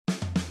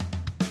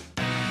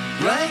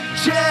Blank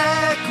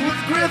check with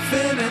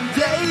Griffin and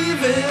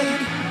David.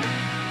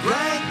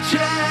 Blank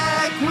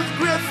check with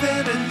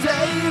Griffin and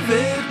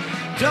David.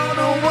 Don't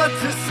know what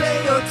to say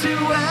or to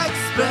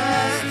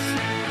expect.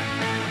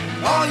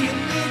 All you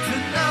need to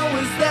know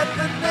is that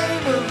the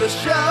name of the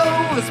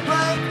show is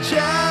Blank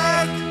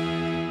Check.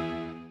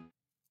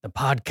 The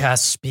podcast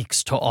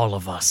speaks to all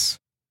of us,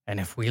 and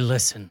if we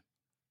listen,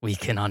 we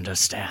can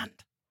understand.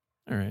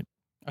 All right.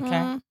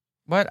 Okay.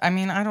 What? I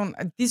mean,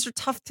 these are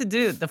tough to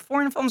do. The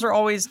foreign films are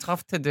always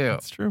tough to do.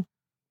 That's true.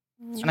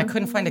 And I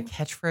couldn't find a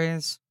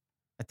catchphrase,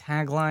 a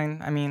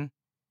tagline. I mean,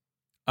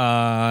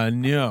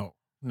 no,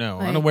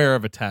 Like- unaware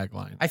of a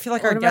tagline. I feel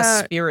like What our guest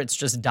about- spirits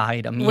just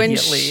died When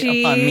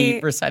immediately upon me she-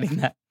 reciting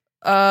that.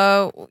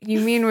 You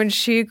mean when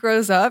she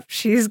grows up,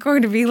 she's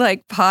going to be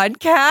like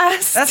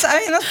podcast? That's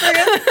pretty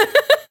good.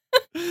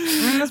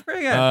 That's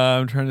pretty good.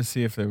 I'm trying to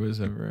see if there was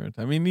ever.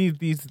 I mean,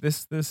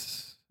 this.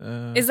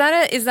 Is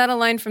that a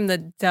line from the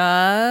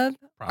dub?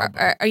 Probably.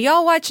 Are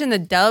y'all watching the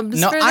dubs?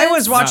 No, for I this?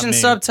 was watching Not me.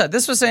 subtitle.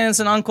 This was saying it's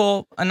an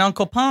Uncle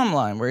Palm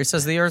line where he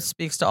says the earth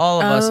speaks to all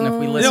of us, and if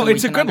we Oh. listen, No, we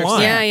it's a can good line.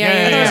 understand. Yeah, I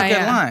thought it was a good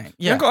yeah. line.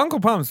 Yeah. Uncle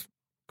Palm's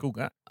a cool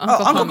guy.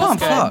 Uncle Palm is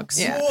good. fucks.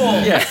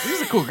 Yeah. Yeah.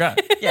 He's a cool guy.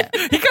 Yeah.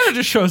 He kind of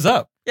just shows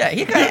up. Yeah,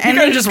 he kind of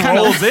kinda just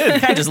rolls in.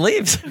 Kind of just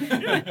leaves.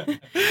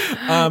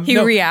 He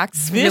No,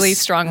 reacts really this-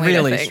 strongly.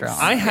 really to things. strong.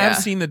 I have Yeah.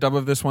 seen the dub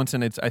of this once,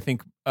 and it's I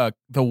think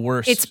the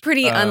worst. It's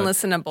pretty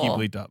unlistenable.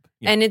 Ghibli dub.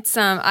 Yeah. And it's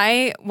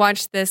I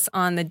watched this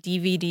on the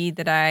DVD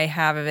that I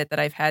have of it that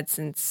I've had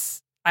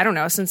since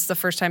since the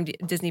first time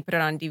Disney put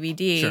it on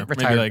DVD. Sure. Maybe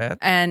Retired like-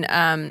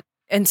 bit.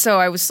 And so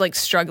I was like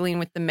struggling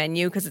with the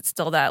menu because it's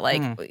still that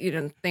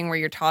Mm. thing where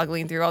you're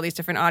toggling through all these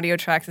different audio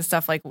tracks and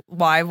stuff like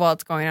live while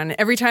it's going on. And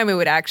every time it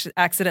would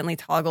accidentally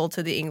toggle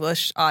to the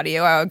English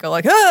audio, I would go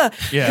like because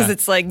Yeah.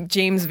 it's like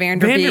James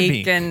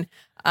Vanderbeek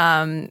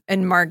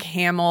and Mark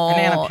Hamill And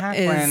Anna is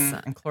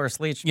Paquin and Cloris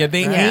Leach. Yeah,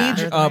 they Yeah.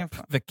 age up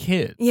the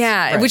kids.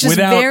 yeah, Right. which is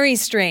Without very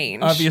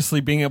strange.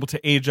 Obviously, being able to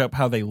age up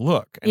how they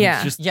look. And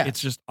Yeah. It's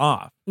just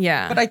off.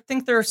 Yeah, But I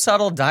think there are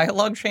subtle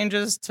dialogue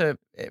changes to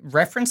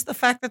reference the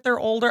fact that they're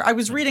older. I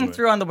was reading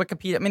through on the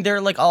Wikipedia. I mean, there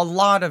are like a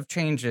lot of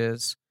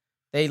changes.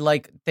 They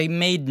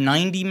made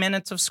 90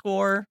 minutes of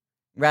score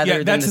rather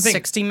than that's the thing.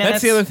 60 minutes.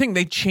 That's the other thing.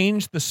 They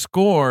changed the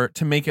score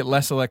to make it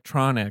less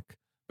electronic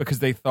because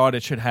they thought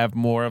it should have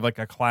more of like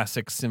a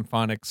classic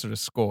symphonic sort of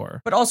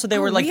score. But also, they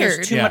were like, weird.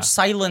 "There's too Yeah. much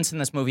silence in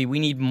this movie. We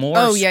need more."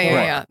 Oh yeah, score.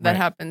 yeah. That Right.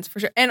 happens for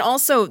sure. And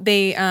also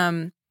they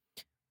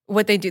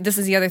what they do, this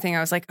is the other thing.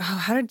 I was like, oh,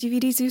 how did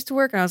DVDs used to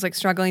work? And I was like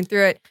struggling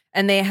through it.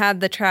 And they had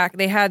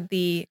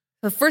the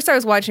first I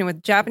was watching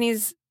with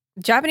Japanese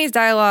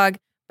dialogue,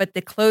 but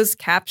the closed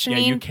captioning. Yeah,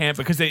 you can't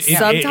because it'll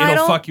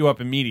Subtitle? fuck you up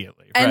immediately.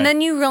 And right.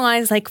 then you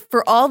realize, like,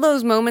 for all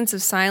those moments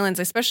of silence,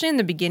 especially in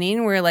the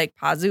beginning where, like,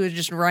 Pazu is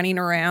just running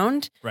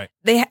around, Right.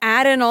 they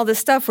add in all this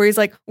stuff where he's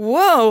like,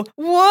 whoa,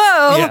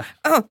 whoa,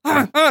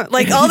 Yeah.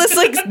 like, all this,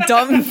 like,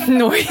 dumb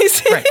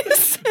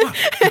noises.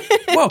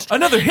 Whoa,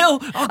 another hill!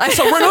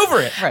 I'll run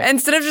over it. Right.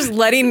 Instead of just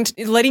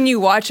letting you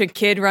watch a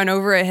kid run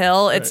over a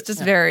hill, it's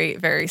just very,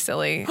 very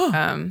silly.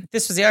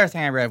 This was the other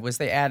thing I read was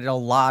they added a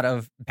lot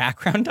of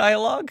background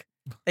dialogue.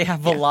 They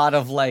have a lot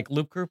of like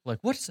loop group, like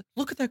what is it?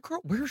 Look at that girl.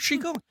 Where is she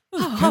going?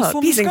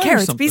 Bees and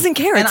carrots, bees and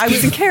carrots, And I bees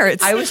was- and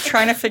carrots. I was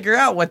trying to figure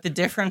out what the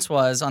difference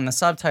was on the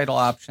subtitle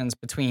options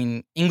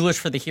between English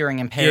for the hearing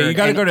impaired. Yeah, you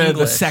got to and go to the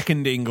English.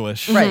 second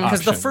English, right?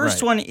 Because the option,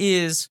 first right. one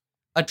is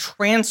a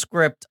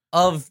transcript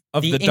of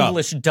the the dub.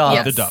 English dub.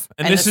 Yes. the dub,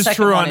 and, And this the is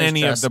second true one on is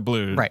any just- of the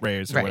Blu-rays right,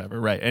 or right. whatever,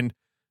 right? And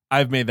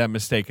I've made that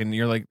mistake, and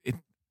you're like,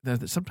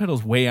 the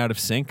subtitle's way out of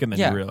sync, and then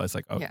Yeah. you realize,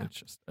 like, oh, Yeah. it's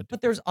just.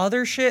 But there's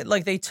other shit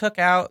like they took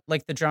out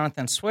like the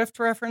Jonathan Swift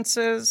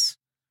references.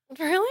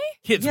 Really?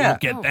 Kids Yeah.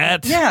 won't get Oh.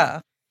 that. Yeah.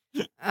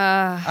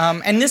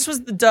 Uh, And this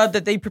was the dub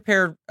that they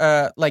prepared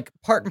like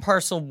part and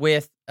parcel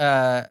with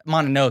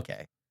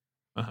Mononoke.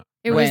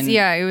 it when-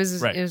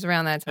 was Right. it was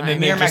around that time. And then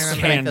they Miramax just was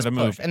canned gonna make this the push.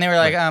 movie. And they were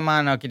like, Right.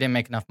 Mononoke didn't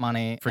make enough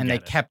money. Forget and they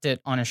it. kept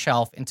it on a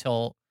shelf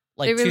until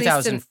like They released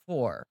it-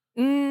 2004.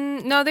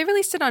 No, they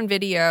released it on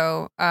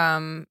video,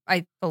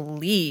 I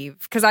believe,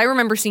 because I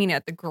remember seeing it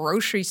at the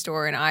grocery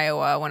store in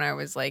Iowa when I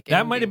was like.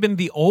 That might have been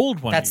the old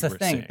one. That's you the were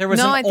thing. saying. There was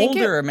No, an I think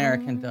older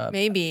American dub.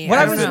 Maybe. What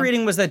I don't was know.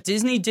 reading was that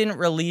Disney didn't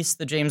release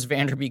the James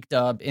Vanderbeek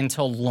dub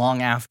until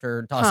long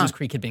after Dawson's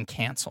Creek had been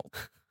canceled.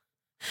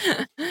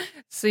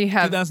 So you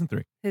have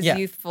 2003. his Yeah.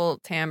 youthful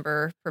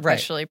timbre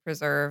perpetually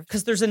preserved.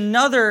 Because there's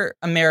another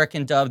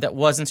American dub that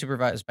wasn't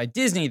supervised by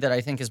Disney that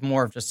I think is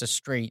more of just a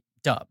straight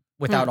dub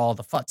without all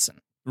the futzing.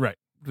 Right.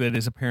 That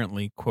is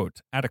apparently, quote,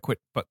 adequate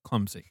but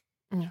clumsy.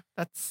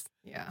 That's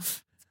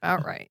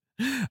about right.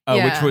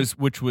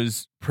 Which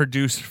was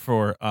produced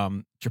for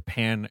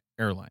Japan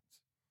Airlines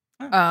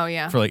Oh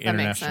yeah, for like that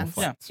makes international sense.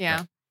 flights.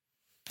 Yeah.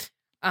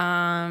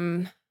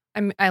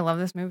 I love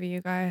this movie,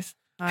 you guys.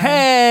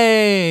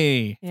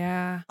 Hey!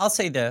 Yeah. I'll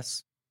say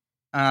this.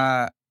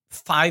 5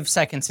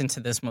 seconds into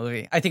this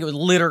movie, I think it was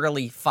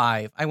literally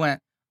 5. I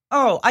went,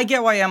 Oh, I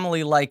get why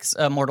Emily likes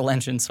Mortal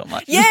Engine so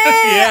much. Yeah,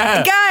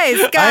 Yeah.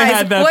 guys, I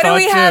had that what do thought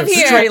we have too.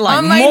 here? Straight line.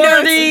 On my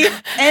Morty,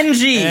 notes.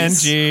 NGs.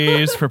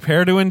 NGs,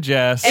 prepare to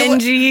ingest.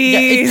 NGs. Yeah,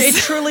 it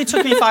truly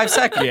took me 5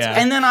 seconds. Yeah.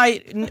 And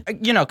then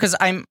because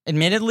I'm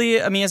admittedly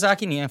a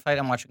Miyazaki neophyte,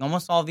 I'm watching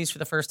almost all of these for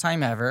the first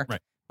time ever. Right.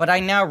 But I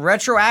now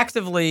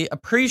retroactively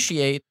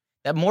appreciate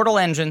that Mortal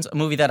Engines, a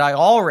movie that I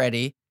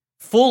already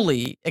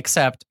fully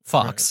accept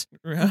Fox,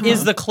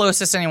 is the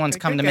closest anyone's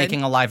come to Good.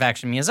 making a live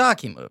action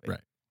Miyazaki movie. Right.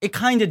 It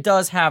kind of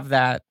does have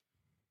that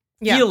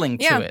feeling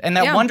to it and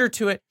that wonder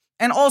to it,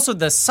 and also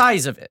the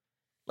size of it.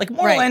 Like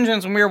Mortal Right.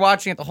 Engines, when we were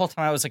watching it the whole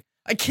time, I was like,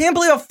 I can't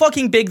believe how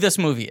fucking big this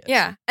movie is.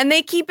 Yeah. And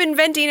they keep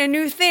inventing a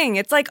new thing.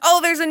 It's like, oh,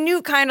 there's a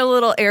new kind of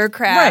little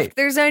aircraft. Right.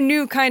 There's a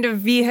new kind of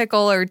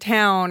vehicle or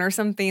town or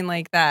something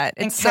like that.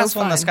 And It's so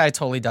Castle in the fun. Sky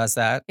totally does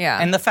that. Yeah.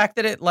 And the fact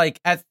that it, like,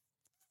 at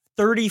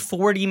 30,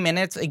 40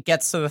 minutes, it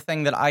gets to the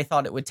thing that I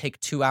thought it would take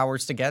 2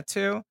 hours to get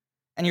to.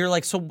 And you're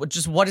like, so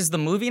just what is the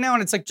movie now?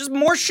 And it's like, just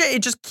more shit.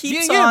 It just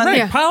keeps on. right.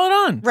 Yeah. Pile it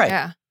on. Right.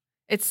 Yeah.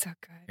 It's so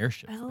good.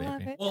 Airships, I love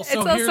baby. it. Well, It's so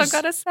also here's-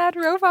 got a sad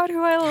robot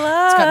who I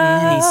love. It's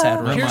got mini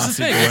sad Real Here's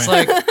the mossy thing. boy.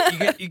 It's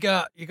like you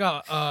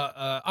got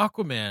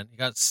Aquaman. You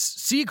got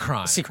Sea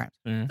Crime. Sea Crime.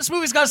 This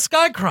movie's got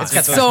Sky Crime. It's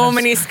got So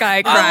many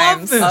sky I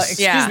love crimes. this. Excuse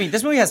Yeah. me.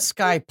 This movie has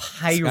Sky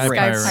Pirate.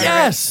 Pirates.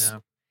 Yes. Yeah.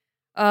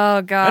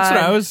 Oh God. That's what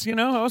I was,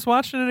 I was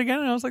watching it again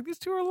and I was like, these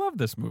two are love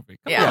this movie.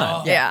 Come Yeah.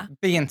 on. Yeah.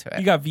 Be into it.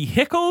 You got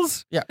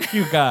vehicles. Yeah.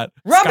 You got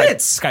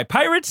Rubbits! Sky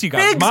Pirates. You got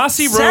Big,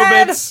 mossy sad,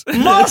 robots.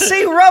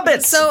 mossy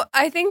rubbits. So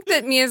I think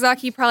that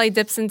Miyazaki probably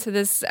dips into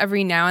this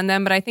every now and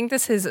then, but I think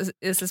this is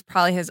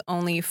probably his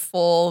only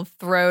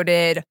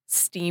full-throated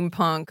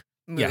steampunk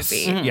movie. Yes.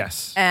 Mhm.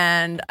 Yes.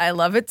 And I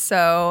love it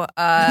so.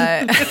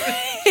 I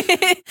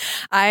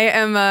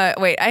am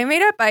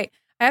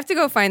I have to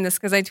go find this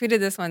because I tweeted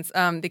this once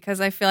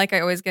because I feel like I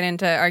always get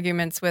into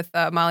arguments with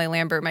Molly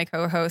Lambert, my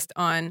co-host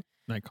on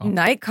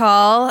Night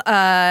Call,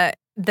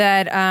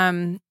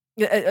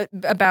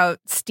 about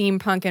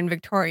steampunk and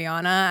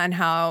Victoriana and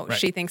how Right.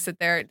 she thinks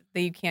that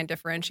you can't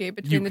differentiate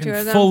between You the can two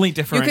of them. fully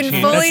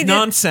differentiate. fully That's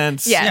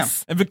nonsense.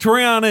 Yes. And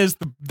Victoriana is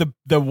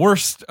the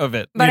worst of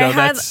it. But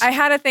that's, I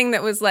had a thing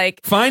that was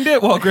like, find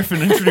it while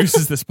Griffin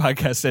introduces this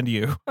podcast and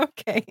you.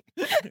 okay.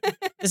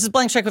 This is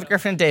Blank Check with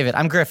Griffin and David.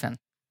 I'm Griffin.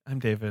 I'm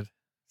David.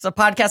 It's a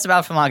podcast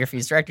about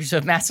filmographies, directors who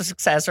have massive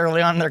success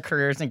early on in their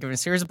careers and given a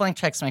series of blank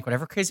checks to make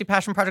whatever crazy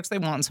passion projects they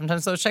want. And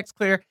sometimes those checks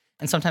clear,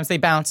 and sometimes they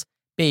bounce.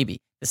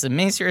 Baby. This is a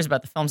miniseries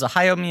about the films of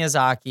Hayao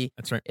Miyazaki.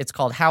 That's right. It's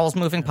called Howl's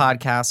Moving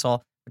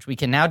Podcastle, which we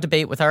can now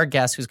debate with our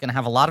guest, who's going to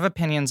have a lot of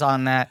opinions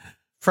on that,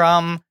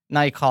 from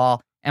Night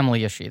Call,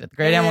 Emily Yoshida. The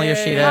great Emily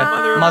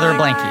Yoshida, Mother of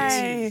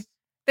Blankies. Hi.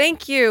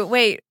 Thank you.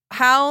 Wait,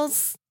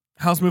 Howl's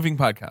Moving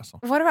Podcastle.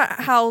 what about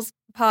Howl's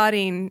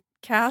Potting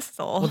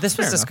Castle? Well, this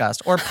was Fair enough.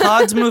 discussed. Or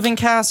Pod's Moving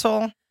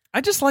Castle. I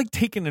just like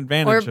taking or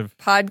advantage of.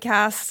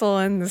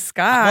 Podcastle in the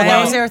Sky. Well,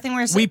 that was the other thing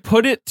where We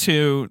put it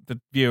to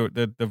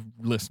the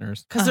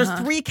listeners. because there's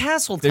Uh-huh. 3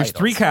 castle There's titles.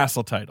 3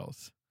 castle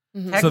titles.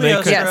 Mhm. So they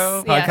could Yes,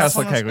 Cagliostro, yes. Podcastle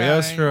in the Sky.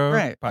 Cagliostro,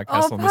 Right.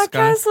 Podcastle Oh, in the Sky.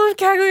 Podcastle of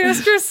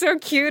Cagliostro is so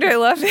cute. I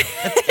love it.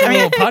 I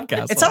mean, Little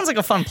podcast. It sounds like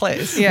a fun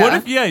place. Yeah. What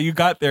if you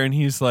got there and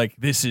he's like,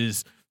 "This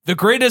is the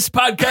greatest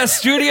podcast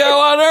studio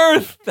on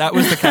earth." That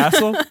was the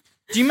castle.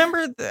 Do you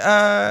remember?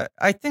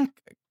 I think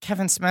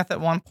Kevin Smith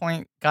at one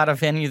point got a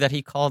venue that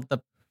he called the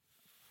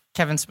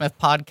Kevin Smith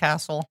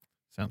Podcastle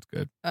Sounds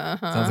good. Uh-huh.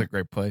 Sounds like a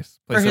great place.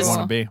 For Place I his-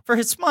 want to be. for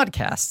his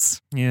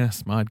Smodcasts.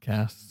 Yes,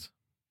 Modcasts.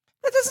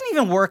 That doesn't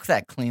even work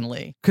that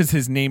cleanly. Because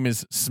his name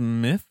is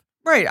Smith.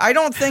 Right. I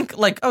don't think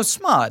like, oh,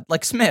 Smod,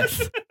 like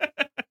Smith.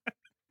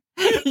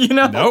 You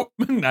know? Nope.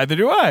 Neither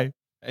do I.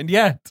 And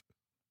yet,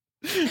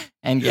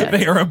 And yet,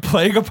 they are a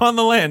plague upon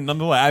the land.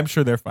 Nonetheless, I'm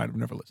sure they're fine. I've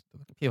never listened to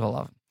them. people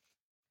love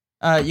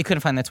him. You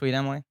couldn't find that tweet,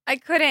 Emily? I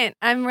couldn't.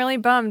 I'm really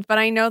bummed, but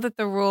I know that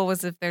the rule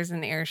was if there's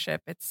an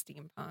airship, it's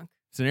steampunk.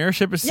 It's an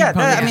airship. It's Yeah, steampunk.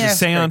 that- I mean, it's a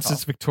that's a great seance. call.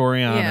 It's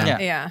Victoriana. Yeah.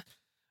 Yeah.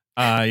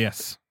 Yeah.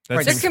 Yes. That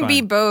Right, There seems can fine.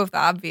 be both,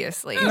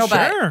 obviously. Yeah,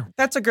 but sure.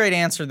 That's a great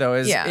answer, though,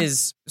 Yeah.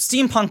 is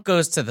steampunk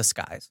goes to the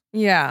skies.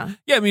 yeah.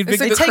 Yeah, I mean, It's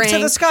They The take to the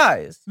crank.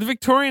 skies. the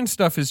Victorian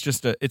stuff is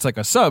just it's like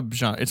a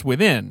sub-genre. It's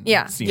within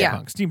Yeah, steampunk.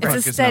 yeah. Steampunk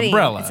It's a is setting. an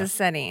umbrella. It's a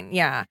setting.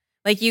 Yeah.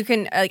 Like you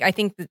can, like, I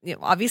think that,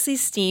 obviously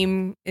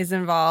steam is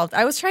involved.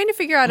 I was trying to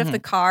figure out if the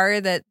car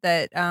that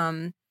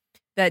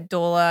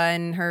Dola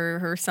and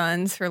her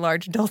sons, her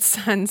large adult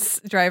sons,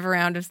 drive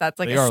around, if that's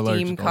like They a are large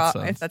steam adult car,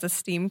 sons. if that's a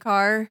steam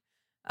car,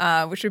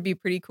 which would be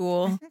pretty I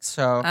cool. think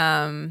so.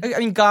 I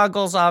mean,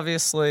 goggles,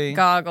 obviously.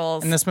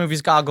 Goggles, And this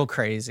movie's goggle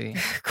crazy.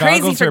 crazy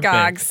Goggles for are big.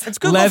 gogs. It's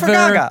Google leather. for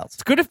goggles.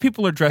 It's good if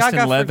people are dressed Gaga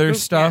in for leather Google-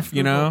 stuff, yeah,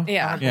 you know?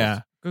 Yeah. Goggles. Yeah.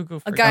 Google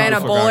for A guy in a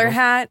for bowler goggles.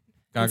 hat,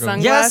 and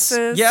Goggles. Yes,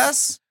 sunglasses.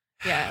 yes.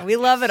 Yeah, we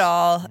love it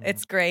all.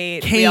 It's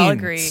great. We all Canes.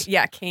 agree.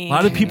 Yeah, A canes.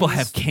 lot of people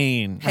have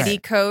canes.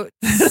 petticoats.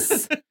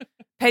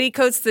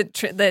 Petticoats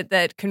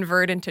that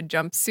convert into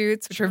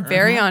jumpsuits, which are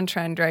very on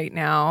trend right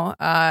now.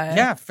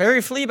 Yeah, very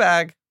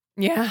Fleabag.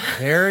 Yeah.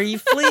 Very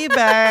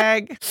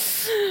Fleabag.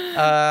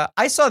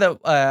 I saw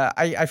that.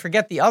 I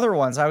forget the other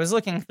ones. I was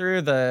looking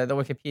through the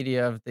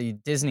Wikipedia of the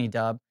Disney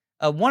dub.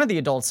 one of the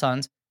adult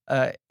sons,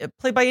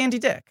 played by Andy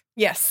Dick.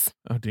 Yes.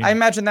 Oh, dear. I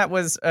imagine that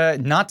was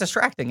not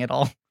distracting at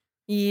all.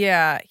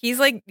 Yeah, he's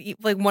like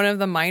one of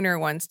the minor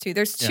ones too.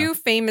 There's two Yeah.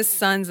 famous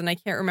sons, and I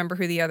can't remember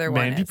who the other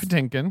Mandy one is.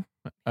 Patinkin.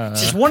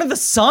 Just one of the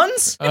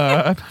sons?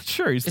 I'm not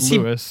sure. He's Is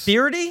Lewis. he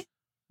beardy?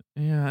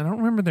 Yeah, I don't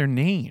remember their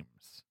names.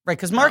 Right,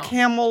 because Mark No.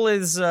 Hamill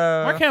is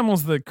Mark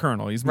Hamill's the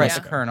colonel. He's right,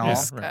 Muska. the colonel. Yeah,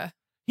 Muska.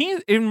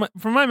 right.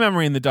 From my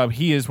memory in the dub,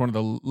 he is one of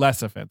the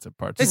less offensive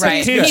parts. They The said Right.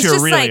 he's kids He's are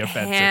just really like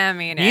offensive.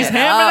 hamming He's it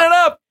hamming it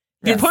up.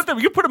 Yes.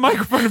 You put a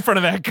microphone in front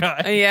of that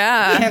guy.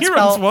 Yeah. Can't He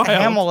spell runs wild.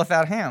 Hamill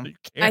without ham. You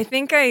can't.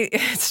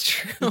 It's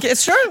true.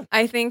 It's true.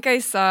 I think I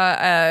saw,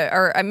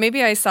 or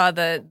maybe I saw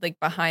the like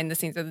behind the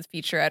scenes of the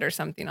featurette or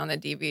something on the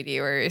DVD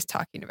where he was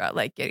talking about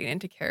like getting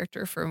into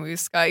character for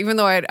Muska. Even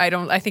though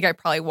I think I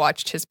probably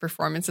watched his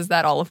performances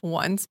that all of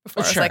once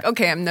before. I was Sure. like,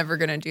 okay, I'm never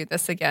gonna do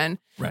this again.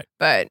 Right.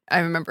 But I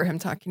remember him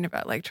talking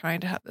about like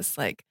trying to have this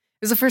like.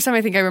 It was the first time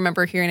I think I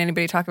remember hearing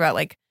anybody talk about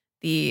like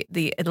the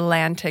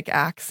Atlantic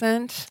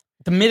accent.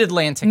 The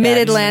mid-Atlantic.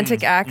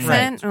 Mid-Atlantic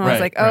accent. And I was right,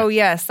 like, right. oh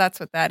yes,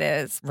 that's what that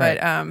is. Right.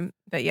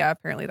 But yeah,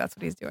 apparently that's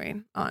what he's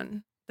doing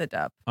on the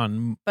dub.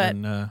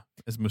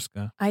 As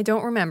Muska. I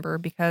don't remember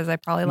because I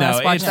probably No,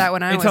 last watched it's- that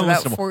when I it's was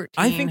about unlistenable. 14.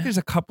 I think there's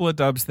a couple of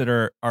dubs that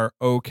are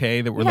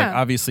okay that were like Yeah.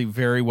 obviously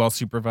very well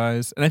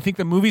supervised, and I think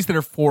the movies that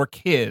are for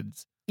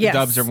kids, the Yes.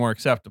 dubs are more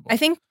acceptable. I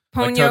think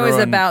Like Ponyo is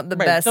Totoro and- about the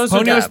Right, best. those are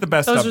Ponyo is dub. the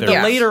best Those dub are there the is.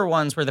 Yeah. later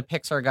ones where the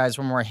Pixar guys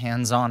were more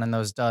hands-on in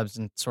those dubs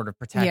and sort of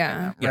protecting Yeah.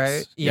 them, Yes.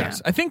 right?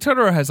 Yes. I think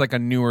Totoro has like a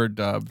newer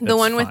dub. The that's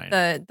one with fine.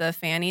 the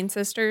Fanning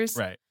sisters.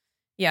 right.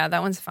 Yeah,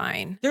 that one's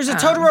fine. There's a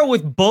Totoro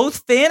with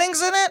both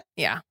Fannings in it?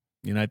 Yeah.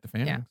 Unite the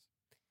Fans. Yeah.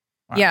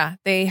 Wow. Yeah,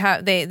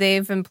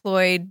 they've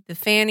employed the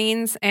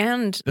Fannings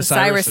and the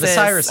Cyruses. Cyruses The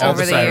Cyruses. All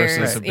over the Cyruses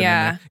years. have been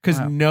Yeah, because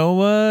Wow.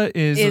 Noah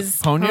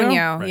is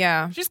Ponyo. Right.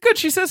 Yeah, She's good.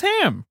 She says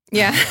ham.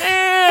 yeah.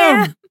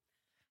 Ham.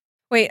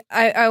 Wait,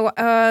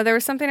 I there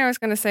was something I was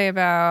going to say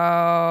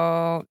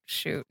about.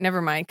 Shoot,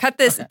 never mind. Cut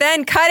this, Okay.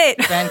 Ben. Cut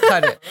it. Then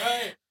cut it.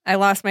 I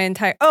lost my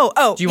entire.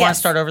 Oh. Do you want yes. to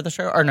start over the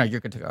show? Or no,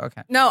 you're good to go.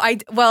 Okay. No,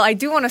 I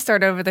do want to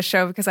start over the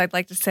show because I'd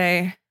like to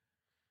say,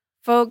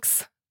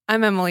 folks,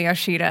 I'm Emily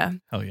Yoshida.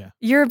 Hell yeah.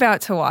 You're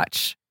about to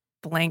watch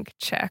Blank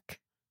Check.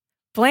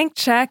 Blank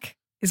Check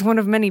is one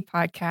of many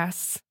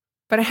podcasts,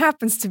 but it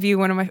happens to be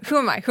one of my. Who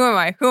am I?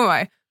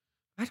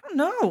 I don't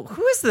know.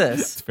 Who is this?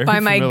 It's very By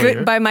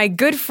familiar. my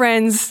good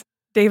friends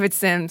David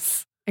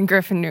Sims and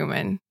Griffin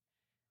Newman.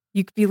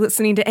 You could be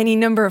listening to any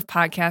number of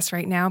podcasts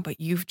right now, but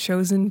you've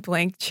chosen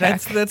Blank Check.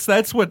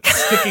 That's what's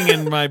sticking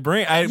in my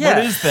brain. Yeah.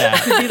 What is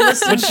that? Could be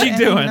listening What's to she any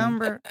doing?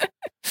 number of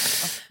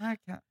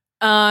podcasts.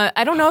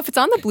 I don't know if it's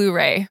on the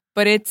Blu-ray,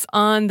 but it's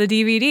on the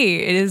DVD.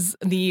 It is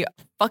the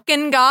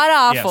fucking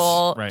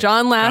god-awful Yes, right.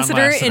 John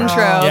Lasseter Lasseter. intro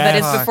Oh, that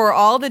is yes. before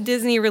all the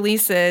Disney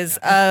releases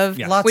of,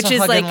 Yeah. Lots which of is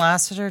Huggin' like,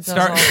 Lasseter. Does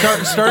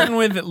all- Starting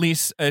with at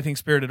least I think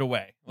Spirited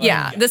Away.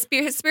 yeah, the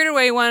Spirited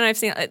Away one I've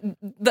seen.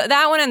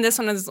 That one and this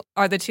one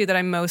are the two that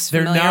I'm most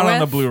They're familiar not with. on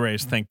the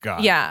Blu-rays, thank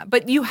God. Yeah,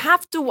 but you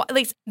have to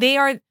like they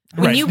are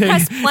when Right. you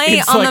press play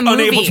it's on like the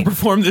movie. unable to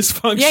perform this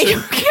function. Yeah,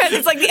 you can.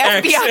 It's like the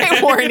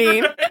FBI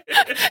warning.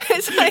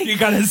 It's like, you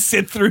gotta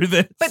sit through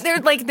this. but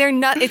they're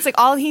not. It's like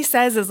all he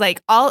says is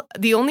like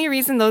the only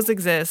reason those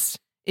exist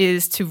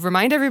is to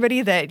remind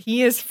everybody that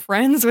he is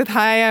friends with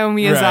Hayao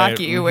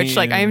Miyazaki, Right. which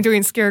like I Yeah. am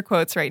doing scare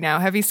quotes right now,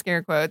 heavy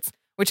scare quotes,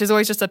 which is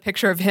always just a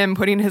picture of him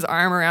putting his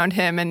arm around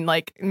him and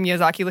like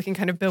Miyazaki looking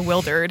kind of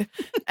bewildered,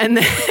 and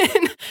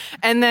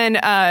then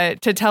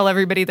to tell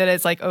everybody that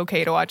it's like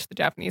okay to watch the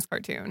Japanese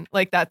cartoon.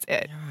 Like that's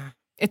it.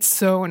 It's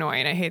so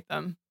annoying. I hate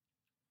them.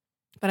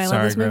 But I love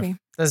Sorry, this Griff. movie.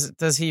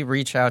 Does he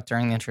reach out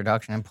during the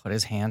introduction and put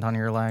his hand on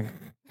your leg?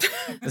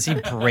 Does he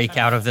break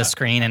out of the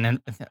screen and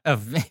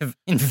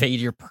invade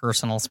your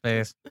personal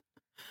space?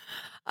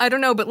 I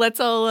don't know, but let's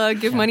all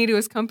give money to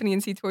his company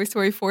and see Toy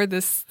Story 4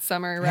 this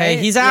summer, right? Hey,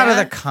 he's out of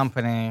Yeah? the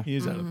company.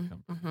 He's out of the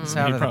company. Mhm. He's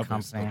out He of the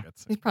probably still company.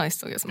 gets it. He probably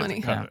still gets money.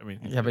 Yeah. I mean,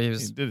 Yeah, but he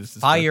was did his-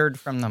 Fired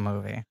from the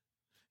movie.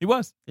 He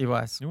was. He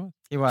was. He was.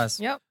 He was.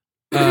 Yep.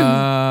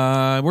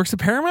 Works at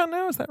Paramount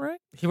now. Is that right?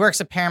 He works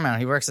at Paramount.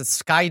 He works at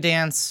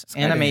Skydance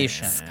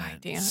Animation.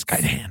 Skydance.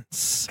 Skydance.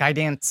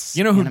 Skydance.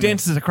 You know who Animation.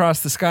 dances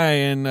across the sky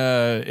in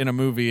a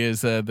movie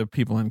is the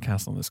people in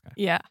Castle in the Sky.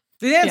 Yeah.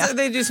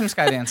 They do some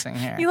sky dancing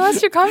here. You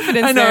lost your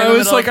confidence. I there know. in I the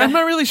was middle like, of I'm that.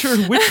 not really sure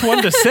which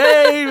one to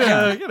say.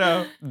 Yeah. You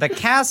know, The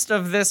cast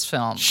of this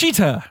film.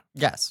 Sheeta.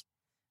 Yes.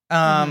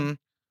 Mm-hmm.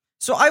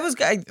 So I was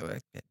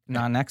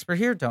not an expert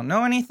here, don't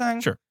know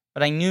anything. Sure.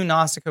 But I knew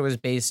Nausicaa was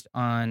based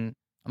on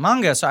a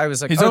manga, so I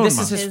was like, His oh, own this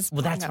manga. is his. His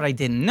Well, that's manga. what I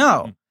didn't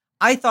know.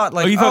 I thought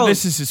like, you thought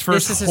this is his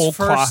first this is his whole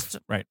first cloth,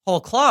 right? whole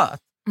cloth,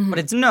 Mhm. but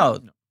it's no.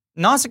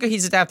 Nausicaa,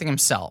 he's adapting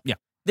himself. Yeah.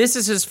 This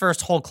is his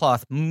first whole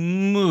cloth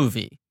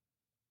movie.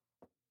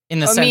 In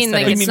the I sense mean, that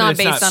like, You it's mean not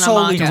it's based on a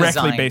solely manga.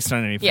 directly designed. based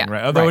on anything, Yeah.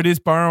 right? Although Right. it is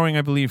borrowing,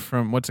 I believe,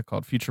 from what's it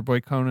called, Future Boy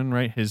Conan,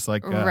 right? His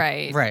like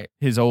Right. right.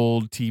 his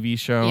old TV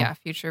show. Yeah,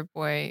 Future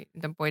Boy,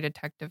 the Boy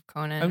Detective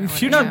Conan. I mean, or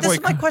Future No, whatever. this Boy is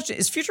my Conan. question: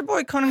 is Future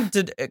Boy Conan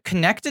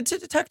connected to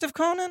Detective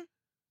Conan?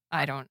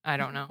 I don't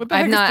know. What the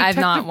heck is I've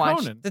not Detective watched.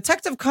 Conan?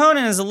 Detective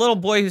Conan is a little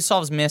boy who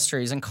solves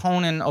mysteries, and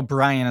Conan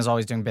O'Brien is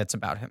always doing bits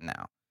about him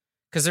now.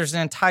 Because there's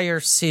an entire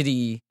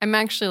city. I'm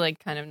actually like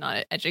kind of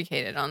not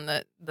educated on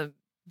the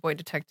boy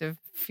detective,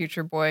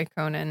 future boy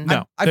Conan.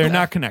 No, I- they're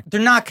not connected.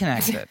 They're not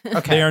connected.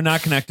 Okay. They are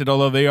not connected,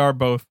 although they are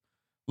both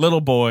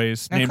little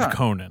boys And named Conan.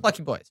 Conan.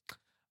 Plucky boys.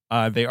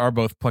 They are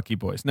both plucky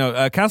boys.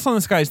 No, Castle in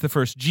the Sky is the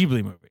first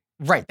Ghibli movie.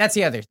 Right. That's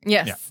the other thing.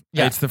 Yes. Yeah.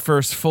 Yeah. It's the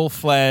first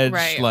full-fledged,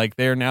 Right. like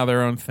they're now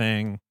their own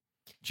thing,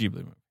 Ghibli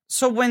movie.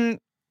 So when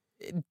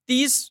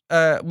these,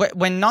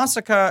 when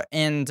Nausicaa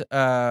and,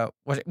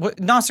 what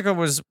Nausicaa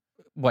was,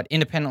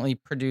 independently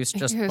produced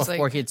just It was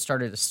before like- he had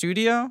started a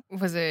studio?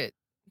 Was it?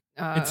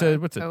 It's a-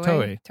 what's it?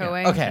 Toei.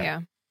 Toei. Yeah. Okay. Yeah.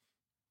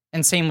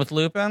 And same with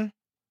Lupin?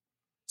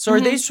 So are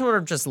they sort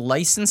of just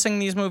licensing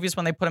these movies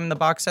when they put them in the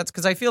box sets?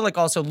 Because I feel like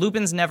also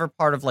Lupin's never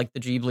part of like the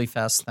Ghibli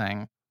Fest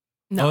thing.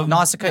 No.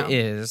 Nausicaa no.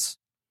 is.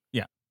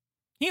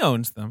 He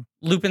owns them.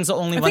 Lupin's the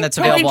only I one think that's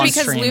Only available on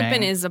because streaming.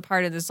 Lupin is a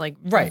part of this like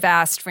Right.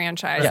 vast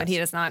franchise Yes. that he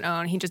does not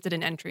own. He just did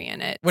an entry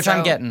in it, which So,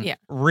 I'm getting Yeah.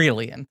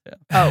 really into.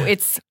 Oh,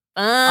 it's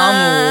fun.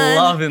 I'm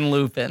loving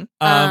Lupin.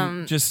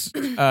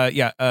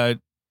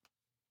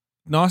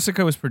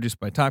 Nausicaa was produced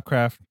by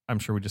Topcraft. I'm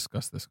sure we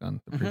discussed this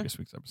on the Mhm. previous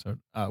week's episode,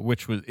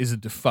 which is a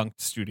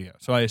defunct studio.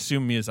 So I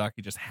assume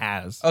Miyazaki just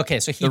has. Okay,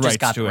 so he the just rights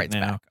got to the it rights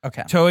now. back.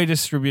 Okay. Toei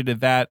distributed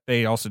that.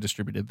 They also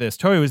distributed this.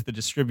 Toei was the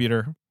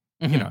distributor.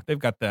 Mhm. You know, they've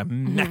got the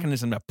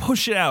mechanism to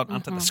push it out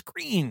onto the Mhm.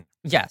 screen.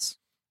 Yes.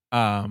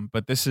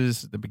 But this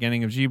is the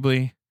beginning of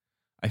Ghibli.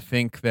 I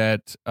think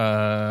that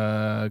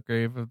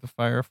Grave of the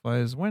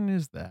Fireflies. When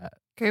is that?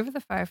 Grave of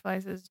the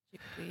Fireflies is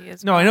Ghibli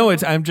as No, I know well.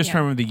 it's. I'm just Yeah.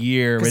 trying to remember the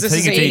year. 'Cause I this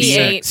think is it's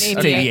 88. 86.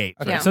 88.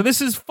 Okay. Yeah. So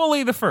this is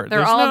fully the first. They're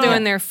There's all no-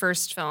 doing their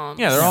first films.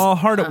 Yeah, they're all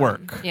hard at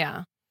work.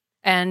 Yeah.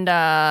 And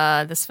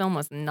this film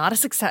was not a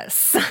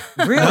success.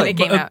 Really? when it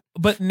came out.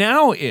 But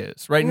now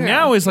is right. Yeah.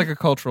 Now is like a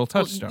cultural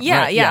touchstone.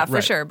 yeah, right? yeah, for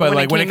right. sure. But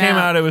like when it came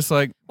out, it was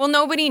like Well,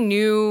 nobody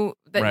knew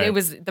that Right. it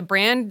was the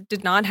brand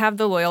did not have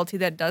the loyalty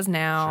that it does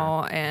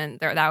now, and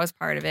that was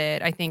part of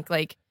it. I think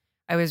like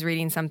I was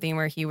reading something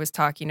where he was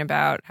talking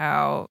about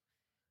how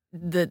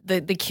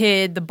the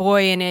kid, the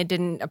boy in it,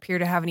 didn't appear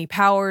to have any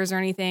powers or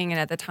anything, and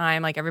at the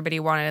time, like everybody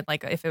wanted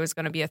like if it was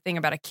going to be a thing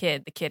about a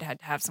kid, the kid had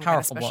to have some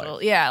Powerful kind of boy.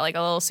 special, yeah, like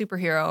a little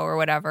superhero or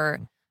whatever.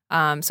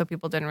 So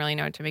people didn't really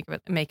know what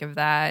to make of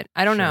that.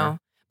 I don't Sure. know.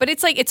 But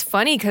it's like it's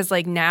funny because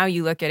like now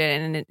you look at it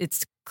and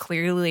it's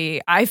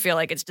clearly I feel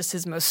like it's just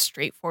his most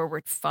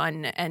straightforward,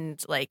 fun,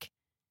 and like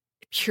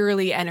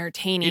purely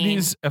entertaining. it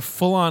is a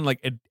full on like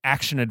an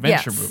action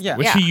adventure Yes. movie, Yeah.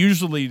 which Yeah. he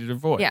usually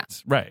avoids. Yeah.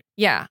 Right.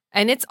 Yeah,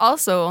 and it's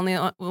also only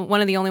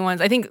one of the only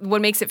ones. I think what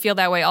makes it feel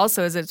that way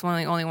also is it's one of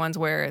the only ones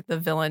where the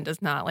villain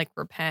does not like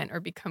repent or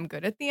become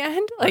good at the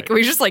end. Like Right.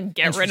 we just like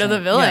get rid of the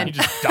Interesting. villain. He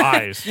just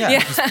dies. Yeah. Yeah.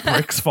 Just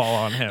bricks fall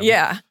on him.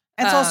 Yeah.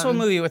 It's also a Um,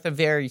 movie with a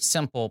very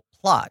simple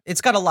plot. It's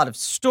got a lot of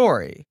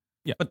story,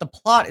 Yeah. but the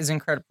plot is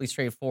incredibly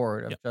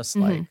straightforward of Yeah. just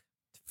Mhm. like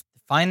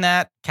find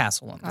that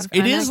castle in the Gotta sky. It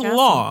Find is that castle.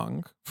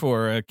 long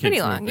for a kid's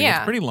Pretty long, movie. yeah.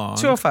 It's pretty long.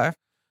 205.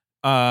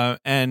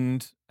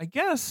 And I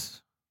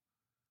guess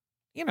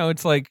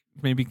it's like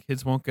maybe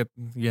kids won't get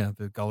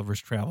the Gulliver's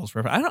Travels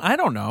reference. I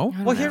don't know.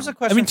 Well, here's a I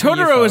question. mean, for you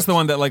Totoro is folks. the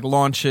one that like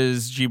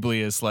launches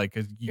Ghibli as like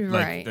a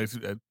Right.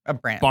 a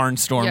brand,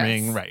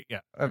 barnstorming, Yes. right? Yeah.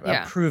 a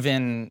Yeah.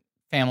 proven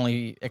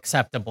family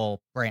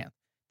acceptable brand.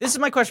 This is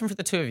my question for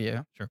the two of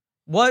you. Sure.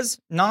 Was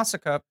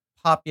Nausicaa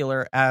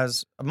popular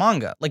as a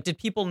manga? Like, did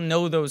people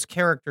know those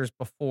characters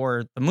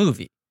before the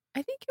movie?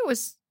 I think it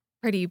was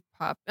pretty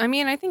pop. I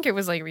mean, I think it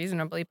was like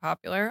reasonably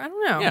popular. I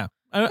don't know. Yeah.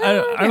 I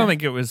yeah. don't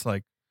think it was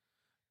like,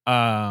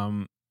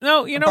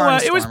 no, you know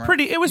what? It was barnstormer.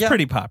 pretty. It was Yeah.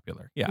 pretty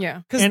popular. Yeah.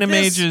 Yeah. 'Cause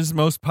Animage's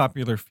most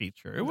popular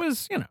feature. It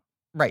was,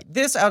 Right.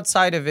 This,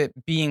 outside of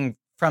it being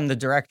from the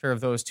director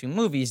of those two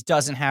movies,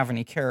 doesn't have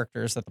any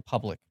characters that the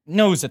public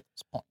knows at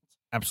this point.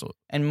 absolutely.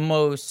 And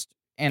most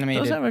Does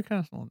animated, have a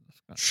castle in the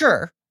sky.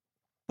 sure,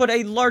 but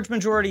a large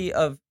majority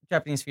of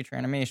Japanese feature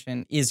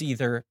animation is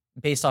either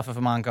based off of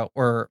a manga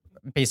or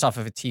based off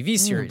of a TV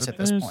series but at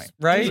this there's- point,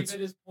 right?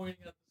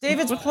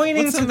 David's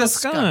pointing What's to in the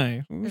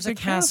sky. There's There's a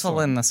castle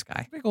in the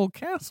sky. Big old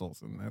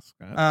castles in the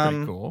sky. That's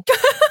pretty cool.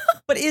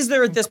 But is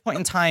there at this point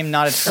in time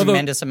not a Although-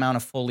 tremendous amount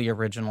of fully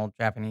original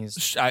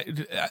Japanese? I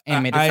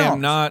Animated am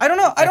films. not I don't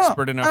know. I don't know.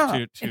 expert I enough don't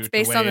know. to It's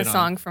based weigh on the in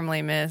song from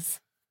Les Mis.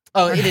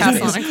 Oh, it is.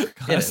 Castle based- on a- it is.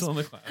 Castle in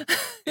the Clouds.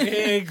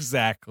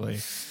 Exactly.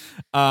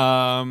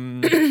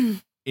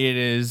 It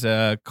is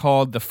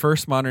called the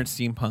first modern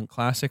steampunk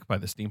classic by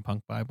the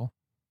Steampunk Bible.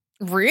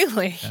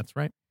 Really? That's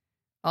right.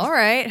 All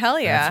right. Hell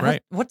yeah. That's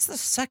right. What's the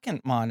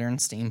second modern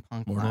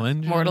steampunk? Mortal line?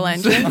 Engines. Mortal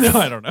Engines. No,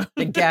 I don't know.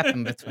 The gap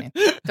in between.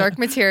 Dark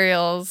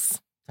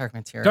Materials. Dark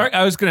material. Dark.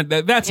 I was gonna.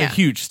 That's a Yeah.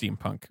 huge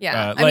steampunk.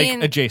 Yeah. I like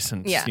mean,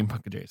 adjacent. yeah.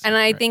 Steampunk adjacent. And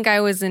I right. think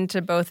I was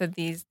into both of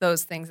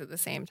those things at the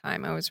same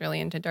time. I was really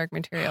into Dark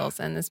Materials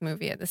and this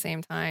movie at the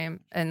same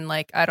time. And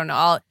like, I don't know,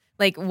 I'll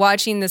like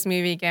watching this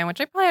movie again, which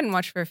I probably hadn't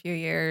watched for a few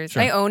years.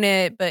 Sure. I own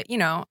it, but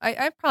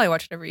I probably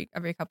watched it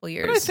every couple of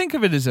years. But I think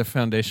of it as a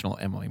foundational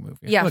Emily movie.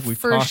 I feel Yeah, like we've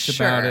for talked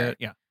about sure. it.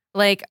 Yeah.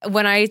 Like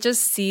when I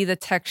just see the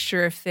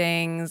texture of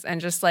things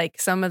and just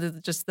like some of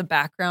the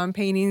background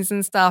paintings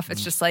and stuff,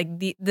 it's just like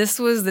this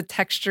was the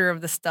texture of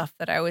the stuff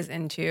that I was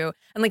into,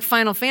 and like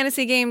Final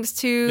Fantasy games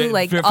too.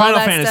 Like all Final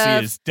that Fantasy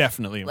stuff. is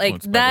definitely Like,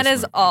 influenced by that this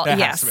is movie. all- That has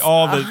yes. to be.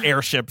 All the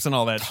airships and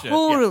all that shit. Yeah.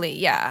 Totally,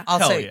 yeah. I'll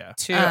Hell say yeah.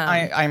 too.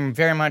 Um, I'm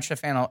very much a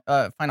fan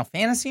of Final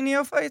Fantasy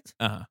neophyte,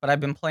 Uh-huh. but I've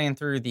been playing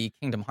through the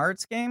Kingdom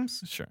Hearts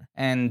games, Sure.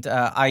 and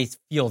I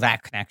feel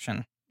that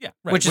connection. Yeah.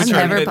 Which I've is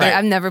never they- played.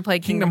 I've never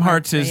played Kingdom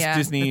Hearts is yeah.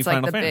 Disney It's like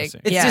Final the big- Fantasy.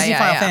 It's yeah, Disney yeah,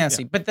 Final yeah.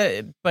 Fantasy,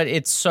 but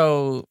it's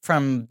so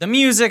from the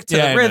music to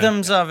Yeah, I the know,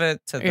 rhythms of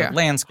it to the Yeah.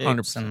 landscapes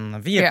 100%. and the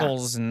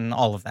vehicles and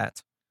all of that.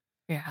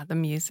 Yeah, the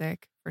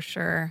music for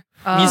sure.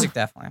 Music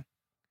definitely.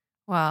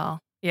 Well,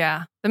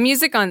 yeah, the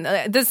music on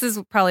this is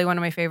probably one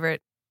of my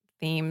favorite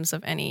themes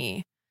of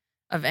any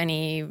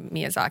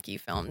Miyazaki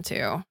film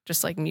too.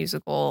 Just like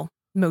musical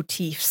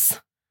motifs.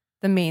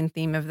 The main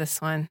theme of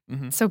this one.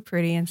 Mhm. So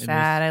pretty and It is.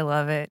 sad. I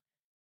love it.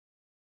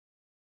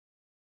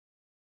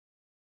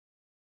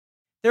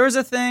 There was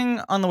a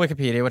thing on the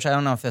Wikipedia, which I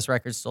don't know if this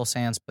record still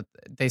stands, but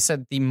they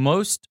said the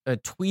most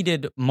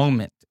tweeted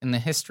moment in the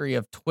history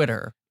of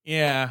Twitter.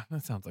 Yeah,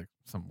 that sounds like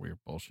some weird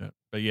bullshit.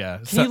 But yeah.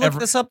 Can you look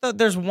this up though?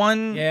 There's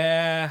one.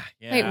 Yeah.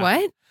 Wait,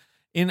 what?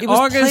 In It was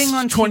August playing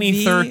on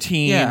TV.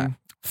 2013, Yeah.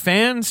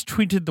 fans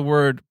tweeted the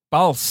word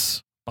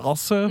balsa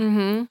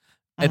Mm-hmm.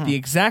 at the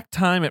exact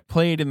time it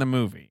played in the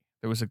movie.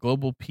 There was a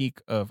global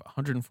peak of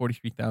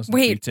 143,000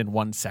 Wait. tweets in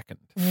 1 second.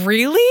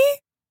 Really?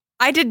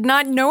 I did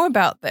not know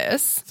about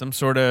this. Some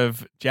sort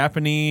of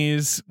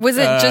Japanese Was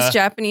it just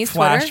Japanese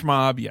flash Twitter?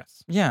 mob?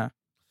 Yes. Yeah.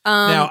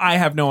 Now, I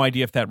have no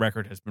idea if that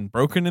record has been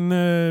broken in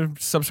the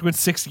subsequent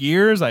 6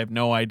 years. I have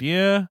no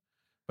idea.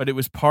 But it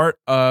was part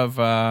of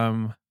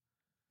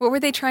what were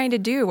they trying to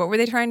do? What were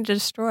they trying to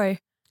destroy?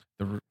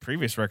 the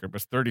previous record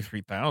was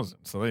 33,000.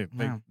 So they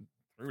Wow.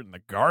 threw it in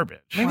the garbage.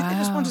 Maybe they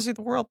just Wow. wanted to see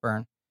the world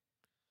burn.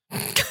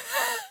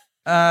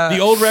 The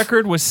old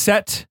record was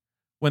set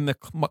when the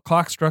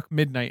clock struck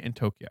midnight in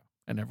Tokyo.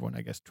 And everyone,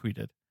 I guess,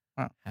 tweeted,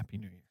 Wow. Happy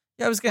New Year.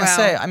 Yeah, I was gonna Wow.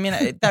 say. I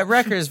mean, that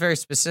record is very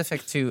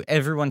specific to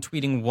everyone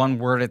tweeting one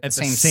word at the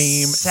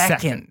same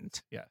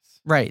second. Yes.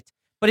 Right,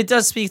 but it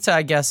does speak to,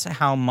 I guess,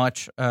 how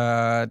much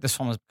this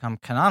film has become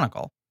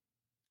canonical.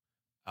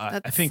 I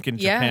That's- think in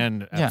yeah.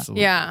 Japan, Yeah.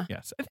 absolutely. Yeah.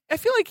 Yes. I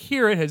feel like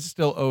here it has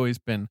still always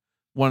been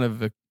one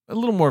of a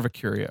little more of a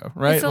curio,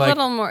 right? It's a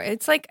little more.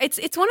 It's like it's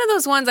one of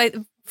those ones.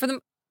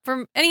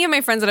 For any of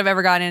my friends that have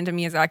ever gotten into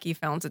Miyazaki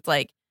films, it's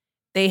like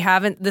they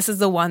haven't. This is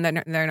the one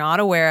that they're not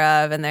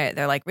aware of, and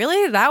they're like,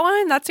 really, that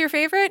one? That's your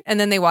favorite? And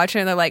then they watch it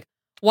and they're like,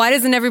 why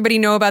doesn't everybody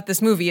know about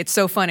this movie? It's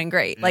so fun and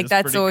great. It Like is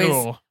that's pretty always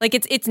cool. like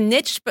it's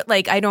niche, but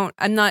like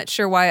I'm not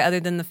sure why, other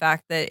than the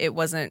fact that it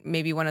wasn't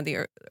maybe one of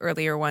the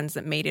earlier ones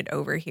that made it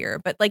over here.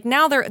 But like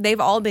now they've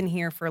all been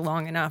here for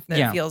long enough that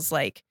Yeah. it feels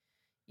like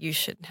you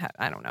should have.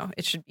 I don't know.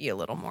 It should be a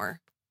little more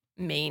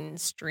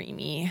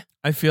mainstreamy.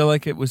 I feel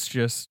like it was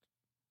just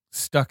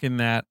stuck in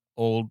that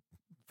old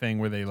thing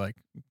where they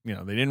they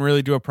didn't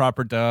really do a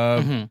proper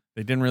dub. Mhm.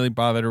 They didn't really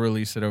bother to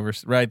release it over.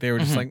 Right. They were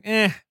just Mhm.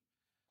 like,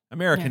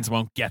 Americans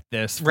won't get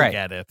this. Right.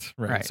 Forget it.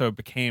 Right. Right. So it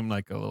became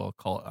like a little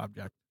cult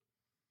object.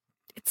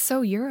 It's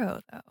so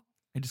Euro though.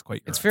 It is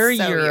quite It's Euro. very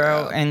So Euro,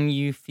 Euro. and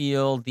you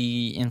feel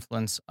the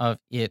influence of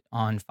it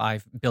on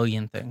 5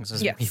 billion things,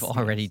 as Yes. we've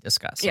already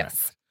discussed.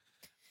 Yes.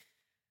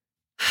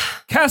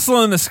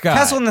 Castle in the Sky.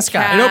 Castle in the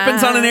Sky. It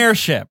opens on an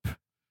airship.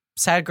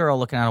 Sad girl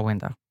looking out a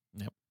window.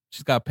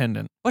 She's got a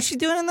pendant. What's she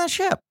doing in that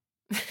ship?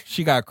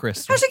 She got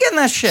crystal. How's she getting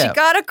that ship? She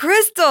got a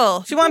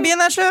crystal. She want to be in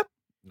that ship?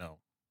 No.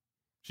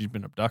 She's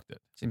been abducted.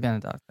 She's been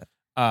adopted.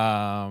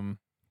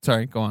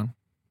 Sorry, go on.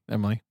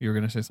 Emily, you were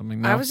going to say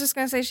something? No. I was just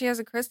gonna say she has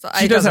a crystal.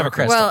 She does have a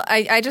crystal. Well,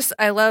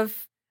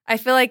 I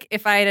feel like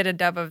if I did a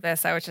dub of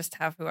this, I would just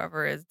have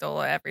whoever is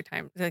Dola every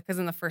time, because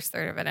in the first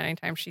third of it,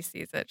 anytime she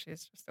sees it,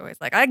 she's just always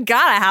like, I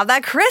gotta have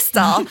that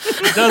crystal.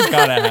 She does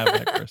gotta have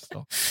that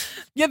crystal.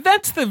 Yeah,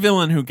 that's the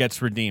villain who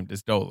gets redeemed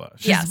is Dola.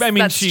 Yes,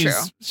 that's true.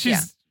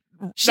 She's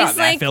She's not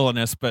that like-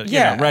 villainous, but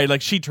Yeah. right?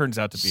 Like she turns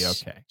out to be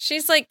okay.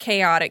 She's like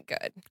chaotic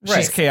good. She's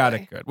Right.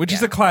 chaotic good, which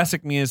is Yeah. a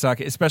classic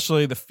Miyazaki,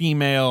 especially the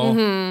female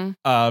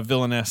Mhm.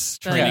 villainous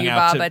The turning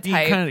out to Yubaba be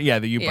type. kind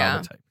of the Yubaba Yeah.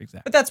 type,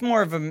 exactly. But that's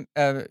more of a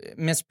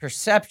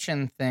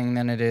misperception thing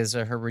than it is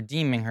her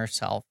redeeming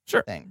herself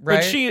Sure. thing,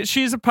 right? But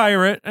she's a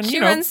pirate, and She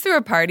runs through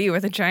a party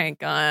with a giant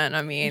gun.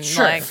 I mean,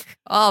 Sure. like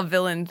all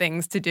villain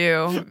things to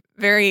do.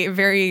 Very,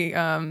 very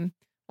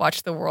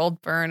watch the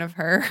world burn of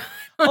her.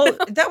 Oh,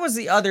 that was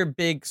the other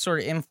big sort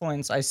of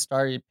influence I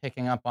started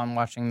picking up on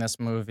watching this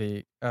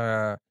movie,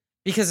 because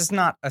it's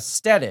not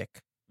aesthetic,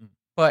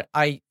 but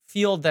I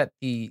feel that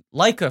the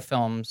Laika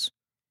films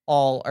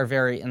all are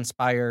very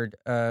inspired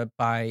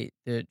by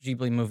the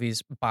Ghibli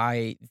movies,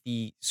 by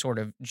the sort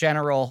of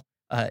general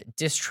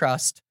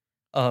distrust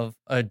of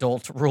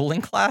adult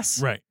ruling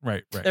class. Right.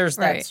 There's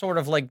that Right. sort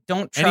of like,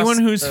 don't trust Anyone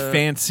who's the-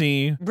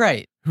 fancy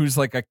right. who's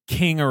like a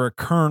king or a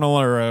colonel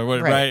or a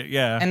what, Right. right?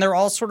 Yeah. And they're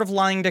all sort of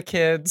lying to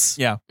kids.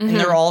 yeah. And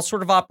they're all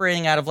sort of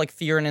operating out of like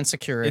fear and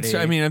insecurity. It's,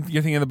 I mean,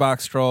 you're thinking of the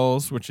Box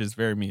Trolls, which is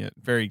very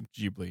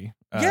Ghibli.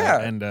 Yeah.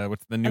 And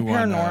what's the new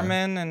and one?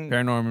 Paranorman and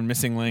Paranorman,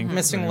 Missing Link.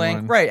 Missing the new Link.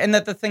 one. Right. And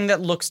that the thing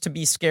that looks to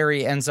be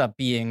scary ends up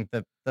being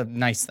the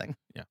nice thing.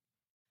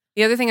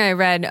 The other thing I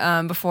read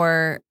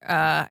before,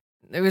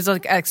 it was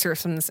like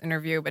excerpts from this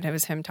interview, but it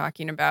was him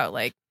talking about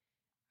like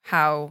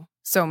how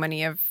so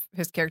many of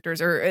his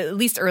characters, or at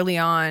least early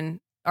on,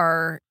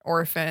 are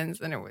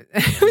orphans, and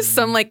it was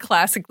some like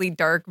classically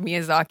dark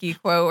Miyazaki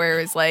quote where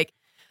it was like,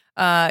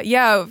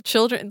 yeah,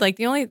 children, like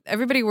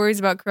everybody worries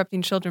about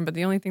corrupting children, but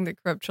the only thing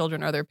that corrupt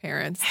children are their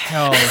parents.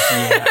 Oh,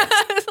 yeah.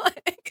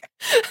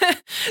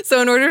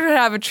 So in order to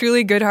have a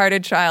truly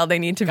good-hearted child, they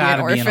need to be an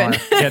Gotta be an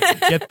orphan.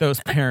 Get those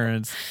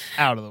parents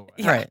out of the way.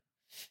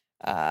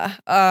 Right.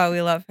 Oh,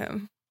 we love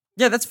him.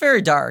 Yeah, that's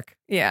very dark.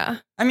 Yeah,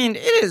 I mean,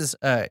 it is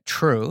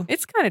true.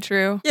 it's kind of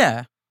true.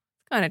 Yeah.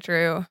 It's kind of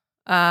true.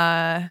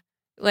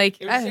 Like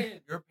You ever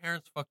say your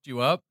parents fucked you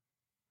up?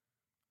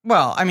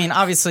 Well, I mean,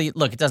 obviously,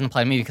 look, it doesn't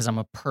apply to me because I'm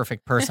a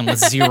perfect person with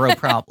zero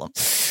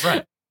problems.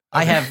 Right.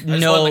 I have just wanted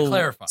to no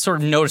clarify. sort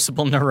of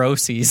noticeable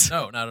neuroses.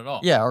 No, not at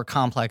all. Yeah, or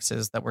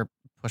complexes that were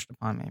pushed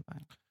upon me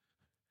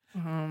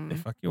by. They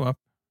fuck you up,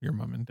 your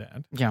mom and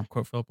dad. Yeah.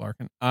 Quote Philip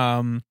Larkin.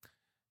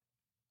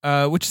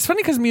 Which is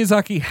funny because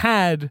Miyazaki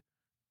had,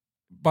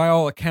 by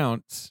all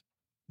accounts,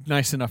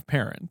 nice enough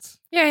parents.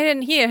 Yeah,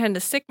 he had a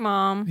sick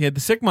mom. He had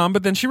the sick mom,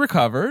 but then she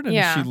recovered and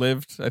Yeah. she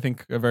lived, I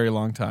think, a very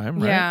long time.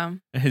 Right? Yeah.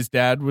 And his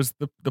dad was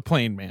the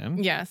plane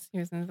man. Yes, he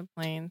was in the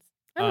planes.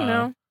 I don't Uh,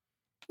 know.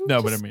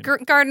 no, but I Just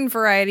mean- garden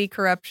variety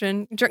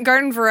corruption,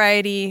 garden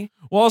variety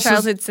Well, also,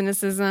 childhood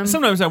cynicism.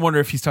 sometimes I wonder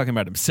if he's talking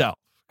about himself.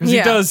 Because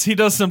Yeah. he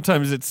does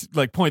sometimes it's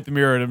like point the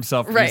mirror at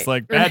himself and he's Right,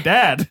 like, bad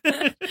dad.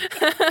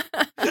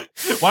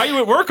 Why are you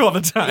at work all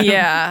the time?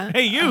 Yeah.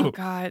 Hey, you. Oh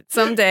God.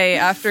 Someday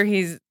after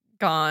he's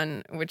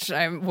gone, which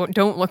I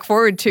don't look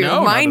forward to, No,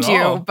 not mind at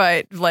you, all.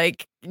 but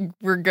like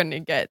we're gonna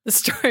get the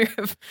story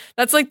of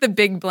that's like the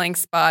big blank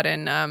spot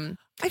in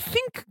I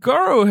think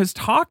Garo has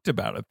talked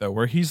about it though,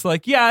 where he's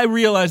like, "Yeah, I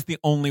realized the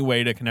only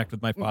way to connect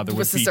with my father Was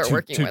would to be start to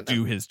working with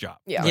do him. his job,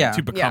 Yeah. like, Yeah.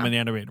 to become Yeah.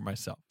 an animator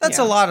myself." That's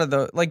Yeah. a lot of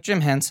the, like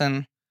Jim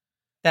Henson.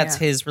 That's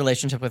Yeah. his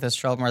relationship with his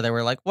children, where they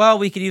were like, well,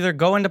 we could either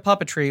go into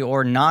puppetry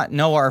or not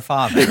know our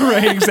father.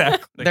 Right?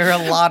 Exactly. There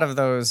are a lot of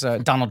those.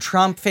 Donald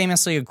Trump,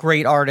 famously a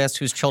great artist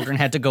whose children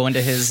had to go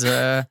into his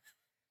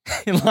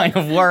line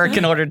of work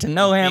in order to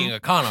know Being him. a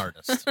con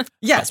artist.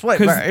 Yes, what,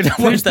 'Cause right,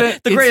 there's the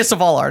it's- greatest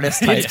of all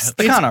artist types,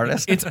 the con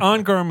artist. It's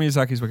on Garo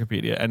Miyazaki's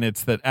Wikipedia, and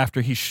it's that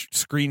after he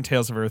screened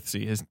Tales of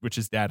Earthsea, which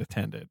his dad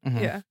attended, Mhm.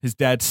 yeah. his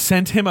dad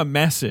sent him a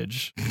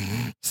message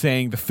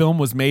saying the film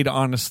was made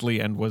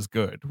honestly and was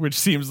good, which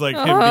seems like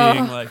him Oh.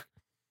 being like,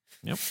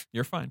 "Yep,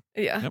 you're fine."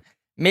 Yeah. Yep.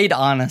 Made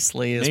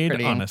honestly is Made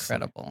pretty honestly.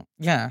 incredible.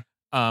 Yeah.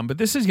 But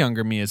this is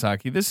younger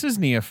Miyazaki. This is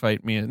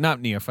not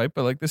neophyte,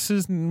 but like this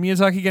is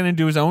Miyazaki going to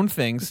do his own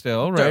thing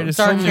still, right? It's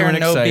Dark still new hair, and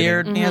no exciting.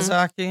 beard, Mhm.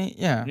 Miyazaki.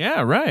 Yeah.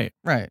 Yeah, right.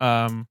 Right.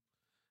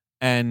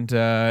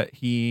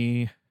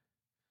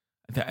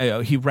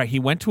 He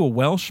went to a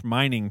Welsh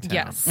mining town,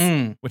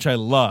 Yes. which I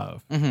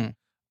love. Mm-hmm.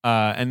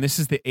 And this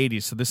is the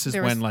 80s, so this is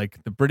There when was-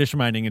 like the British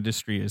mining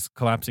industry is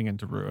collapsing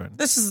into ruin.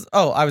 This is.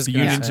 Oh, I was. The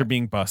gonna unions say. are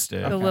being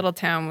busted. The Okay. little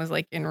town was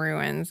like in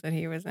ruins that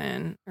he was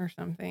in or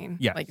something.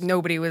 Yes. Like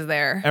nobody was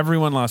there.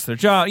 Everyone lost their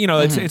job. You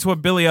know, Mhm. it's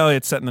what Billy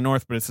Elliot set in the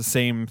North, but it's the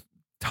same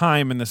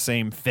time and the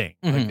same thing.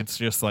 Like Mhm. it's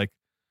just like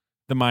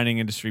the mining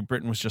industry.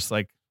 Britain was just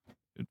like,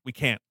 we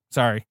can't.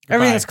 Sorry,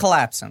 Everything's goodbye.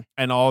 collapsing.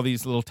 And all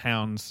these little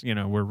towns, you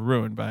know, were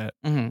ruined by it.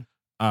 Mm-hmm.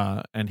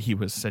 And he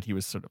said he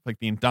was sort of like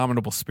the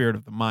indomitable spirit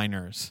of the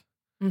miners,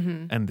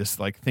 Mm-hmm. and this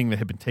like thing that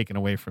had been taken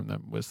away from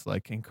them was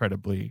like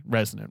incredibly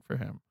resonant for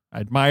him. I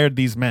admired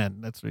these men.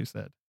 That's what he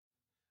said.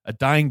 A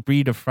dying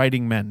breed of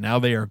fighting men. Now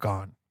they are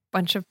gone.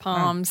 Bunch of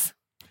palms.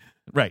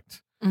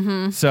 Right.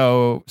 Mm-hmm.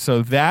 So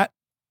that,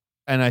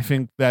 and I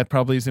think that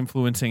probably is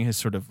influencing his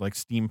sort of like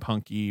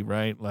steampunky,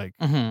 right? Like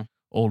Mm-hmm.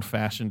 old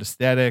fashioned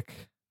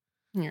aesthetic.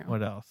 Yeah.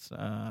 What else?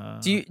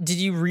 Did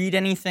you read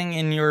anything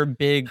in your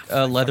big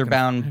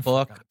leather-bound I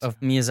book forgot of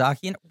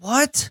Miyazaki? And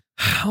what?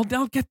 I'll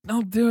do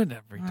it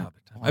every Oh, other time.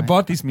 boy. I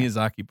bought these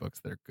Miyazaki books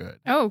that are good.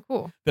 Oh,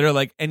 cool. That are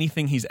like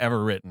anything he's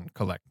ever written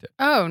collected,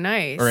 Oh,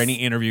 nice. or any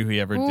interview he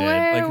ever did.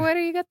 Where, Like, where do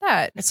you get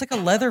that? It's like a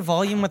leather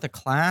volume with a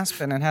clasp,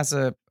 and it has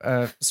a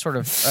sort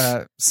of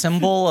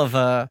symbol of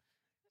a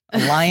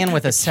lion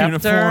with a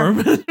scepter.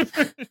 uniform.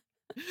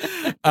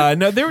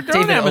 No, they're on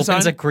David Amazon.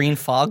 opens, a green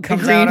fog The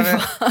comes green out of it.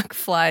 fog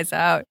flies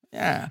out.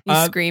 Yeah. You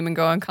Uh, scream and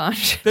go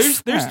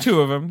unconscious. There's Yeah.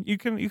 two of them. You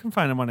can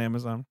find them on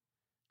Amazon.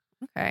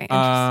 Okay.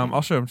 Interesting.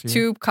 I'll show them to you.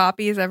 2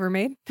 copies ever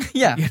made.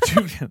 Yeah. Yeah,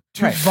 two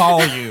Right.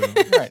 volumes.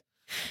 Right.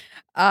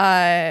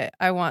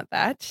 I want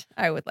that.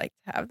 I would like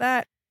to have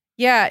that.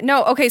 Yeah.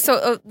 No. Okay.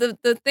 So the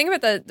thing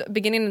about the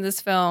beginning of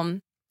this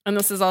film, and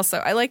this is also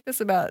I like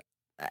this about.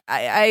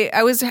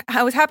 I was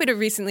happy to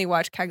recently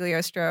watch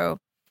Cagliostro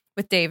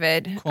with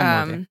David. Cool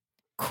movie.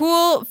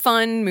 Cool,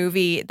 fun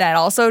movie that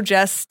also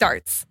just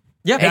starts.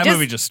 Yeah, that just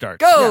movie just starts.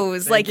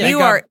 goes. Yeah. Like They you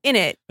got- are in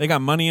it. They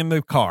got money in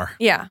the car.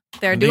 Yeah.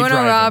 They're And they doing a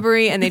drive 'em.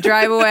 robbery and they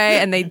drive away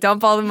and they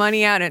dump all the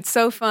money out and it's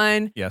so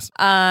fun. Yes.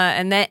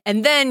 And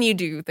then you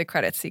do the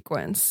credit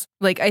sequence.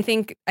 Like I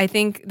think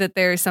that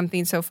there's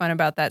something so fun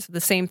about that. So the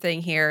same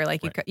thing here.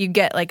 Like you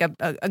get like a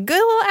good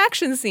little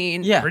action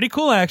scene. Yeah. Pretty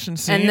cool action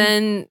scene. And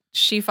then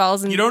she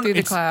falls in through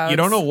the clouds. You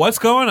don't know what's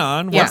going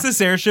on. Yeah. What's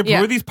this airship? Yeah.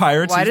 Who are these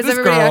pirates? Why Who's does this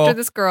everybody girl? after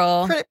this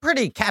girl?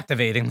 Pretty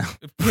captivating though.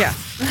 Yeah.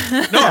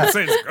 No, I'm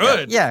saying it's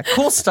good. Yeah,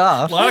 cool A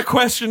stuff. lot of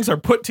questions are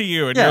put to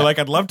you, and Yeah. you're like,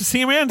 I'd love to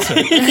see him answer.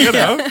 You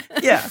know?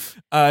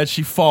 Yeah.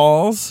 She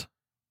falls.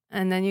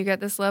 And then you get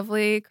this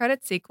lovely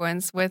credit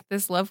sequence with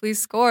this lovely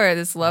score,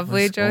 this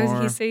lovely Joe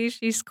score.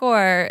 Hisaishi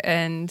score.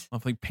 And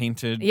Lovely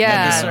painted.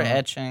 Yeah. These are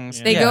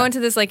etchings. they Yeah. go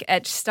into this like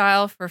etch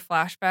style for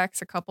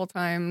flashbacks a couple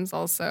times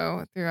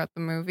also throughout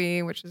the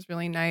movie, which is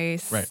really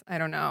nice. Right. I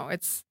don't know.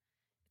 It's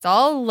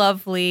all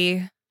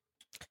lovely.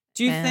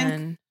 Do you think?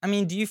 and I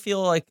mean, do you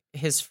feel like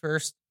his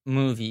first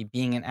movie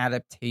being an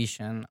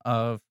adaptation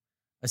of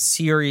a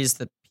series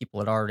that people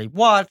had already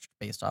watched,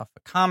 based off a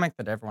comic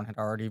that everyone had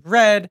already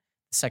read,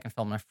 the second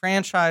film in a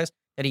franchise,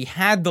 that he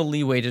had the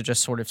leeway to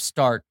just sort of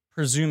start,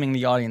 presuming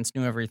the audience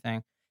knew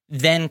everything,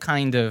 then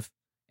kind of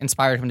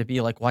inspired him to be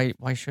like, why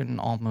shouldn't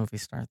all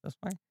movies start this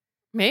way?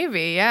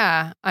 maybe,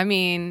 yeah. I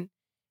mean,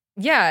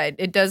 yeah,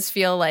 it does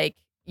feel like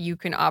you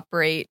can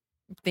operate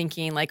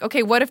thinking like,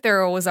 okay, what if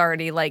there was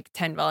already like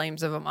 10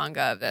 volumes of a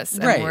manga of this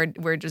and Right.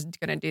 we're just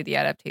going to do the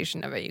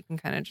adaptation of it. You can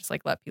kind of just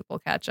like let people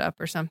catch up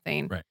or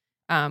something. Right.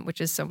 Which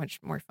is so much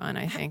more fun,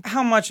 I think.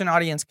 How much an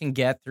audience can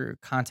get through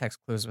context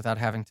clues without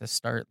having to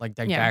start like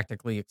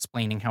didactically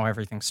explaining how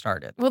everything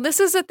started. Well, this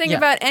is the thing Yeah.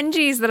 about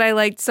NGs that I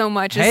liked so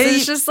much. Is Hey.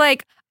 It's just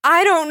like,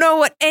 I don't know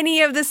what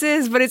any of this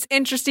is, but it's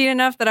interesting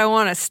enough that I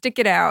want to stick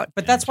it out.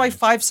 But that's why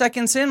 5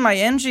 seconds in, my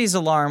NG's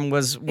alarm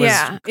was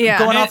Yeah.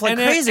 going off like And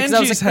crazy because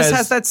I was like, NG's this has-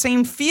 has that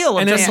same feel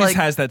of And it just just like,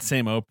 has that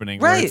same opening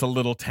where Right. it's a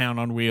little town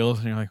on wheels,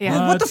 and you're like,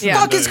 Yeah. what the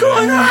Yeah. fuck is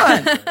going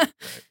on?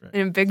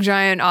 In a big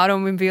giant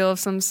automobile of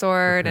some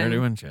sort.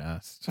 Prepare and to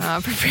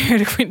ingest. prepare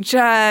to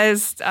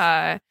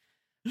ingest.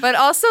 But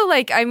also,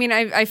 like, I mean,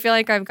 I feel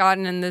like I've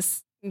gotten in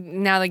this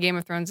now that Game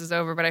of Thrones is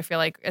over, but I feel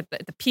like at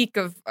the peak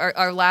of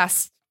our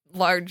last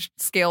large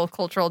scale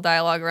cultural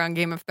dialogue around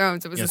Game of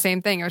Thrones, it was the Yes.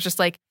 same thing. It was just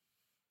like,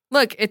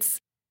 look,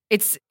 it's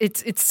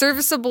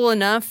serviceable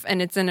enough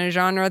and it's in a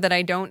genre that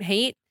I don't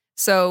hate.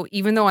 So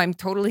even though I'm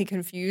totally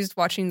confused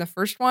watching the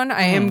first one,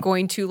 I am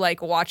going to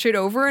like watch it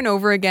over and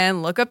over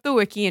again, look up the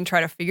wiki and try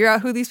to figure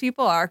out who these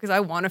people are because I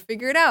want to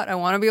figure it out. I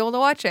want to be able to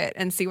watch it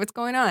and see what's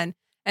going on.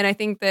 And I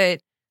think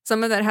that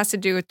some of that has to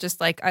do with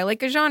just like, I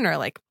like a genre.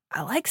 Like,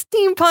 I like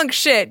steampunk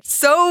shit.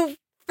 So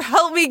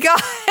help me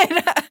God.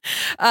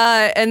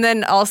 And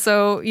then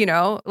also, you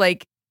know,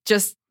 like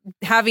just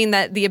having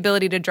the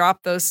ability to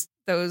drop those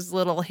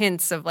little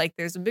hints of like,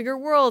 there's a bigger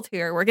world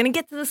here. We're going to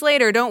get to this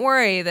later. Don't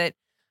worry. That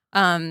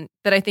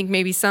I think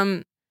maybe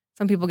some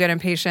people get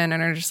impatient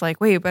and are just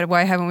like, wait, but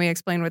why haven't we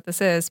explained what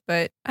this is?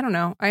 But I don't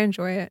know. I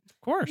enjoy it. Of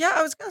course. Yeah,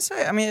 I was gonna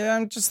say. I mean,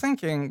 I'm just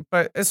thinking,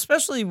 but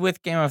especially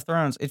with Game of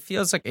Thrones, it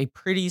feels like a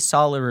pretty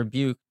solid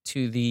rebuke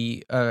to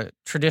the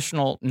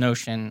traditional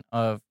notion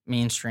of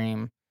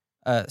mainstream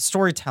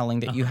storytelling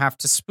that you have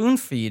to spoon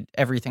feed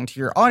everything to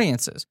your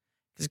audiences.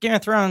 Because Game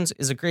of Thrones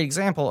is a great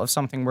example of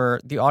something where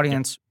the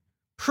audience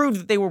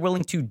proved that they were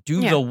willing to do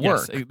Yeah. the work.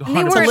 Yes, they 100%. To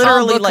weren't literally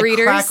all book like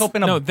readers. crack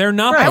open a No, they're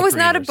not. Right. book I was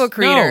not a readers. book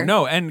reader.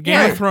 No, and Game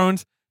Yeah. of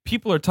Thrones,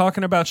 people are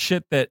talking about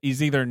shit that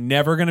is either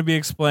never going to be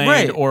explained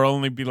Right. or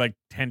only be like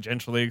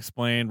tangentially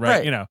explained, right?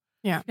 Right. You know,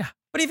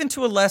 But even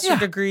to a lesser Yeah.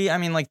 degree, I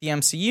mean, like the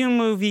MCU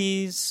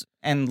movies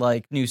and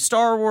like new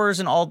Star Wars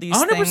and all these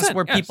 100%, things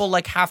where yes. people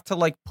like have to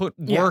like put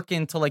Yeah. work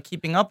into like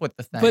keeping up with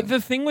the thing. But the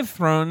thing with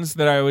Thrones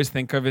that I always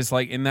think of is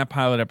like in that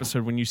pilot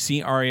episode when you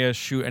see Arya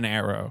shoot an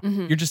arrow,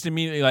 Mhm. you're just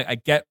immediately like, I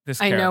get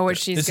this. I know character. what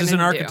she's This is an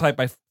gonna do. archetype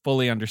I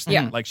fully understand.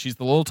 Yeah. Like she's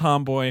the little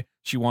tomboy.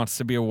 She wants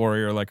to be a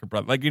warrior like her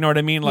brother. Like you know what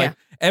I mean? Like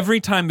Yeah. every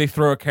time they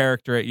throw a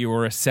character at you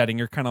or a setting,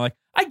 you're kind of like,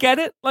 I get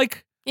it.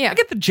 Like Yeah. I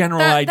get the general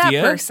that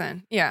idea.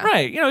 person. Yeah.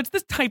 Right. You know, it's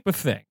this type of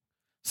thing.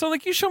 So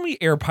like you show me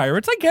air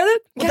pirates, I get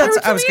it. Well, Pirates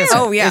that's, I in was the gonna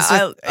air. say,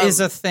 Oh, yeah, is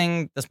a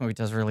thing. This movie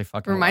does really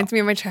fucking Reminds me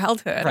of my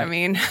childhood. I Right.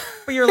 mean,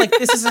 But you're like,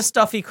 this is a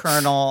stuffy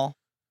colonel.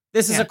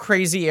 This is Yeah. a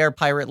crazy air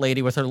pirate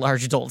lady with her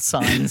large adult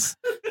sons.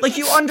 Like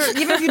even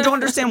if you don't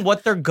understand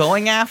what they're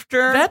going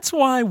after. That's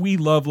why we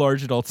love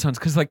large adult sons,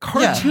 because like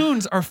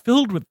cartoons are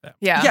filled with them.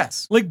 yeah.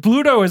 yes, Like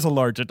Bluto is a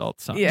large adult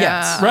son. Yeah.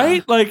 Yes.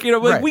 Right? Like, you know,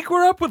 like Right. we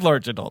grew up with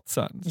large adult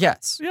sons.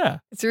 yes. Yeah.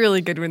 It's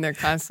really good when they're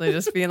constantly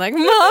just being like,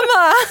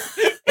 Mama.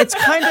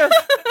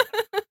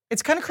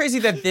 It's kind of crazy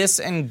that this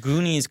and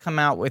Goonies come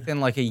out within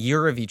like a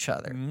year of each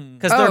other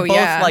because they're Oh, both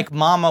yeah. like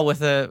mama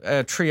with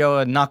a trio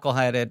of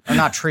knuckleheaded, or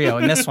not trio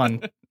in this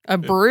one. A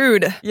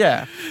brood.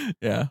 Yeah,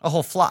 Yeah. a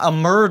whole a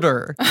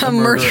murder. A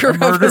murder a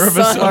murder of a of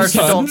a son. Large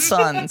son. adult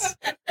sons.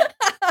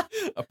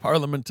 A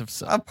parliament of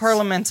sons. A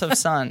parliament of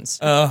sons.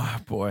 Oh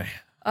boy.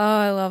 Oh,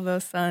 I love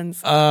those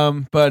sons.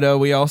 But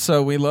we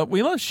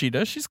love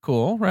Sheeta. She's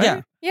cool, right?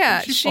 Yeah.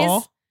 Yeah, She's she's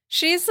fall.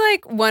 She's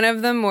like one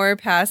of the more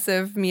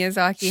passive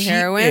Miyazaki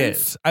heroines.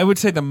 Is. I would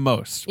say the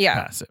most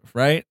passive,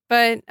 right?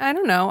 But I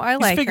don't know. I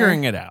like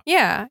figuring her. it out.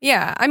 Yeah,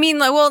 yeah. I mean,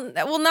 like,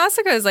 well,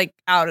 Nausicaa is like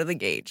out of the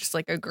gate, just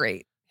like a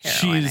great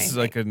heroine. She's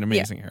like an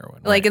amazing heroine.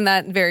 Like, right. and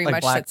that very Like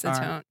much Black sets the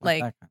Star, tone.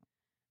 like Like, that kind.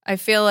 I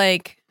feel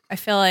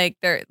like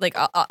they're like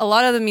a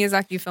lot of the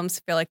Miyazaki films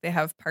feel like they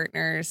have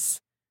partners.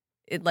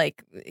 It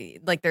like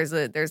there's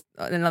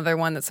another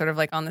one that's sort of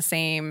like on the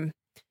same.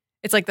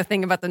 It's like the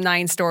thing about the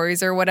 9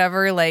 stories or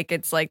whatever. Like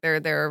it's like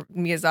they're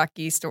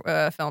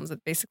Miyazaki films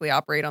that basically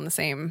operate on the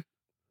same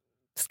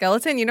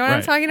skeleton. You know what I'm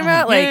Right. talking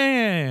about? Yeah, Like,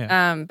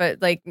 yeah.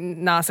 But like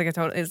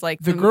Nausicaa is like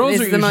The girls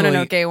is are the usually-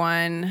 Mononoke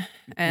one,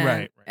 and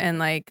Right. and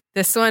like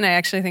this one I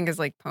actually think is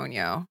like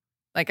Ponyo.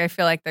 Like I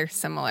feel like they're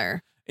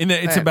similar. And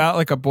it's but- about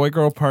like a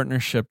boy-girl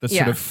partnership that's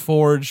sort Yeah. of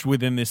forged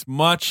within this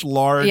much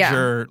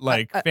larger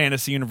like Uh,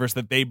 fantasy universe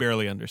that they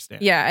barely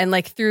understand. Yeah, and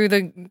like through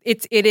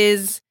it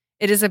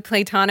is a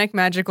platonic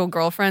magical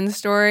girlfriend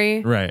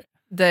story Right.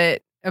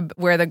 that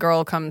where the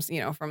girl comes,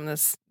 from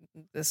this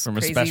From a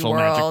crazy special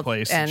world, magic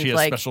place. and She has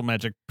like special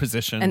magic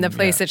position. and the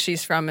place that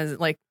she's from is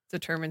like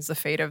determines the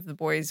fate of the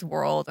boy's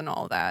world and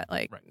all that.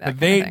 Like, Right. that But kind of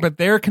thing. but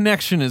their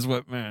connection is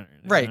what matters.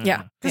 Right.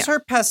 Yeah. Because her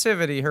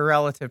passivity, her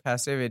relative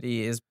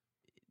passivity, is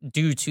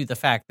due to the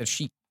fact that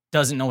she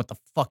doesn't know what the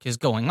fuck is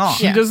going on.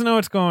 She Yeah. doesn't know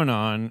what's going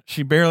on.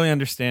 She barely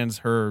understands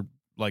her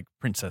like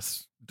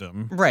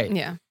princessdom. Right.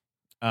 yeah,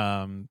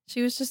 Um,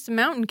 she was just a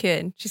mountain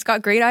kid. She's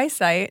got great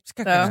eyesight. She's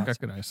got so- she's got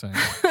good eyesight.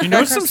 She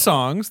knows some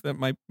songs that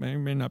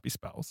may not be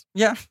spells.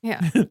 Yeah.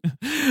 Yeah.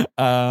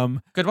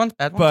 Good ones,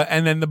 bad ones. But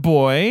and then the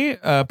boy,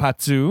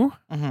 Patsu,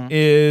 Mhm.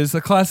 is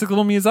a classic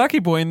little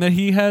Miyazaki boy in that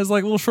he has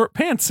like little short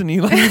pants and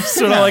he like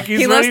sort of like he's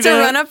he loves ready to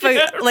run up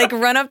Yeah,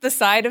 run up the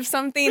side of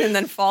something and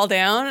then fall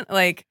down.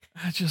 Like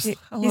I just he-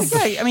 I love Yeah,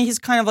 the I mean, he's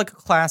kind of like a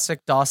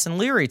classic Dawson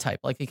Leary type.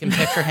 Like you can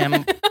picture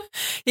him.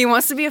 he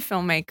wants to be a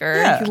filmmaker.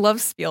 Yeah. He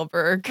loves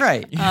Spielberg.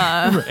 Right.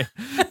 right.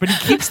 But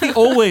he keeps the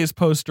always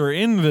poster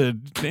in the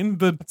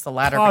It's the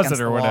ladder closet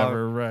against or the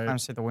whatever, wall, right?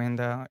 climbs through the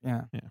window.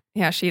 Yeah.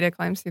 Yeah, Sheeta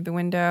climbs through the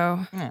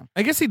window.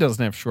 I guess he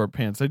doesn't have short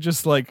pants. I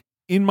just like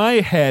in my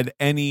head,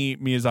 any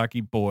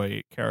Miyazaki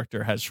boy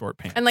character has short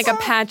pants And like a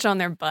patch on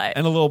their butt.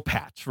 and a little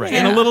patch, right?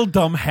 And Yeah. a little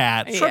dumb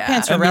hat. Short Yeah.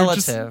 pants are And they're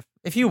just- relative.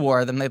 If you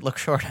wore them, they'd look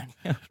short on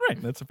you.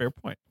 Right, that's a fair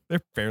point.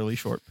 They're fairly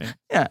short pants.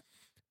 Yeah.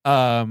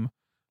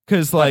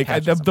 Because like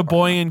patches, the of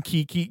boy course. and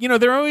Kiki,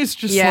 they're always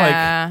just like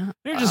yeah.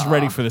 they're just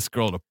ready for this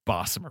girl to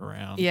boss him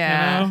around.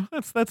 Yeah.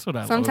 That's what I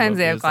love Sometimes about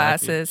they have Miyazaki.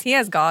 glasses. He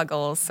has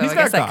goggles, so He's I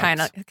guess got that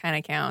goggles. kind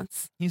of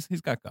counts. He's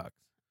got goggles.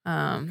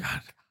 Um,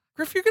 God,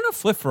 Griff, you're gonna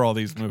flip for all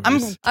these movies. I'm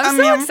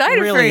so excited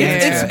for really you.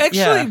 into It's it. actually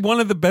Yeah. one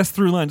of the best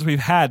through lines we've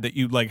had that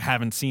you like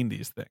haven't seen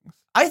these things.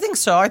 I think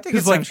so. I think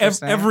Because it's like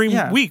interesting. every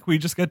Yeah. week we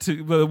just get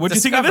to what do you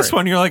think of this Discovery.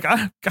 one? You're like,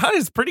 God,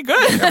 it's pretty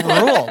good.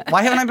 Rule.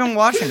 Why haven't I been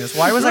watching this?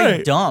 Why was I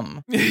Right.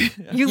 dumb? you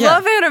Yeah.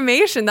 love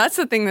animation. That's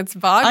the thing that's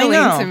boggling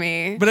know. to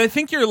me. But I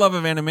think your love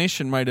of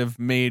animation might have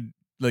made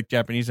like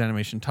Japanese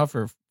animation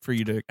tougher for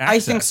you to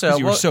access. think so. 'cause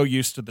you were Well- so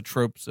used to the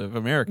tropes of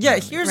American. Yeah,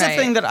 animation. here's Right.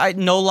 the thing that I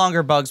no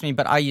longer bugs me,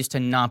 but I used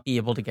to not be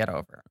able to get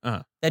over.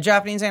 Uh-huh. That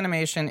Japanese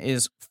animation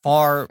is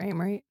far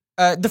Frame rate.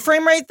 the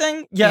frame rate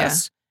thing,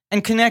 yes,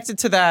 and connected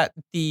to that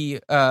the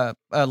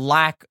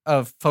lack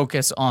of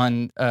focus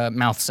on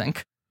mouth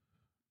sync,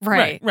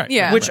 Right. right,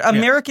 Yeah. which yeah.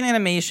 American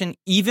animation,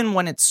 even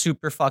when it's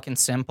super fucking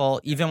simple,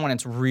 even when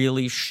it's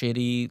really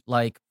shitty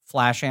like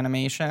flash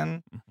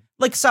animation. Mm-hmm.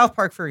 Like South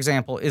Park, for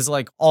example, is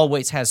like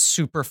always has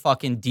super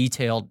fucking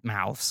detailed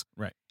mouths.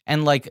 Right.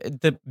 And like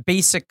the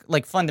basic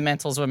like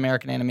fundamentals of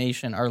American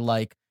animation are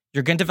like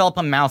you're going to develop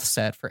a mouth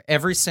set for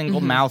every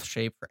single Mhm. mouth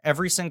shape, for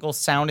every single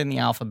sound in the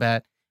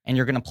alphabet, and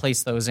you're going to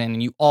place those in.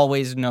 And you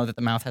always know that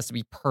the mouth has to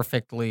be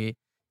perfectly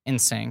in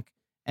sync.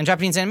 And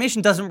Japanese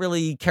animation doesn't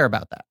really care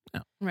about that.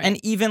 Right.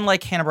 And even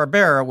like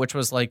Hanna-Barbera, which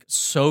was like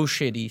so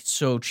shitty,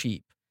 so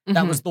cheap, that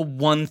Mhm. was the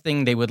one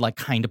thing they would like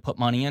kind of put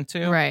money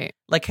into. right.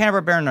 Like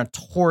Hanna-Barbera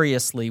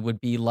notoriously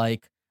would be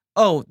like,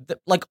 oh,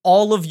 like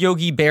all of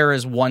Yogi Bear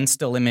is one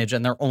still image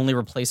and they're only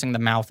replacing the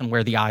mouth and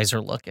where the eyes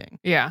are looking.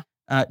 Yeah.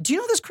 Do you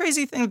know this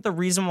crazy thing that the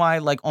reason why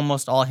like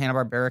almost all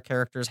Hanna-Barbera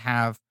characters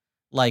have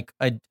like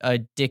a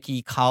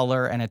dicky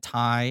collar and a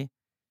tie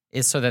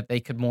is so that they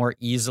could more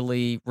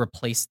easily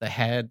replace the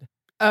head?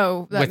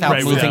 Oh, that Without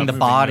makes moving sense. the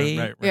body.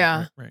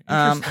 Yeah.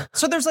 Right.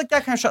 So there's like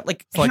that kind of shot.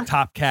 Like, It's like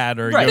Top Cat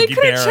or Right. They Yogi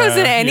could have Berra,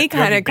 chosen any Yogi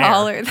kind of Bear.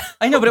 collar.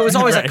 I know, but it was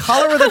always Right. a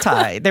collar with a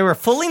tie. They were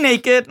fully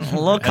naked, a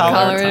little collar,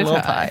 Collar a and a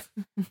little tie.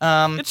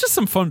 tie. It's just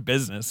some fun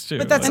business too.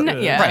 But that's-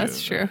 Yeah, Right.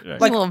 that's true. Right.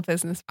 Like, a little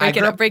business. I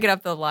grew up- Break it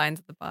up the lines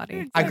of the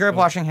body. I grew up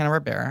watching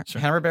Hanna-Barbera.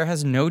 Sure. Hanna-Barbera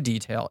has no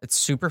detail. It's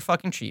super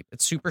fucking cheap.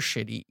 It's super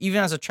shitty.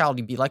 Even as a child,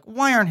 you'd be like,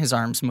 why aren't his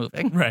arms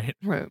moving? Right.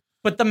 Right.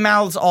 But the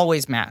mouths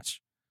always match.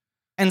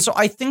 And so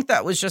I think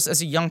that was just,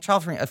 as a young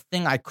child for me, a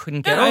thing I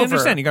couldn't get Yeah, over. I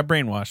understand you got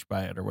brainwashed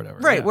by it or whatever.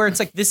 Right, Yeah. where it's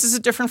like, this is a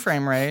different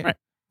frame rate. Right.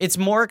 It's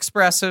more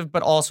expressive,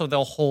 but also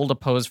they'll hold a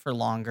pose for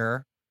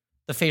longer.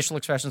 The facial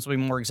expressions will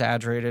be more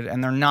exaggerated,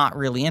 and they're not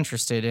really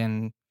interested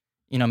in,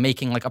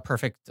 making like a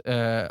perfect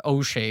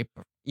O shape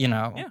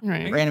know, Yeah.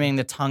 Right. or animating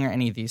the tongue or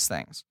any of these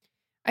things.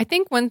 I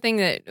think one thing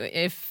that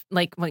if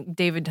like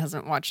David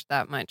hasn't watched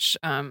that much,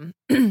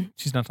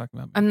 She's not talking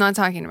about me. I'm not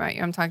talking about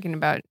you. I'm talking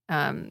about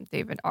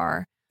David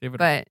R. David.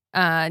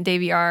 But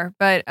Davey R.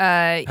 But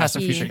Past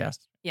and he- future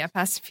guest. Yeah,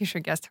 past and future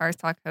guest Harris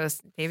Talk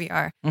host Davey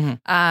R. Mhm.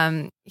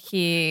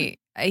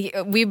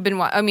 We've been.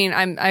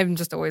 I'm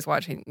just always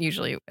watching.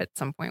 Usually at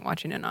some point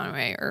watching an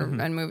anime or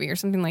Mhm. a movie or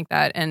something like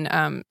that.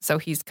 And so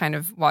he's kind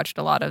of watched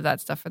a lot of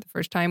that stuff for the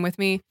first time with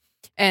me.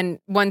 And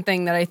one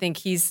thing that I think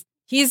he's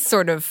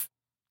sort of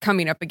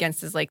coming up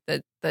against is like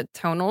the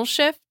tonal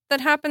shift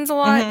that happens a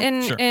lot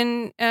Mhm. Sure.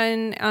 in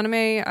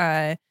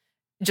anime.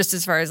 Just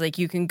as far as like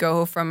you can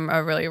go from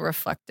a really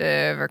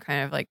reflective or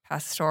kind of like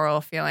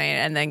pastoral feeling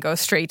and then go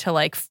straight to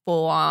like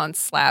full on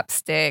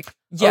slapstick,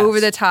 Yes.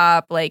 over the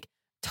top, like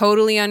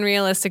totally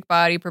unrealistic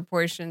body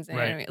proportions, and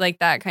Right. like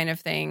that kind of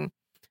thing.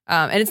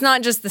 And it's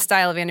not just the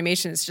style of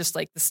animation; it's just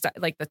like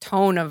the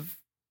tone of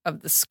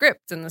the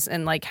script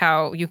and like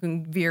how you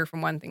can veer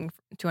from one thing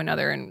to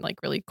another in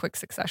like really quick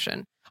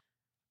succession.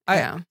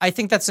 Yeah. I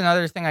think that's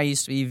another thing I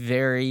used to be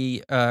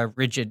very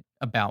rigid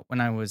about when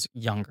I was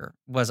younger,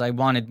 was I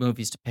wanted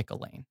movies to pick a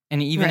lane.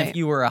 And even if Right.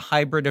 you were a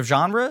hybrid of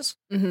genres,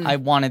 Mhm. I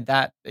wanted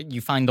that you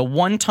find the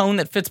one tone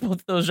that fits both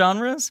of those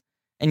genres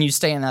and you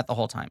stay in that the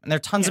whole time. And there are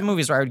tons of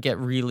movies where I would get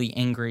really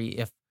angry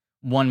if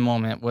one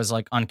moment was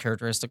like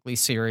uncharacteristically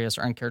serious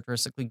or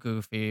uncharacteristically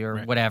goofy or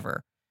Right.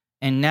 whatever.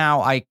 And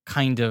now I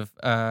kind of,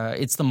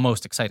 it's the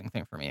most exciting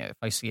thing for me if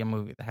I see a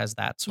movie that has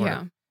that sort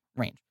Yeah. of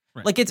range.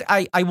 Right. Like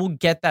I will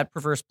get that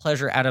perverse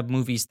pleasure out of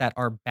movies that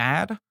are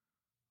bad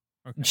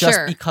Okay. just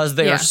Sure. because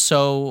they Yeah. are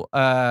so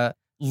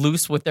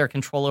loose with their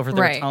control over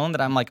their Right. tone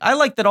that I'm like, I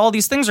like that all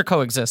these things are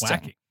coexisting.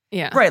 Wacky.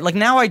 Yeah. Right. Like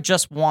now I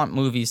just want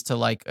movies to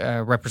like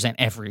represent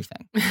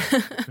everything.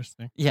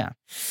 Interesting. Yeah.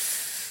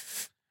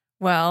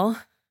 Well,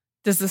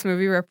 does this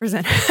movie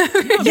represent? Yeah,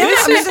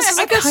 I mean, this is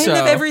I guess kind so.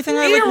 of everything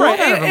I You're like. right.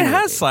 want out of a It movie,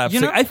 has slapstick.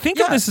 you know? I think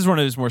of Yeah. this as one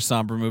of his more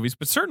somber movies,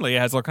 but certainly it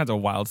has all kinds of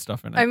wild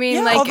stuff in it. I mean, Yeah,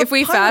 all like the if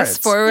we pirates,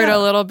 fast forward yeah. a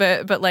little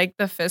bit, but like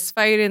the fist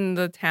fight in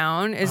the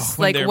town is Oh,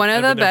 when like they're- one of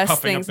when the they're best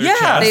puffing up things. their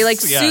Yeah. They like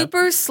chests, yeah.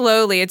 super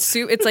slowly. It's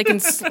like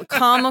in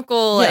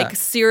comical, Yeah. like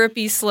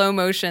syrupy slow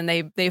motion.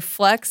 They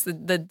flex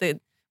the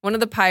one of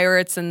the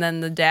pirates and then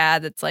the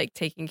dad that's like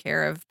taking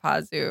care of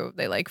Pazu.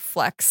 They like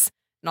flex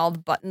and all the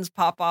buttons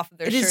pop off of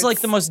their It shirts. is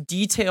like the most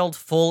detailed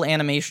full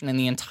animation in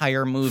the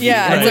entire movie.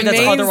 Yeah, in a it's way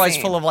that's otherwise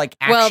amazing. full of like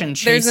Well, action there's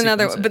chase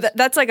another, sequences. but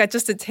that's like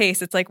just a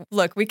taste. It's like,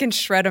 look, we can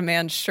shred a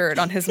man's shirt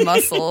on his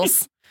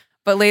muscles,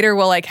 but later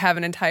we'll like have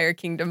an entire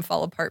kingdom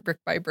fall apart brick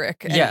by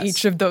brick, and Yes.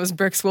 each of those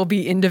bricks will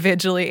be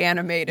individually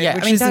animated, yeah,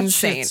 which I mean, is that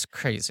insane. shit's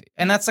crazy.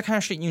 And that's the kind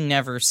of shit you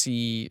never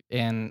see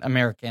in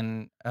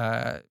American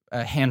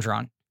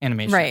hand-drawn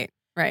animation.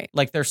 Right.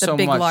 Like there's The so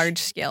big, much large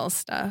scale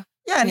stuff.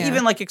 Yeah, and Yeah.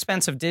 even like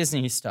expensive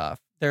Disney stuff,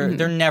 they're Mhm.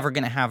 they're never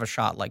gonna have a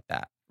shot like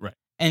that. Right.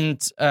 And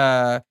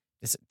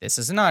this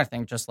is another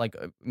thing, just like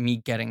me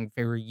getting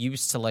very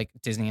used to like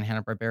Disney and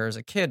Hanna-Barbera as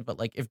a kid. But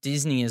like if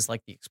Disney is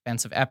like the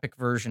expensive epic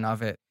version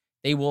of it,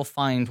 they will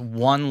find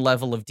one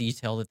level of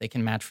detail that they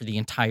can match for the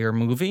entire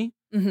movie,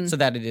 Mhm. so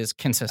that it is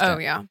consistent. Oh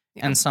yeah.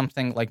 And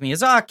something like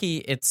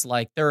Miyazaki, it's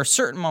like there are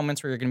certain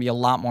moments where you're going to be a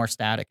lot more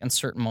static and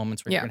certain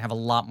moments where Yeah. you're going to have a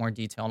lot more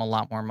detail and a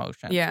lot more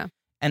motion. Yeah.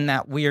 And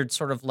that weird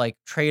sort of like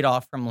trade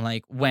off from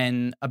like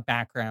when a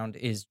background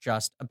is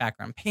just a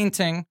background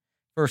painting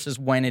versus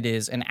when it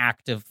is an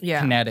active,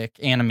 Yeah. kinetic,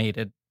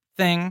 animated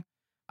thing.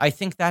 I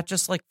think that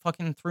just like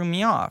fucking threw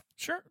me off.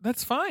 Sure,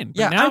 that's fine. But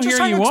Yeah, now I'm just here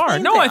trying you to are.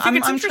 explain No, I things. think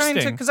it's I'm interesting.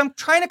 trying to because I'm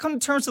trying to come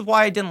to terms with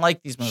why I didn't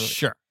like these movies.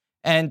 Sure.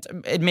 And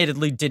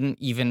admittedly didn't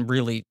even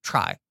really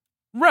try.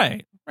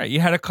 Right. You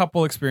had a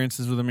couple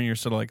experiences with them, and you're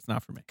sort of like, it's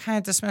not for me. Kind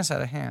of dismiss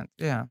out of hand.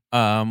 Yeah. Where-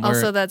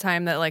 Also, that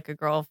time that like a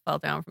girl fell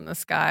down from the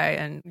sky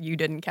and you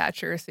didn't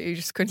catch her, so you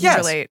just couldn't Yes.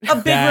 relate. A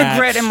big That's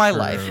regret in my true.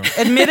 life.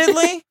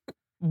 Admittedly,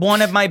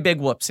 one of my big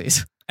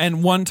whoopsies.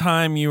 and one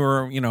time you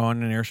were,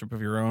 on an airship of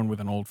your own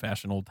with an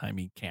old-fashioned,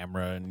 old-timey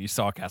camera, and you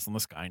saw a castle in the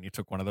sky, and you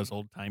took one of those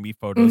old-timey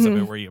photos of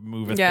it where you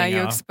move a Yeah, thing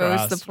you off expose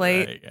the across.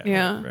 plate. Right,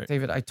 Yeah. right.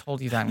 David, I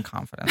told you that in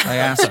confidence. I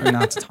asked you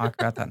not to talk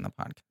about that in the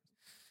podcast.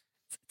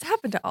 It's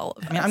happened to all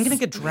of us. I mean, I'm going to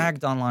get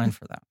dragged online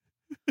for that.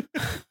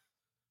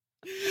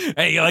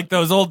 Hey, you like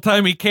those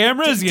old-timey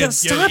cameras?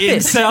 Just you stop it.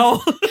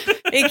 incel?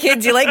 Hey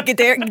kids, you like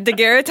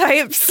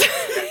daguerreotypes?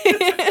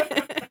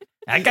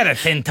 I got a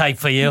tintype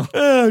for you.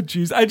 Oh,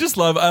 jeez.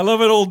 I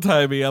love it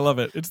old-timey. I love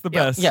it. It's the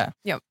best. Yeah.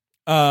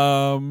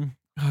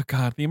 Oh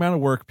God, the amount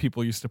of work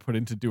people used to put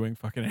into doing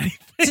fucking anything.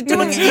 To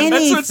doing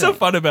That's what's so anything.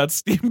 fun about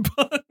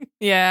steampunk.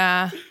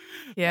 Yeah.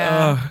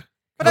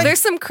 But Well, there's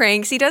some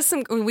cranks. He does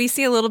some. We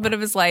see a little bit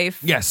of his life.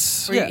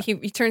 Yes. Where he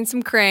turns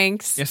some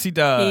cranks. Yes, he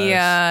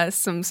does.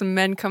 Some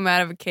men come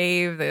out of a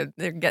cave.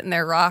 They're getting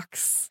their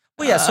rocks.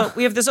 Well, yeah, so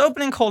we have this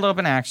cold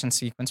open action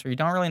sequence where you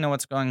don't really know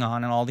what's going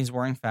on, and all these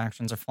warring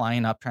factions are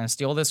flying up trying to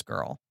steal this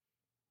girl.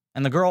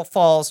 And the girl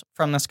falls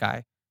from the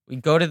sky. We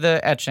go to the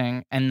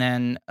etching, and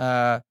then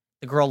the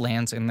girl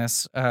lands in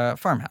this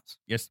farmhouse.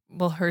 Yes.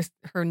 Well,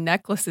 her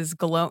necklace is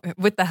glow.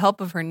 With the help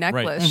of her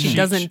necklace, Right. she Mhm.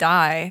 doesn't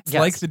die. It's Yes.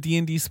 like the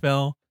D&D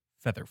spell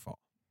Featherfall.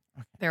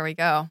 There we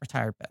go.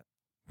 Retired bet.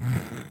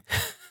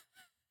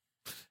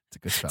 It's a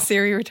good spell.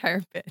 Siri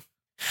retired bit.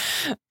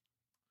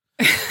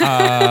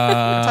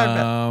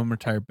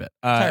 Retired bit.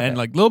 And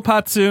like Lil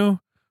Patsu,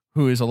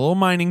 who is a little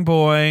mining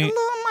boy.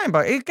 Little mind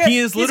boy. He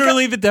is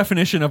literally the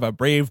definition of a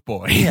brave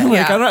boy. Yeah.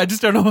 Like, Yeah. I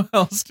just don't know how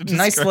else to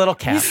describe. Nice little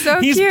cat. He's so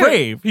He's cute.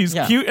 brave. He's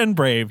Yeah. cute and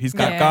brave. He's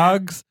got Yeah.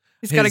 gogs.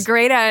 He's got a His-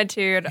 great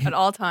attitude at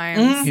all times.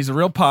 Mhm. He's a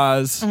real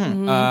pause.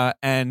 Mhm.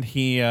 And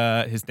he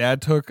his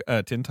dad took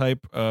a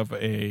tintype of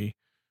a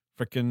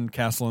freaking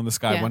castle in the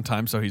sky Yeah. one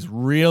time, so he's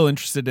real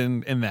interested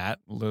in that.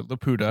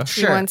 Laputa.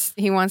 Sure.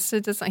 He wants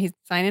to design. He's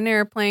designing an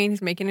airplane.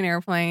 He's making an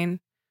airplane.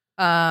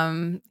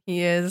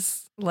 He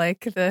is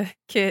like the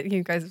kid.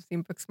 You guys have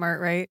seen Booksmart,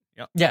 right?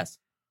 Yes.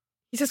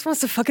 He just wants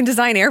to fucking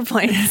design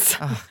airplanes.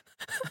 Ugh.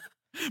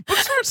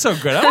 Booksmart's so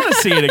good. I want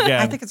to see it again.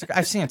 I think it's.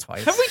 I've seen it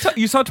twice. Have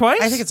we? You saw it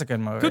twice? I think it's a good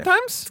movie. good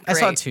times. I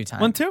saw it Great. 2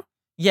 times. 1, 2.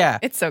 Yeah.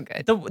 It's so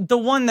good. The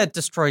one that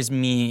destroys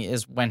me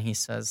is when he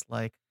says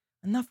like,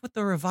 enough with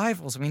the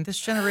revivals. I mean, this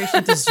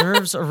generation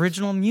deserves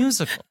original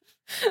musical.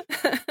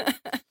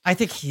 I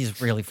think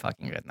he's really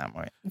fucking good in that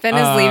movie. Ben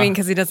is leaving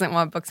because he doesn't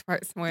want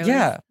Booksmart spoilers.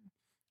 Yeah.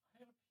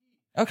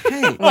 Okay.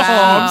 Oh,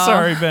 Wow. I'm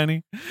sorry,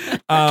 Benny.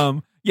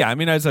 Yeah, I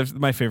mean,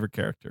 my favorite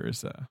character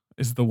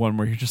is the one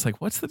where you're just like,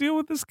 what's the deal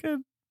with this kid?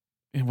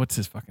 And what's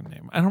his fucking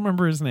name? I don't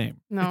remember his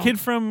name. No. The kid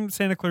from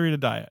Santa Clarita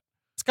Diet.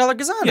 Skylar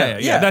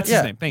Gazano. Yeah, that's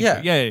his name. Thank you.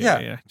 Yeah.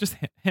 Yeah. Just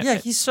him. Yeah,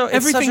 he's so it's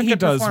Everything such a he good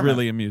does performer.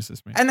 really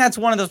amuses me. And that's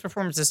one of those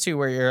performances too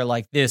where you're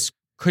like, this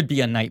could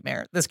be a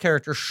nightmare. This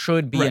character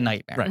should be a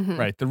nightmare. Right, Mhm.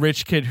 right. The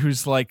rich kid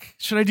who's like,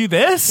 should I do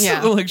this?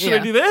 Yeah, Like, should I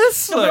yeah. do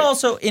this? No, but Like-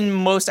 also in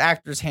most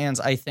actors' hands,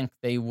 I think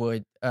they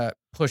would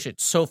push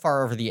it so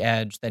far over the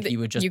edge that he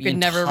would just you be could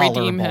never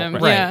redeem intolerable.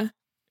 him. Right. Yeah.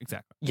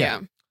 Exactly. Yeah.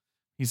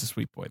 He's a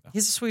sweet boy, though.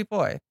 He's a sweet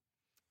boy.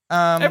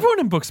 Everyone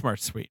in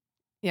Booksmart's sweet.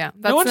 Yeah.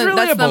 No one's really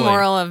that's a the bully.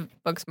 moral of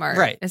Booksmart.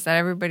 Right. Is that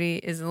everybody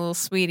is a little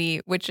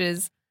sweetie, which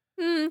is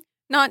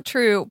not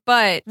true,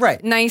 but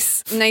Right.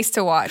 nice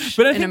to watch.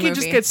 But I in think a you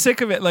just movie. get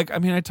sick of it. Like, I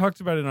mean, I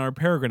talked about it in our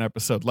Peregrine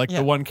episode. Like Yeah.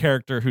 the one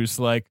character who's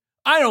like,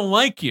 I don't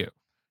like you.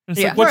 And it's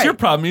Yeah. like, what's your Right.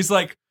 problem? He's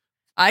like,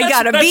 I that's,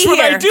 gotta that's be what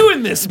here. I do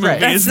in this movie. Right.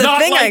 That's It's the not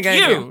thing I like gotta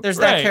you. do. There's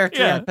Right, that character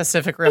yeah. in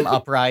Pacific Rim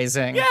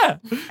Uprising. Yeah.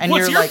 And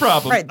What's you're your like,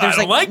 problem? Right. There's I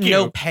don't like you.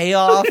 no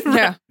payoff.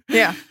 Yeah.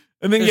 Yeah.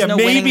 And then, There's yeah, no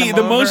winning maybe them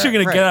the most over. you're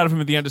going to Right. get out of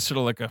him at the end is sort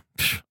of like a,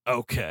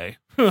 okay.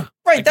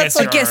 Right. That's guess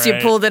like I guess you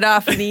Alright. pulled it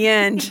off in the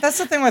end. that's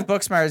the thing with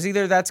Booksmart is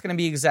either that's going to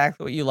be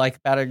exactly what you like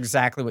about it, or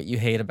exactly what you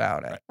hate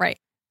about it. Right.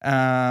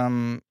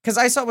 Because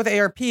I saw it with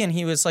ARP and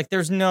he was like,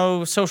 "There's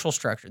no social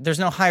structure, there's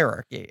no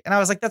hierarchy," and I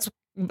was like, "That's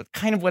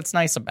kind of what's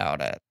nice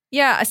about it."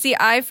 Yeah. See,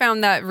 I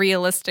found that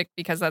realistic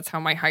because that's how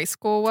my high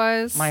school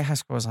was. My high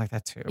school was like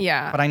that too.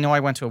 Yeah. but I know I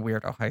went to a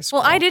weirdo high school.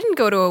 Well, I didn't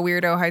go to a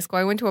weirdo high school.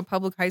 I went to a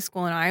public high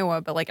school in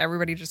Iowa, but like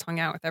everybody just hung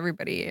out with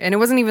everybody. And it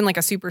wasn't even like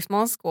a super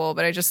small school,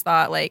 but I just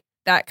thought like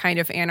that kind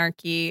of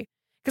anarchy.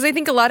 Because I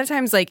think a lot of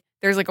times like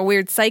there's like a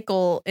weird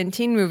cycle in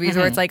teen movies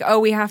where it's like, oh,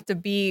 we have to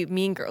be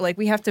mean girl. Like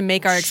we have to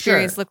make our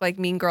experience Sure. look like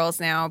Mean Girls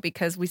now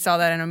because we saw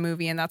that in a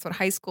movie and that's what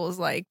high school is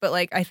like. But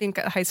like I think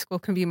high school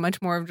can be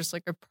much more of just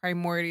like a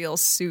primordial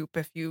soup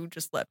if you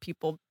just let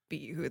people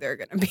be who they're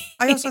going to be.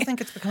 I also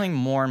think it's becoming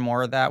more and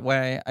more that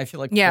way. I feel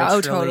like Yeah, oh,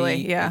 culturally,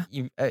 totally, yeah.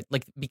 you,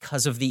 like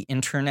because of the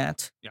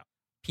internet, Yeah.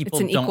 people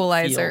It's an don't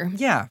equalizer. Feel,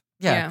 yeah,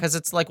 Yeah. because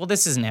it's like, well,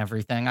 this isn't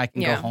everything. I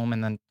can Yeah. go home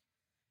and then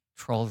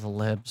troll the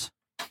libs.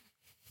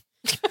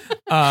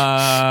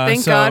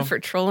 Thank so- God for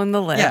trolling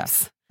the Yeah.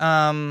 lips.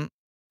 Um,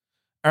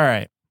 All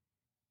right.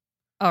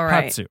 All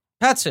right. Patsu.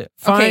 Patsu. Okay,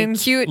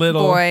 Finds cute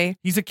little, boy.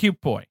 He's a cute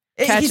boy.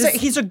 Catches-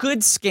 He's a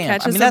good scamp. I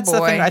catches mean, a that's the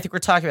thing boy. I think we're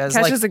talking about. Is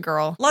like, Catches a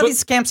girl. a lot of these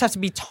scamps have to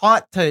be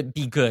taught to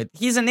be good.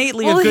 He's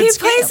innately Well, a good he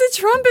scamp. plays the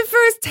trumpet for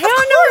his town to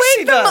course he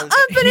wake them does.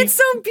 up, and it's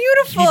so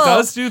beautiful. He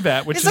does do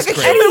that, which He's is like a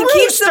great. And kid. he The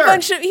keeps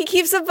rooster. he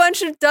keeps a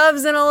bunch of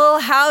doves in a little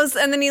house,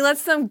 and then he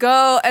lets them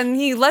go, and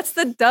he lets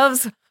the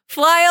doves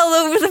fly all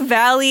over the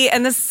valley,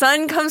 and the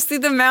sun comes through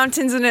the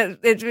mountains, and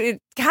it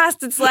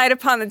casts its light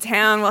upon the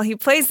town while he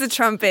plays the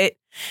trumpet.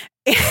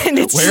 And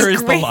it's Where just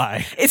is great. the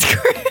lie? It's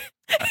great.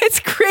 It's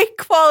great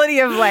quality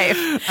of life.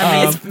 I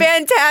mean, it's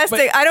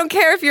fantastic. I don't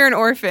care if you're an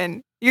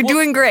orphan. You're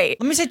doing great.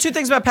 Let me say two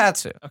things about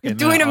Patsu. Okay, You're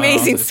doing no,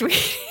 amazing, sweetie.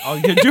 Oh,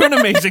 you're doing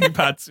amazing,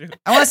 Patsu.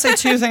 I want to say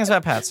two things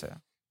about Patsu.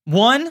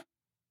 One,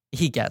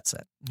 he gets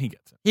it. He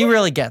gets it. He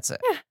really gets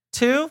it.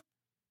 Two,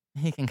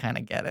 he can kind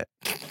of get it.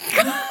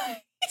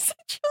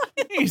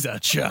 He's a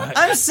child.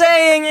 I'm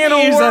saying in a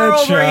He's a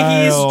world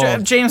where he's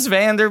child. James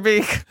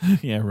Vanderbeek.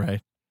 Yeah,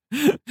 right.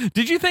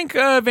 Did you think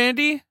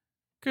Vandy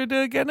could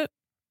get it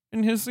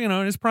in his, in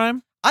his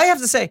prime? I have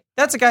to say,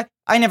 that's a guy,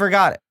 I never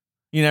got it.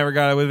 You never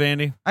got it with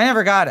Vandy? I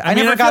never got it. I I,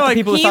 mean, never I feel got the like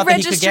people who He thought that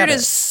he could registered get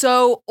as it.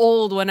 so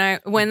old when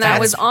that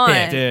was on.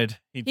 He did.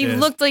 He did.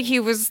 looked like he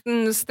was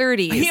in his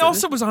 30s. He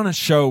also was on a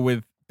show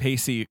with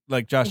Pacey,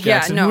 like Josh Yeah,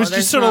 Jackson, no, who was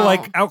there's just sort of no-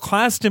 like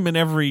outclassed him in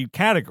every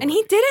category. And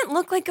he didn't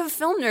look like a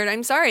film nerd.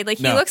 I'm sorry. Like,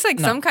 he No. looks like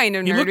No. some kind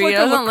of nerd. He looked like a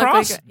doesn't look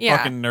lacrosse like a,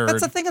 fucking nerd.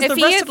 That's the thing is If the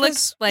he rest had of looked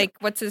his... like,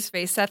 what's his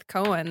face, Seth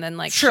Cohen, then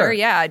like, Sure. sure,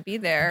 yeah, I'd be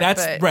there.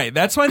 That's but right.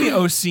 That's why the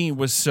OC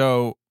was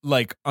so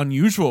like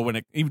unusual when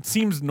it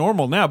seems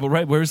normal now, but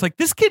right where it's like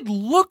this kid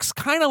looks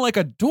kind of like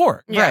a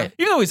dork, Yeah. Right.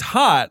 even though he's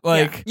hot.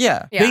 Like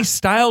Yeah. Yeah. they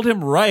styled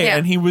him right, Yeah.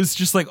 and he was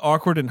just like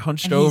awkward and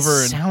hunched And over.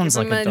 he And sounds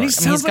like a And dork. he I mean, he's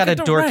sounds got like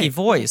a a dorky right.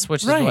 voice,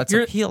 which Right. is what's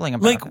You're- appealing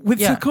about like him. with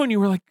yeah. Falcone, you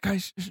were like,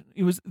 guys,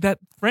 it was that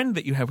friend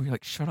that you have where you're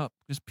like, shut up,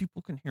 because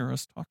people can hear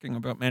us talking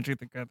about Magic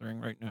the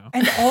Gathering right now.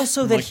 And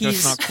also I'm that like, that's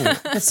he's not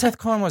cool. that Seth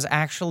Cohen was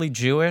actually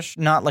Jewish,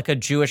 not like a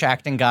Jewish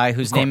acting guy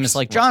whose Of name course. is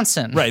like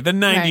Johnson. Right. The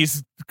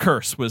 90s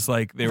curse was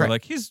like, they were Right.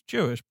 like, he's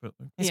Jewish, but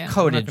like, He's Yeah. we're not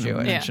coded gonna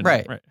Jewish. mention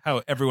Right.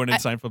 How everyone in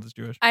Seinfeld is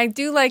Jewish. I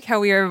do like how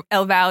we are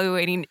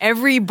evaluating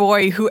every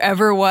boy who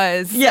ever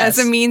was Yes.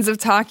 as a means of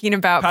talking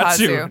about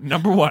Patsu, Pazu.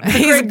 number one.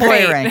 He's Great boy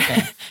great.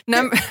 ranking.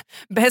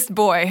 Best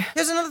boy.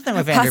 Here's another thing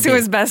with Pazu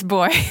is Vanderbeek. best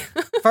boy.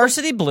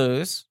 Varsity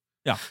Blues.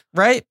 Yeah.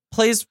 Right?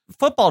 Plays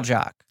football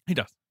jock. He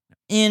does.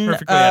 In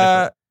Perfectly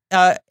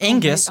adequate.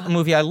 Angus, God. a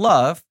movie I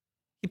love,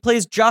 he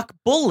plays jock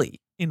bully.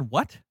 In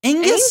what?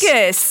 Angus?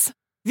 Angus. Have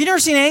you never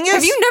seen Angus?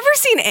 Have you never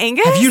seen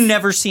Angus? Have you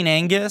never seen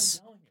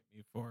Angus?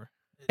 Before.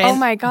 Oh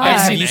my God. Ben,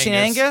 have I've you seen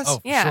Angus? Oh,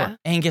 for Yeah. sure.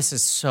 Angus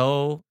is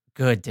so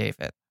good,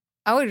 David.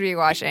 I would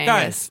rewatch Angus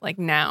Guys, like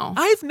now.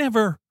 I've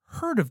never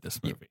heard of this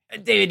movie.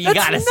 David, you That's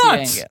gotta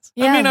nuts. see Angus.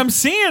 Yeah. I mean, I'm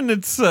seeing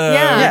it's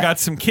Yeah. we got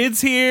some kids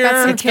here.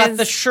 Got some It's got kids.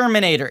 the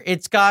Shermanator.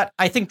 It's got,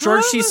 I think,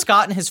 George C. What?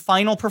 Scott in his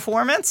final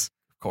performance.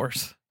 Of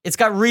course. It's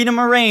got Rita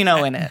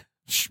Moreno in it.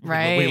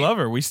 Right. We love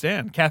her. We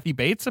stand. Kathy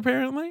Bates,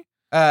 apparently.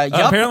 Yup.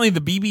 Apparently, the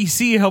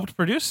BBC helped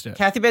produce it.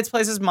 Kathy Bates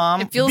plays his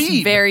mom. It feels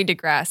Beeb. very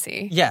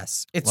Degrassi.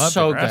 Yes, it's Love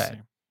so Degrassi.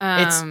 good.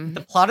 It's Um,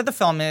 the plot of the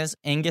film is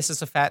Angus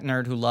is a fat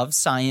nerd who loves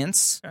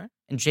science, Okay.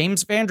 and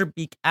James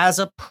Vanderbeek, as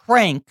a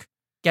prank,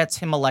 gets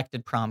him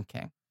elected prom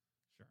king.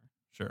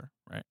 Sure.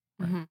 Right.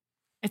 mhm.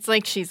 It's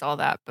like She's All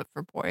That, but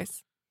for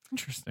boys.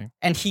 Interesting.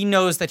 And he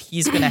knows that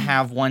he's going to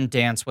have one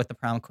dance with the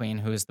prom queen,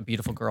 who is the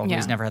beautiful girl who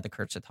he's Yeah. never had the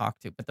courage to talk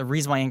to. But the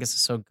reason why Angus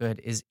is so good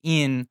is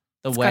in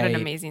the It's way got an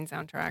amazing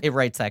soundtrack. it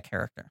writes that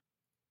character.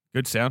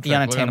 Good soundtrack. The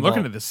I'm Unattainable.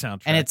 looking at this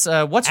soundtrack. And it's,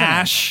 what's her name?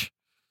 Ash,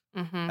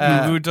 Mhm.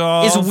 Uh, Goo Goo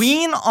Dolls. Is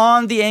Ween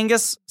on the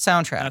Angus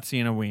soundtrack? Not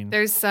seeing a Ween.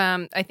 There's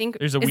I think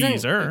There's a isn't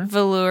Weezer.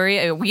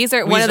 Valuria,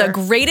 Weezer, one of the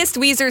Weezer. greatest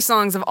Weezer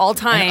songs of all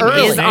time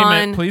early. is Name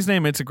on it. Please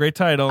name it. It's a great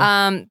title.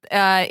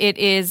 it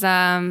is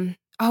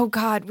oh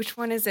God, which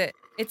one is it?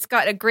 It's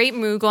got a great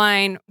moog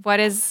line.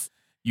 What is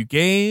you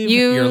gave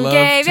you your love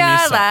gave to me. your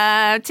Son.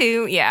 love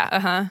to yeah,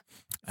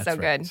 That's so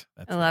right. good.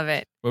 That's I right. love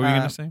it. What were you Uh,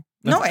 going to say?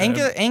 No,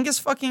 That's, Angus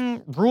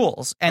fucking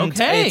rules. And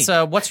Okay. it's,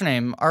 what's her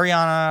name?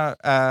 Ariana,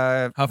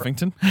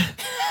 Huffington.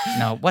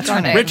 no, what's her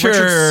name?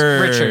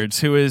 Richards,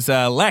 who is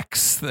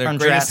Lex, the From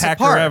greatest Jurassic hacker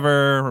Park.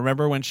 ever.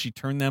 Remember when she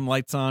turned them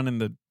lights on in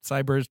the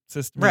cyber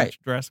system Right. in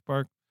Jurassic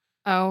Park?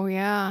 Oh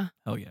yeah.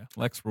 Hell yeah.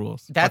 Lex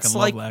rules. That's Fucking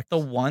like love Lex. the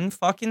one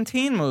fucking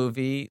teen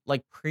movie,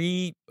 like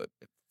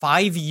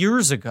 5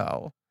 years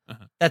ago,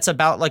 Uh-huh. that's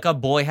about like a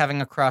boy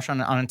having a crush on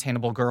an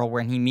unattainable girl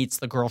when he meets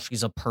the girl,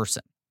 she's a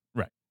person.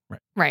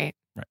 Right.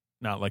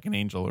 Not like an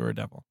angel or a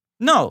devil.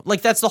 No,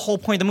 like that's the whole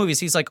point of the movie.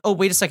 So he's like, oh,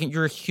 wait a second,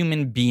 you're a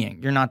human being.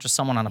 You're not just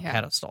someone on a Yeah.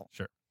 pedestal.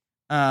 Sure.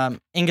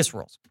 Angus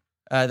rules.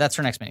 That's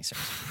her next miniseries.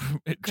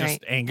 Just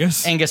Great.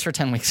 Angus. Angus for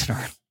 10 weeks in a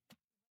row.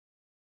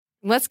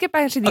 Let's get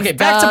back to these Okay,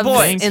 back to doves boys.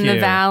 Thank in the you.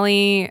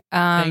 valley.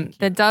 Thank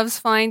The you. doves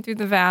flying through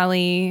the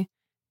valley,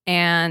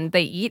 and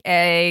they eat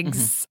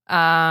eggs.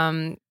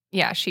 Mm-hmm.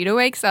 Yeah, Sheeta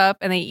wakes up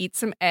and they eat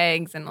some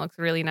eggs, and it looks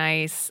really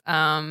nice.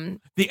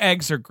 The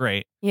eggs are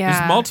great. Yeah,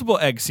 There's multiple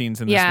egg scenes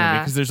in this Yeah. movie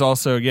because there's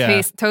also,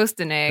 toast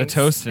and eggs. the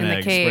toast and in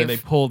eggs the cave. where they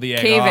pull the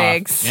egg Cave off.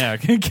 eggs. Yeah.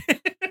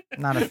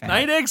 Not a fan.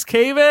 Night eggs,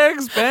 cave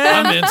eggs,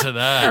 Ben. I'm into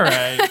that. All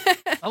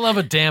right. I love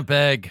a damp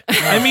egg.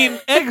 I mean,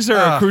 eggs are a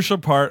Ugh. crucial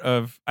part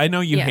of. I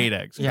know you Yeah. hate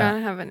eggs, You Yeah.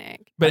 gotta have an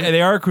egg. but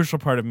they are a crucial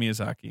part of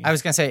Miyazaki. I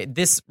was going to say,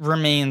 this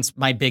remains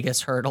my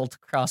biggest hurdle to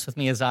cross with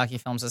Miyazaki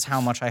films is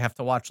how much I have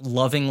to watch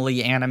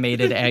lovingly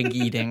animated egg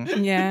eating.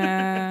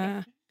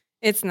 Yeah,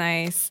 it's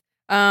nice.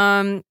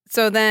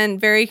 So then,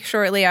 very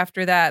shortly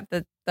after that,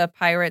 the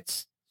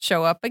pirates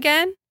show up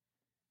again,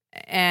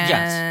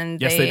 and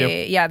Yes, they do.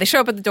 Yeah, they show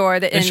up at the door.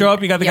 They show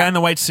up. You got the guy in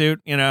the white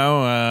suit,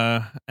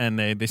 and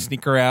they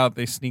sneak her out.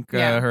 They sneak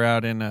Yeah. her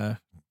out in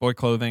boy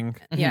clothing,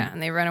 Yeah,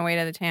 and they run away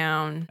to the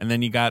town. and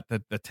then you got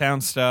the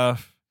town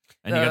stuff,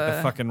 and you got the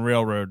The- fucking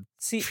railroad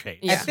See, chase.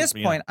 Yeah. at this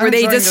You know. point, Where I'm they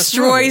enjoying this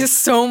destroy movie.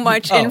 so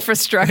much Oh.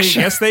 infrastructure.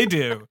 yes, they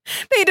do.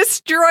 They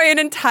destroy an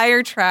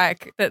entire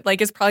track that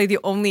like is probably the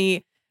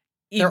only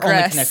Their only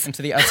egress. connection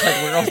to the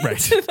outside world.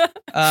 Right.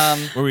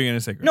 What What were you gonna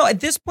say? Greg? No, at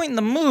this point in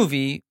the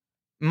movie,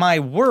 my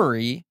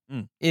worry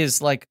Mm. is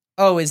like,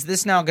 oh, is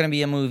this now going to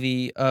be a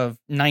movie of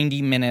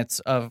 90 minutes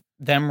of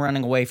them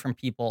running away from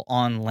people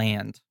on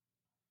land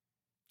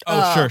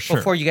Oh, sure.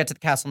 before you get to the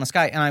castle in the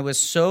sky? And I was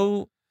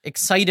so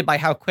excited by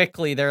how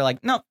quickly they're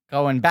like, no,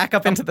 going back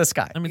up into the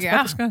sky. I mean, it's Yeah.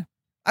 about this guy.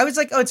 I was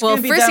like, oh, it's Well,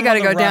 going to be first you got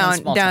to go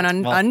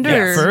down under.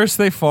 Yeah, first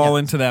they fall Yeah.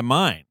 into that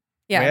mine.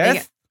 Yeah, they with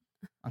get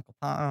Uncle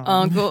Pom.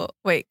 Uncle.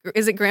 Wait,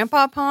 is it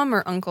Grandpa Palm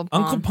or Uncle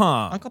Palm? Uncle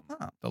Pom, Uncle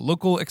Pom. the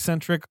local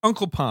eccentric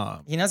Uncle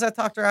Pom. He knows how to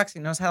talk to rocks. He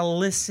knows how to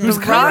listen The to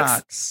rocks?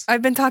 rocks.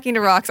 I've been talking to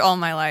rocks all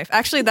my life.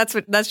 Actually, that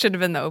should have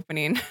been the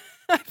opening.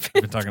 I've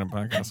been talking to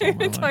podcasts all I've my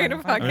been talking to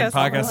life. I've been podcasts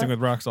all my podcasting life. with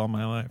Rocks all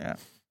my life. Yeah.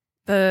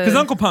 Because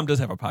Uncle Pom does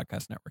have a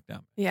podcast network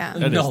down Yeah.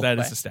 there. No That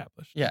way. is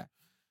established. Yeah.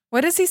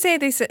 What does he say?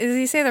 Does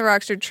he say the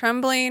rocks are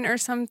trembling or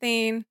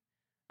something?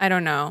 I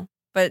don't know.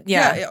 But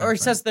yeah, Or he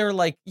says they're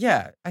like,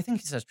 yeah, I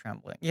think he says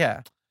trembling.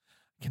 Yeah.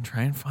 I can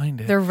try and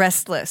find it. they're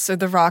restless, or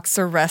the rocks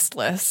are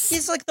restless.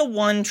 He's like the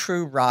one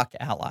true rock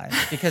ally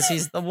because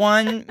he's the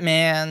one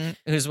man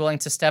who's willing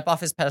to step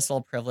off his pedestal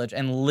of privilege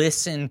and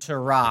listen to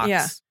rocks.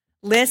 Yeah.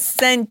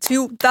 Listen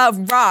to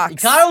the rocks. You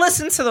gotta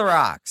listen to the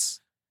rocks.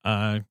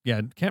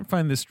 Yeah, can't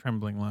find this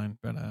trembling line,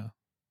 but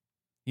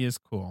he is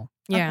cool.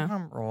 Yeah. Uncle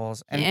Pom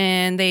rules. And,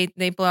 And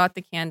they blow out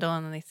the candle,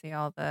 and then they see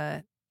all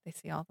the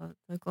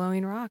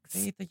glowing rocks. they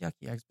eat the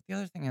yucky eggs. But the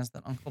other thing is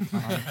that Uncle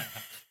Pom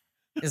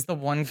is the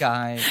one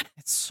guy.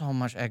 It's so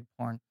much egg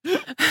porn.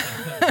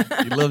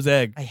 He loves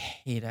egg. I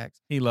hate eggs.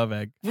 He love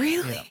egg.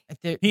 Really?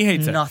 He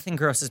hates eggs. Nothing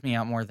grosses me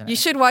out more than You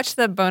eggs. should watch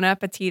the Bon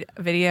Appetit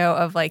video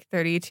of like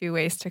 32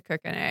 ways to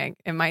cook an egg.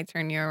 It might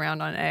turn you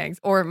around on eggs,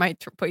 or it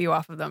might put you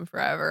off of them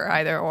forever.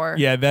 Either or.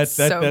 Yeah, that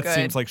So that good.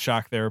 seems like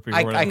shock therapy. Or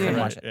I whatever, couldn't right?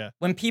 watch it. Yeah.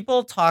 When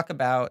people talk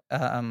about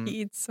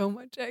He eats so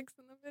much eggs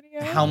in the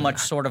video. how much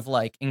sort of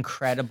like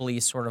incredibly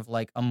sort of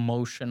like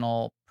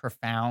emotional,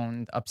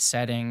 profound,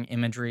 upsetting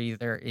imagery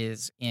there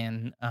is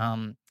in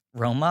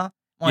Roma.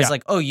 I was Yeah.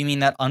 like, oh, you mean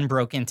that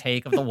unbroken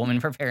take of the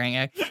woman preparing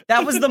egg?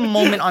 That was the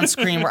moment on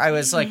screen where I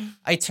was like,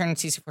 I turned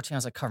to TC14. I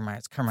was like, cover my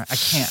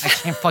eyes. I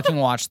can't fucking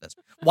watch this.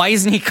 Why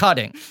isn't he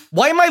cutting?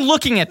 Why am I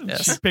looking at She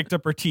this? picked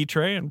up her tea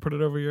tray and put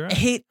it over your I eye.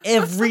 hate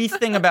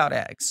everything about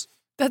eggs.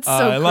 That's so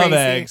I love crazy.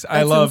 eggs. I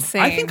That's love.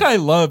 insane. I think I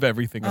love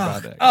everything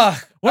about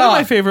eggs. One of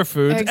my favorite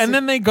foods, Eggs and are-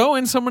 then they go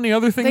in so many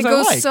other things They I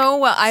go like. so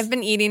well. I've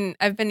been eating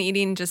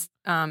just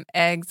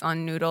eggs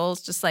on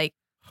noodles. Just like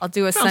I'll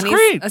do a Sounds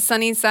great.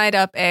 sunny side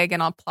up egg,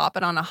 and I'll plop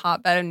it on a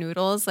hot bed of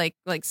noodles, like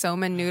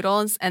somen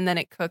noodles, and then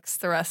it cooks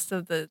the rest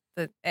of the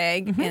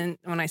egg. Mhm. And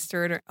when I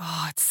stir it,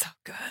 oh, it's so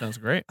good. Sounds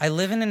great. I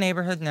live in a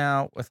neighborhood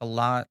now with a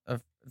lot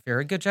of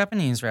very good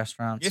Japanese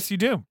restaurants. Yes, you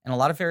do. And a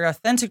lot of very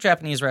authentic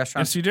Japanese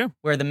restaurants Yes, you do.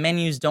 where the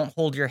menus don't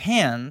hold your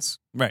hands.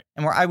 Right.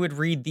 And where I would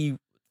read the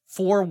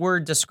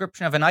 4-word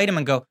description of an item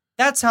and go,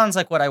 that sounds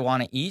like what I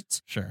want to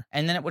eat. Sure.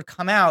 And then it would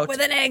come out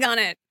With an egg on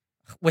it.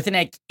 with an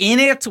egg in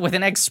it, with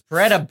an egg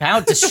spread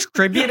about,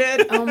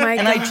 distributed. Oh my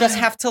And god! I just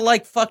have to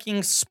like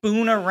fucking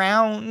spoon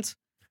around.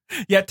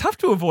 Yeah, tough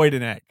to avoid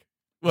an egg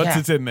once Yeah.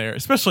 it's in there,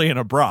 especially in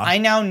a broth. I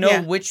now know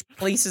Yeah. which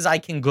places I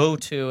can go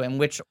to and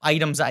which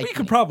items I you can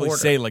could probably order.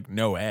 say like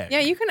no egg. Yeah,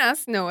 you can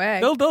ask no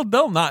egg.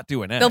 They'll not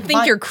do an egg. They'll think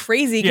My- you're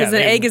crazy because Yeah,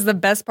 an they- egg is the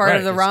best part right,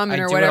 of the it's- ramen I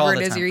or do whatever all it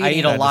the is time. you're I eating.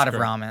 eat a That lot is of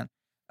correct.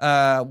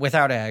 ramen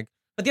without egg.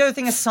 But the other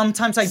thing is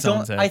sometimes I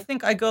Sounds don't. egg. I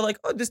think I go like,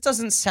 oh, this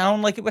doesn't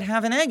sound like it would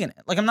have an egg in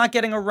it. Like I'm not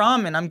getting a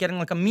ramen. I'm getting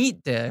like a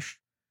meat dish,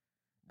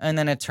 and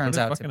then it turns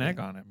Put a out to fucking be egg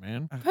on it,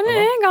 man. Put an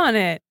egg on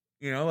it.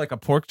 You know, like a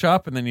pork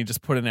chop, and then you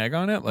just put an egg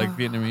on it, like Oh.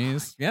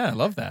 Vietnamese. Yeah, I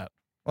love that.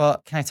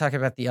 Well, can I talk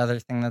about the other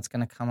thing that's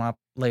going to come up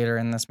later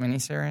in this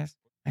miniseries?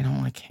 I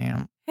don't like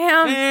ham.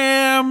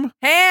 Ham.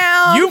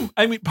 Ham.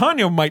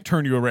 Ponyo might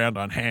turn you around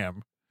on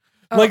ham.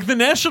 Oh. Like the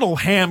National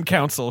Ham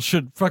Council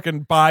should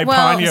fucking buy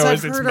Well, Ponyo I've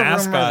as its heard a rumor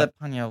mascot. that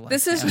Ponyo likes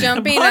This is ham.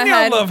 jumping Ponyo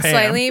ahead love ham.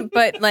 slightly,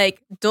 but like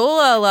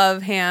Dola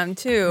love ham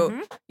too.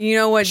 Mhm. You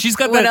know what? She's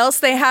got what that- else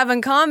they have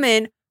in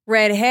common?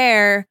 Red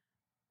hair.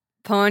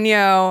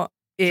 Ponyo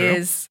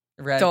is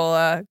Red.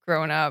 Dola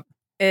grown up.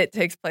 It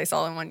takes place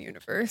all in one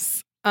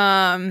universe.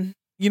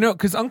 You know,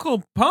 because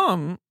Uncle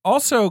Pom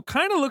also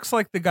kind of looks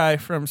like the guy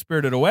from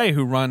Spirited Away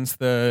who runs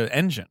the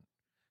engine.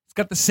 He's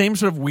got the same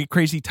sort of weak,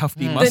 crazy,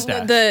 tufty Mm.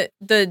 mustache.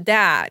 the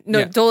dad, no,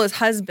 Yeah. Dola's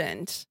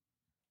husband,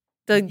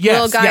 the Yes,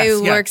 little guy yes,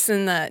 who yeah. works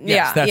in the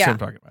yes, that's yeah. what I'm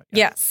talking about. Yeah.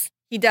 Yes,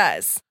 he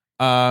does.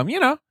 You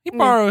know, he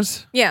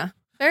borrows. Yeah.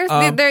 There's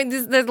Um,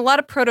 a lot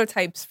of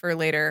prototypes for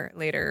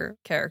later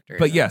characters.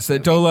 But in yes, this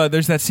movie. Dola,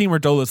 there's that scene where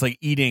Dola's like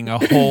eating a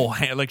whole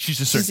hand, like she's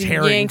just sort of Just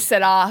tearing yanks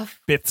it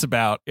off. bits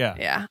about. Yeah.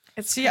 Yeah.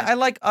 It's See, I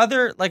like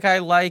other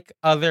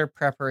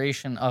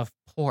preparation of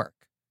pork,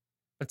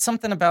 but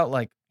something about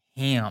like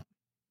ham.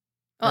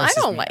 well, I grosses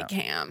don't me like out.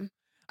 ham.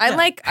 Yeah. I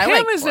like Ham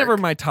is pork. never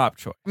my top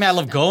choice. I mean, I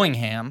love No. going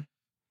ham.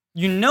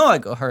 You know, I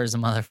go her as a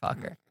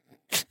motherfucker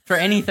for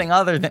anything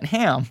other than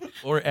ham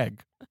Or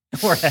egg.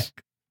 or egg.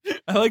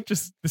 I like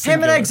just the Ham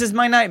and singular. eggs is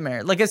my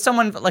nightmare. Like if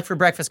someone like for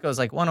breakfast goes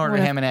like 1 order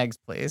What? ham and eggs,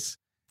 please.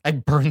 I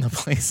burn the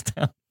place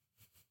down.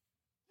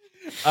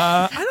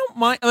 I don't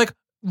mind like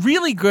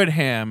really good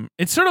ham.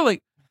 It's sort of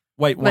like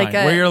white wine Like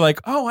where you're like,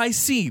 oh, I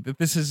see that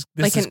this is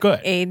like an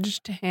good.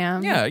 aged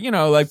ham. Yeah, you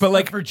know, like but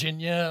like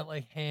Virginia,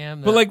 like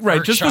ham. but like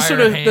right, just the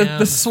sort of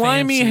the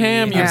slimy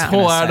ham you Yeah.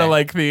 pull I was out gonna of say.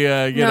 like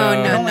the you No,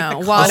 know no, don't like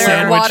no. the Water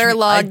sandwich.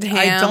 waterlogged ham.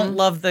 I don't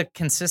love the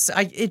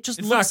consistency. It just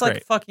It's looks not like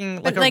great. fucking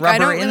like But a like rubber I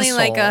don't really insole.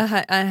 like a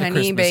honey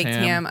Christmas baked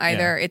ham. ham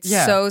either. Yeah. It's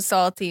Yeah. so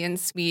salty and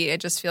sweet. It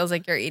just feels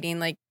like you're eating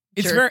like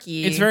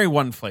jerky. it's very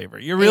one flavor.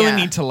 You really Yeah.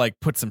 need to like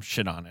put some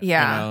shit on it.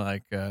 Yeah. You know,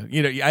 like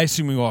you know, I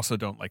assume you also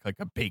don't like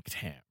a baked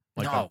ham.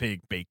 Like a No.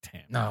 big baked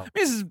ham. No.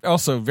 This is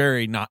also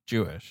very not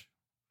Jewish.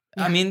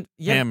 I mean,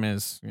 yeah, Ham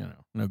is, you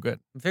know, no good.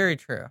 very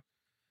true.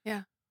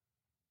 Yeah.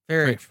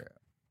 Very Great. true.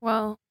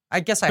 Well, I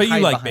guess I But you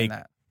hide like behind bacon.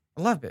 that.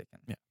 I love bacon.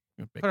 Yeah.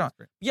 Put it on.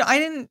 Yeah, I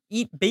didn't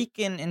eat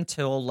bacon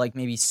until like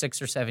maybe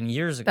 6 or 7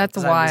 years ago. That's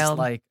 'cause I was wild.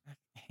 like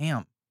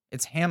ham.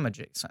 It's ham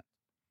adjacent.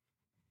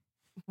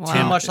 wow.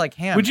 Too much like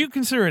ham. Would you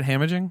consider it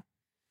hamaging?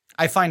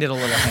 I find it a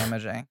little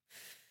hamaging.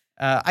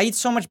 I eat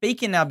so much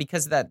bacon now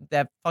because of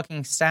that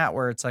fucking stat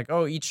where it's like,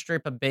 oh, each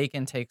strip of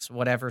bacon takes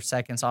whatever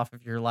seconds off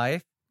of your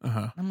life.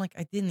 Uh-huh. I'm like,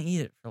 I didn't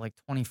eat it for like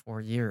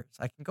 24 years.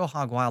 I can go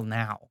hog wild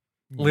now.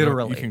 You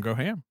Literally. can go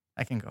ham.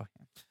 I can go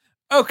ham.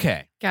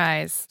 Okay.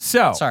 Guys.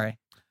 So, Sorry.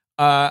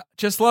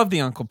 just love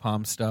the Uncle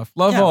Palm stuff.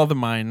 Love Yeah. all the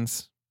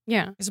mines.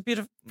 Yeah. He's a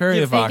beautiful, Very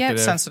beautiful, evocative.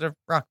 sensitive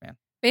rock man.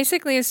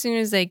 Basically, as soon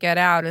as they get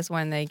out is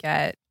when they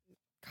get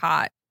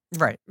caught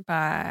Right.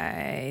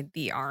 by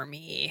the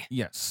army.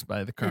 Yes,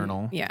 by the And,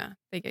 colonel. yeah,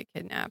 they get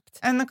kidnapped.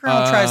 And the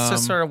colonel tries to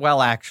Um, sort of,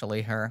 well,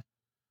 actually, her.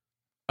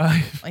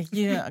 Like,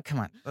 yeah, come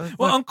on. well,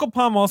 Look, Uncle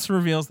Palm also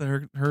reveals that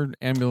her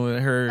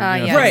amulet, her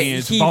Yeah. right. thing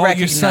is He Volgasite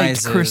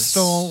recognizes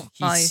crystal.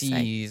 He Volgasite.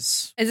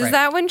 sees. Is right.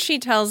 that when she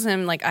tells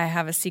him, like, I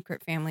have a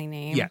secret family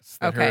name? Yes,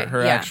 that Okay.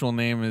 her yeah. actual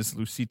name is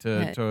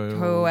Lucita Toel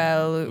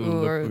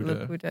or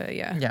Laputa. Laputa.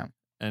 Yeah. Yeah.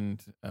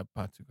 and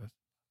Patsugas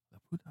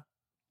Laputa.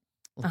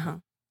 Uh-huh.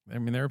 I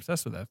mean, they're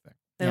obsessed with that thing.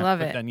 They Yeah, love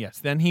But it. then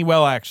yes, he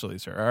well actually,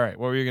 sir. All right,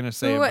 what were you gonna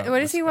say? What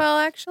about is he Muscat? well,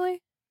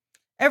 actually?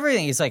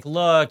 Everything. He's like,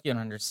 look, you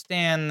don't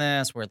understand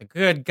this. We're the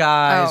good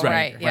guys. Oh, We're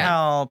right, here to yeah.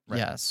 help. Right.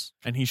 Yes.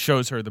 And he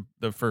shows her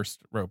the first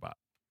robot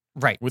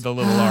Right. with the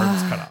little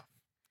arms cut off.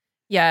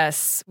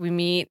 Yes, we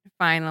meet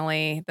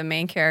finally the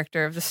main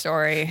character of the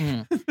story.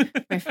 Mm.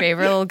 My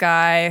favorite little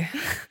guy.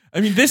 I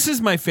mean, this is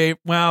my favorite.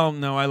 Well,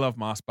 no, I love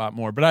Mossbot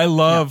more, but I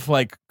love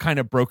like kind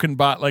of Broken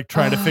Bot, like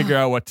trying to figure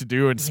out what to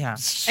do and Yeah. And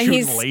shooting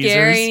he's lasers.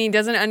 scary and he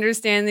doesn't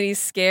understand that he's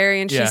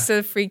scary and Yeah. she's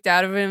so freaked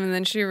out of him and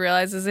then she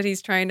realizes that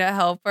he's trying to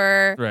help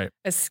her Right,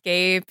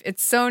 escape.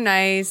 It's so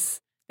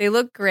nice. They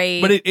look great.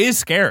 but it is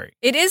scary.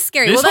 It is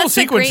scary. This well, whole that's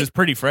the sequence great, is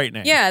pretty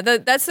frightening. yeah.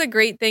 That's the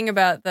great thing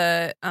about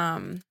the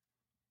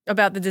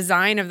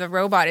design of the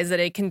robot is that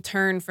it can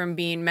turn from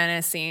being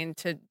menacing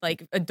to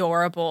like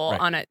adorable Right.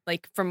 on it,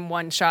 like from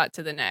one shot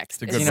to the next.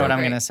 It's a It's good You so know what I'm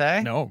great. going to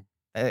say? No.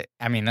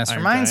 I mean, this Iron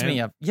reminds Giant?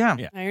 me of, yeah.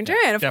 Yeah. Iron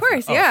Giant, of Definitely.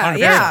 course. Oh, Yeah, 100%.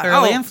 yeah. Clearly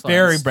Oh, influenced.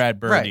 very Brad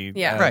Birdie. Right.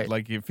 Yeah. Right.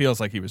 Like it feels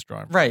like he was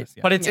drawn from Right. this.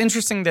 Yeah. But it's Yeah.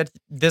 interesting that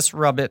this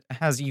Rubbit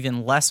has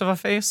even less of a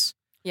face.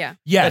 Yeah.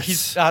 yes, That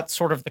he's got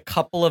sort of the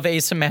couple of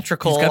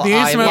asymmetrical he's got the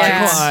asymmetrical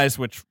Yes. eyes,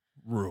 which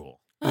rule.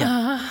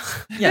 Yeah.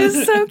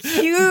 He's so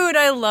cute.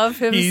 I love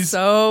him He's-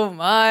 so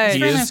much. He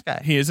very is, nice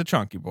guy. he is a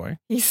chunky boy.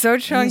 He's so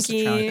He's a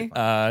chunky. chunky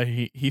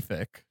boy. He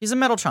thick. He's a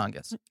metal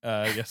chongus.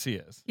 Yes, he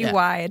is. He Yeah.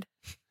 wide.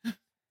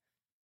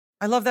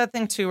 I love that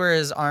thing too, where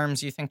his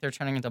arms, you think they're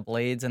turning into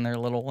blades and their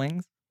little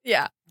wings.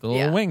 Yeah. The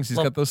little Yeah. wings. He's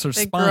Well, got those sort of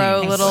They spines.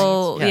 grow Spines.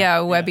 little, Yeah. yeah,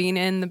 Yeah. webbing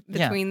in the,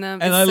 Yeah. between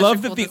them. And It's I such a love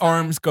cool that the design.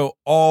 arms go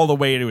all the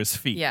way to his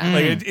feet. Yeah.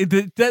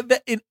 Mm.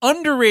 Like an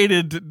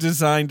underrated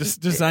design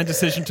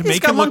decision to He's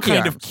make got him look monkey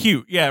kind of arms.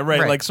 cute. Yeah,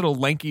 right. Right. Like sort of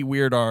lanky,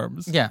 weird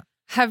arms. Yeah.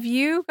 Have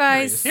you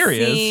guys Here he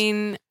is.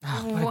 seen?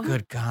 Oh, what a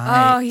good Oh,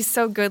 guy. he's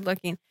so good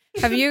looking.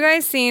 Have you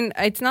guys seen?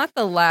 It's not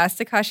the last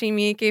Takashi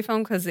Miike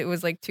film because it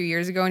was like 2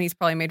 years ago, and he's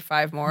probably made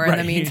 5 more in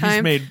the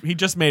meantime. He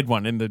just made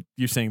one in the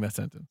you saying that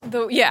sentence.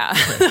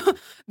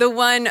 The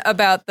one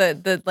about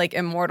the like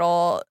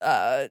immortal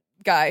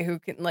guy who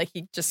can like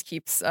he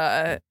keeps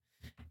like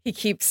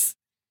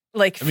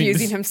I mean,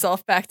 fusing this-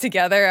 himself back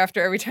together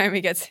after every time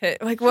he gets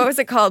hit. Like what was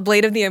it called?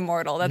 Blade of the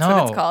Immortal. That's what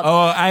No. it's called.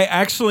 Oh, I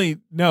actually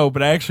no,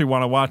 but I actually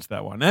want to watch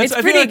that one. it's I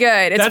feel pretty like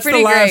good. It's that's pretty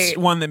the last great.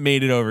 one that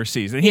made it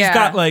overseas, and he's Yeah.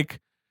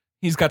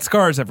 got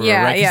scars everywhere,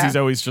 Yeah, right? Because yeah. he's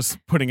always just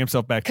putting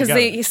himself back Because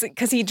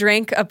together. he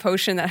drank a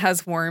potion that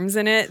has worms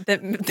in it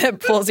that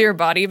pulls your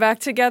body back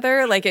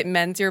together, like it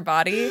mends your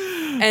body.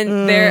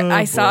 And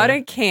I saw it boy.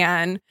 a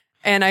can,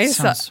 and I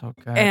saw Sounds so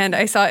good. and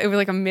I saw it was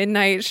like a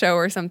midnight show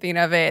or something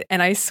of it,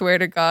 and I swear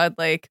to God,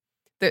 like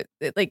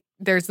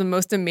there's the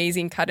most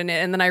amazing cut in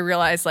it, and then I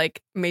realized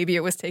like maybe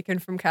it was taken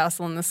from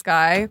Castle in the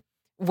Sky,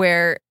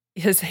 where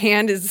his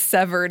hand is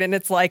severed and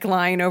it's like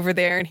lying over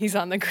there and he's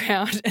on the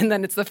ground, and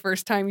then it's the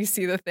first time you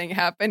see the thing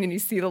happen and you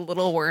see the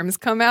little worms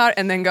come out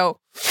and then go,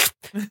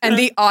 and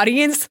the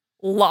audience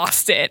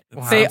lost it.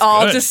 Wow. They Sounds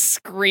all good. just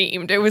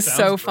screamed. It was Sounds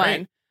so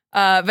great.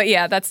 fun. But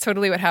yeah, that's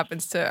totally what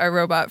happens to our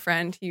robot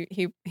friend.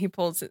 He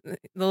pulls the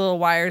little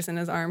wires in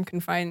his arm can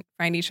find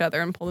each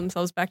other and pull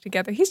themselves back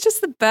together. He's just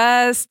the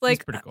best.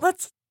 Like pretty cool.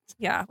 let's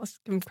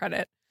give him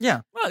credit.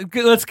 yeah. Well,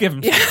 let's give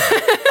him. Yeah.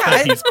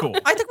 That he's cool.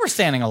 I think we're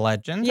standing a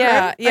legend.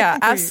 Yeah, right? I yeah,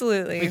 think we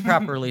absolutely.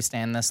 properly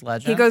stand this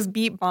legend. He goes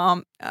beat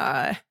bomb.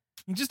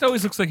 He just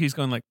always looks like he's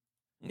going like,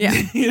 Yeah.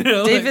 you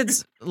know,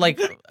 David's like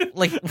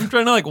I'm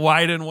trying to like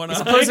widen one he's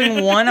eye.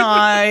 closing one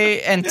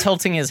eye and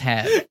tilting his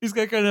head. He's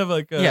got kind of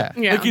like Yeah.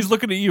 Yeah. like he's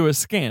looking at you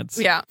askance.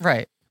 Yeah.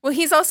 Right. Well,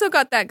 he's also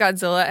got that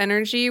Godzilla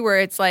energy where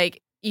it's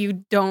like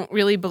you don't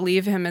really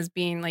believe him as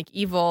being like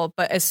evil,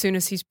 but as soon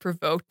as he's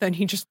provoked, then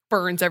he just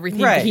burns everything.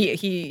 Right.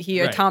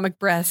 He Right. atomic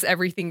breaths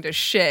everything to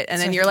shit, and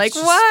So then you're he's like,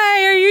 just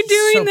 "Why are you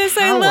doing So this?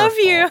 I love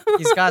you." powerful.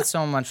 He's got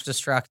so much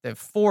destructive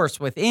force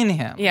within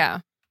him. Yeah.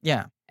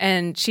 Yeah.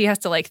 and she has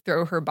to like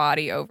throw her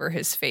body over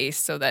his face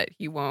so that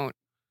he won't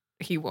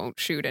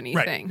shoot anything.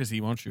 Right, because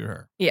he won't shoot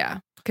her. Yeah,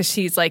 because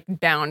she's like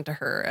bound to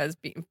her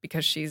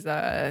because she's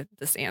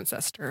this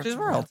ancestor. She's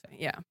royalty.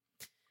 Yeah.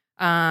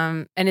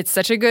 And it's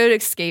such a good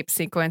escape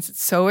sequence.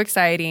 It's so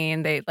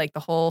exciting. They like the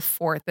whole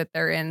fort that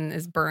they're in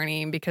is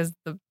burning because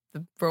the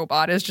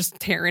robot is just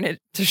tearing it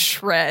to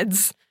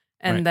shreds.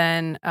 And Right.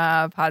 then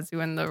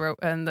Pazu and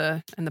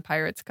the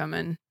pirates come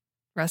and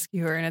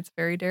rescue her, and it's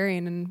very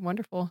daring and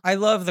wonderful. I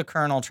love the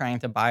Colonel trying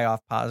to buy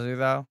off Pazu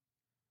though,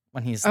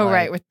 when he's Oh, like,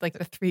 right, with like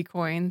the 3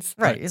 coins.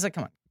 right. He's like,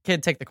 come on,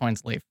 kid, take the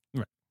coins, leave.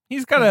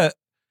 He's got a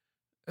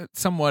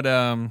somewhat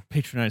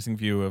patronizing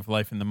view of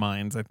life in the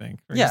mines, I think.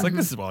 Where Yeah. He's like, Mhm.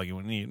 this is all you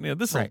need. Yeah,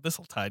 this will Right.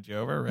 tide you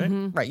over, right?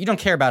 Mhm. Right. You don't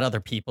care about other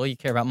people. You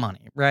care about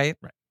money, right?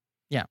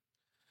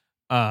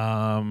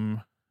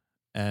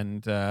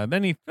 And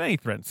then he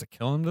threatens to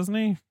kill him, doesn't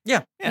he?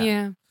 Yeah. Yeah.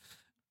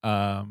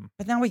 Yeah.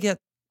 But now we get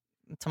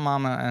to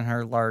Mama and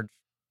her large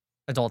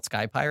adult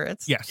sky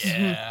pirates. Yes.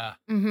 Yeah.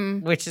 Mm-hmm.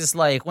 Which is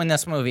like when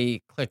this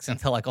movie clicks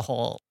into like a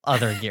whole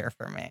other gear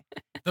for me.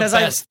 The 'Cause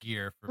I- best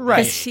gear for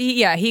Right.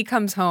 me. He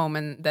comes home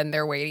and then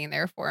they're waiting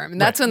there for him. And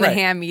that's when Right. the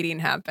ham meeting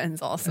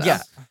happens also.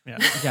 Yeah. Yeah.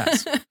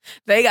 Yes.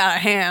 They got a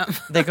ham.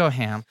 They go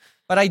ham.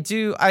 But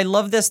I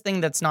love this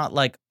thing that's not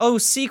like, oh,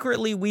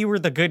 secretly we were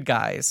the good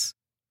guys.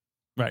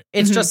 Right.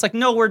 It's Mhm. just like,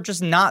 no, we're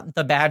just not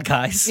the bad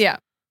guys. Yeah.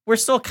 We're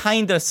still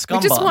kind of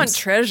scumbags. We just want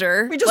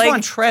treasure. We just Like,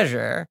 want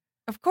treasure.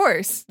 Of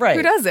course. Right.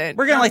 Who doesn't?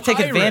 We're going to They're like take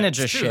pirates, advantage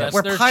of too. shit. That's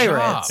We're their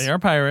pirates. They are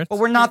pirates. But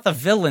we're not the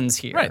villains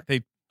here. Right.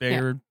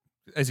 They're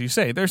as you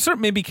say, they're sort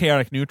of maybe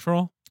chaotic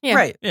neutral. Yeah.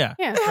 Right. Yeah.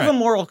 Yeah. They have Right. a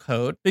moral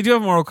code. They do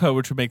have a moral code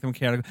which would make them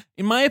chaotic.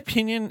 In my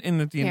opinion, in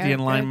the D&D Chaotic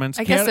alignments,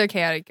 good. I guess they're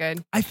chaotic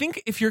good. I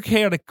think if you're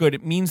chaotic good,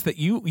 it means that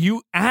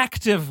you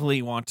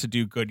actively want to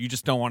do good. You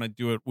just don't want to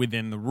do it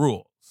within the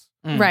rules.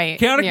 Mm. Right.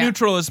 Chaotic yeah.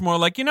 neutral is more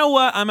like, you know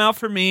what, I'm out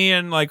for me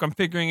and like I'm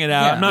figuring it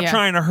out. Yeah. I'm not Yeah.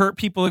 trying to hurt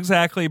people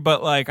exactly,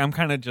 but like I'm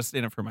kind of just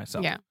in it for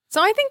myself. Yeah.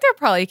 So I think they're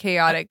probably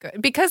chaotic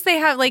good because they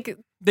have like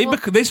They Well-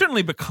 they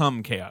certainly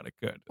become chaotic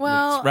good.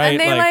 well, It's- right? and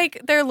they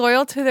like they're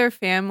loyal to their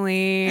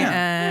family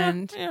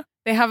and yeah.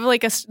 they have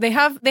like they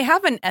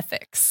have an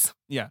ethics.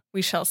 Yeah.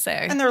 We shall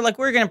say. And they're like,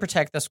 we're going to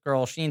protect this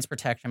girl. She needs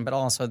protection. But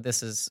also,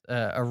 this is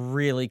a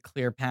really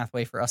clear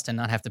pathway for us to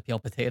not have to peel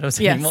potatoes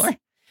Yes. anymore.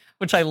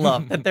 Which I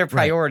love. That their Right.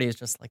 priority is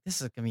just like,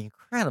 this is going to be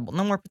incredible.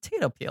 No more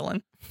potato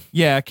peeling.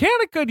 Yeah,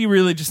 chaotic good, you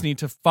really just need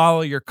to follow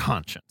your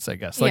conscience, I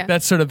guess. Like Yeah.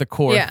 that's sort of the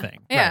core Yeah.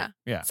 thing. Yeah. Right.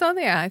 Yeah. So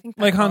yeah, I think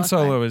that Like Han qualifies.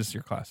 Solo is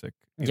your classic.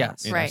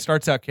 Yes. Right.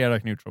 Starts out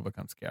chaotic neutral,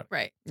 becomes chaotic.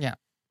 Right. Yeah.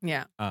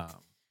 Yeah.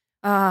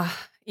 Um,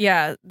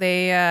 Yeah,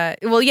 they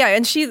well yeah,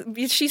 and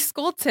she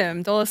scolds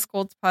him. Dola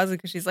scolds Pazu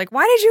because she's like,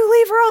 "Why did you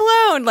leave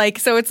her alone?" Like,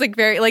 so it's like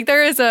very like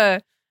there is a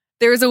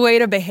way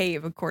to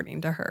behave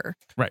according to her.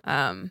 Right.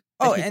 that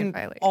Oh, he can and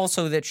violate.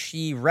 also that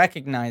she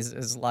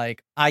recognizes,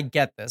 like, I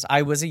get this.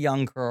 I was a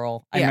young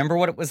girl. I Yeah. remember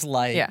what it was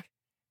like. Yeah.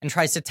 And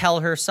tries to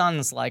tell her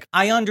sons, like,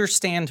 I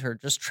understand her.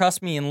 Just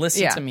trust me and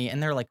listen Yeah. to me.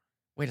 And they're like,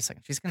 wait a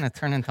second. She's going to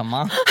turn into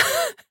mom.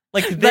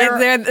 Like, they're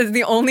they're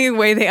the only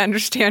way they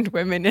understand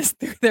women is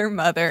through their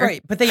mother.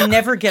 right. But they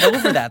never get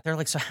over that. They're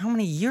like, so how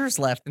many years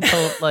left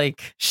until,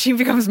 like, She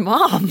becomes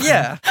mom.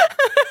 yeah.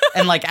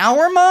 And, like,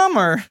 our mom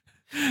or,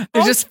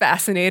 They're just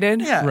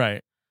fascinated. yeah.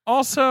 Right.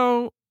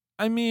 Also,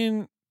 I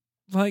mean,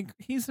 like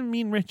he's a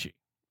mean Richie,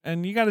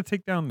 and you got to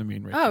take down the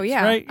mean Richie. Oh,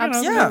 yeah, right. You know,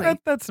 absolutely.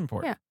 that's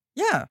important.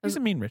 Yeah. He's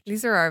a mean Richie.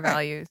 These are our Right.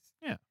 values.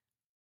 Yeah.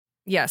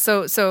 Yeah.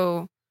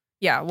 So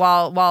yeah,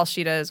 while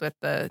Sheeta is with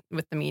the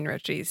mean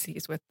Richies,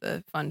 he's with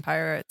the fun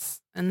pirates.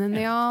 And then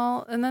they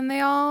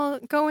all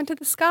go into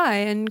the sky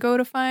and go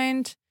to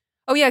find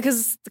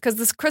because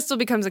this crystal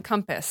becomes a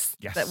compass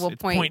Yes, that will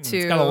it's point pointing. to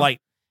It's got a light.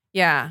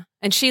 Yeah.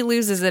 And she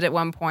loses it at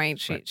one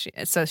point. Right.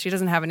 So she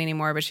doesn't have it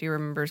anymore, but she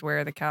remembers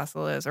where the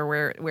castle is or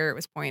where it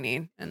was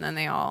pointing. And then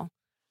they all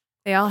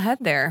head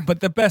there. But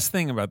the best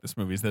thing about this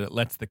movie is that it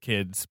lets the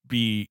kids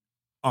be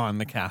on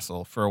the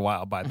castle for a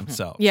while by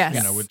themselves. Yes.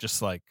 You know, with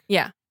just like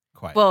Yeah.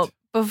 quiet. Well,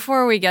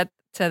 before we get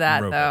to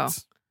that robots.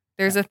 though,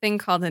 there's a thing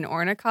called an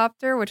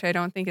ornithopter, which I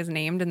don't think is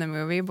named in the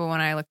movie, but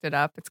when I looked it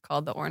up, it's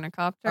called the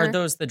ornithopter. Are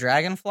those the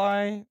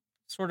dragonfly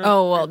sort of?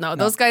 Oh, well, no,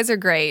 those guys are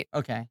great.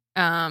 Okay.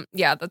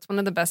 Yeah, that's one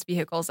of the best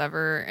vehicles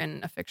ever in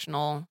a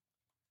fictional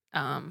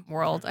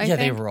world, I yeah, think.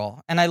 they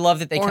roll. And I love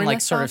that they can, like,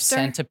 sort of Ornithopter?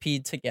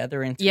 centipede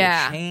together into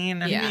Yeah. a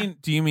chain. Yeah.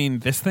 Do you mean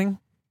this thing?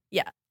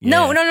 Yeah.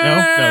 No.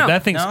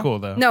 That thing's No? cool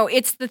though. No,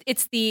 it's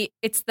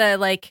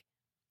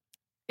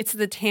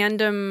the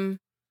tandem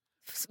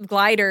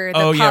glider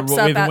that Oh, yeah, pops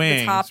up with at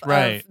wings, the top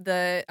right.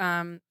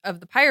 of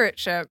the pirate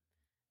ship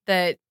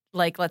that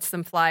like lets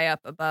them fly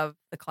up above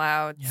the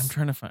clouds. Yeah, I'm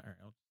trying to find.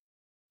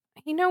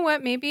 You know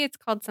what? Maybe it's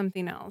called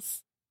something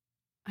else.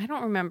 I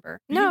don't remember.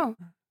 You No,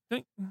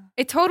 think-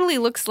 it totally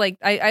looks like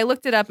I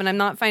looked it up and I'm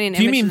not finding.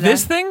 Do you mean images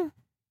this of- thing?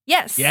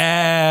 Yes.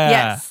 Yeah.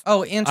 Yes.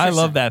 Oh, interesting. I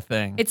love that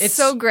thing. It's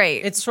so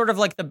great. It's sort of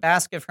like the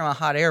basket from a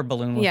hot air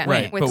balloon with yeah,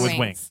 Right, wings. but with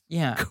wings.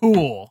 Yeah.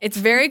 Cool. It's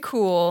very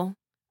cool.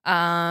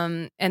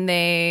 And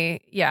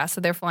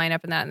so they're flying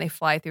up in that, and they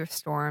fly through a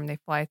storm. They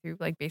fly through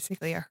like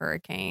basically a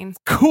hurricane.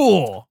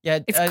 Cool. Yeah,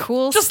 It's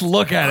cool. Just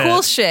look at cool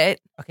it.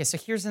 shit. Okay, so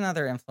here's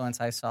another influence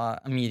I saw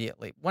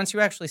immediately. Once you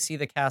actually see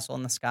the castle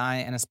in the sky,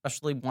 and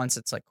especially once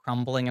it's like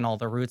crumbling and all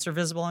the roots are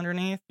visible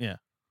underneath. Yeah.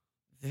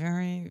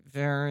 Very,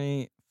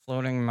 very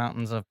Floating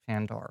Mountains of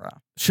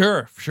Pandora.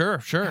 Sure.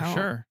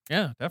 Wow.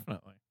 Yeah,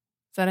 definitely.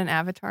 Is that an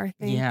Avatar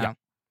thing? Yeah.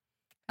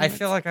 I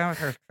feel like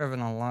Avatar's driven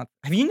a lot.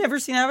 Have you never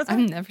seen Avatar?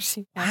 I've never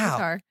seen Wow.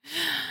 Avatar.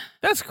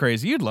 That's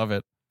crazy. You'd love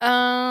it.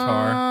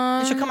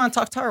 You should come on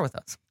Talk Tar with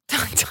us.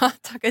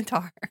 Talking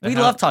Tar. We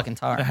The love talking The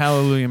Tar.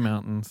 Hallelujah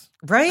Mountains.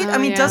 Right? I Oh,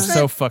 mean, yeah. doesn't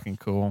So it? fucking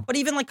cool. But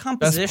even like part.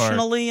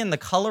 compositionally and the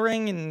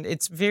coloring, and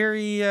it's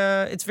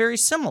very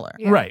similar.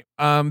 Yeah. Right.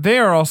 They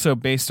are also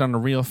based on a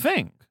real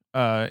thing.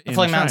 The In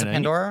Floating Mountains of China.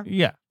 Pandora?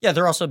 Yeah. Yeah,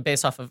 they're also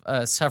based off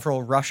of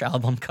several Rush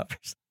album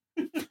covers,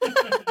 which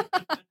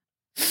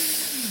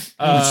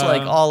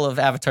like all of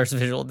Avatar's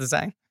visual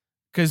design.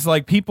 Because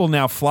like people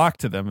now flock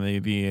to them.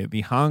 The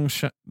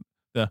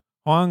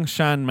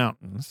Huangshan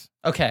Mountains,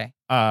 Okay.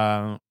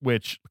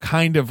 which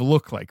kind of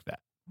look like that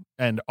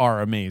and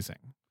are amazing.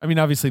 I mean,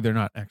 obviously they're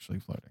not actually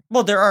floating.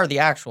 Well, there are the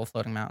actual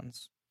floating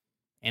mountains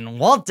in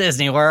Walt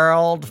Disney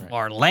World, Right.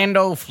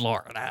 Orlando,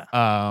 Florida.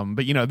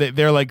 But you know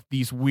they're like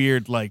these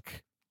weird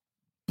like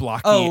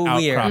blocky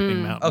Weird.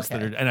 outcropping mountains okay.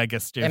 that are, and I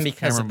guess James And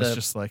because Cameron of was the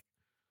just like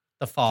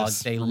The fog,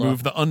 just they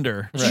remove look. the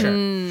under. Right. Sure.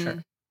 Mm.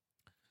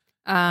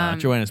 Sure.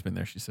 Joanna's been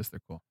there. She says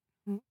they're cool.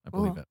 I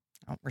believe Cool. it.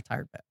 Oh,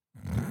 retired pet.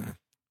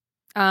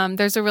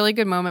 There's a really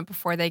good moment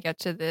before they get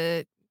to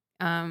the.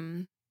 Are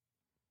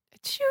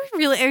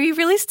you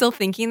really still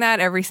thinking that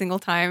every single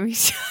time he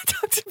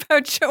talks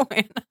about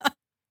Joanna?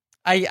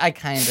 I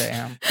kind of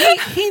am.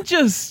 he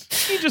just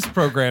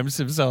programs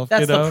himself.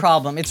 That's you know? the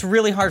problem. It's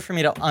really hard for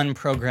me to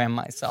unprogram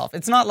myself.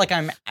 It's not like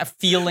I'm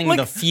feeling Like,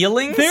 the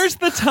feelings. There's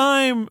the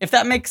time if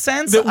that makes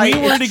sense. that we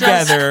were it's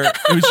just- together.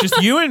 It was just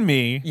you and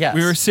me. Yes.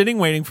 We were sitting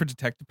waiting for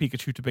Detective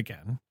Pikachu to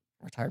begin.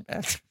 Retired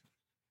pet.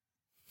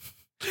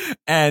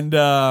 And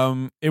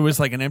it was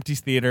like an empty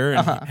theater, and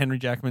Uh-huh. Henry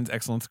Jackman's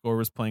excellent score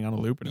was playing on a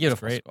loop, and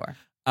Beautiful it was score.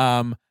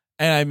 great.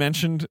 And I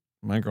mentioned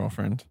my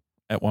girlfriend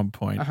at one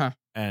point, Uh-huh.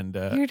 and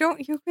You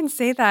can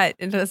say that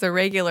as a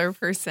regular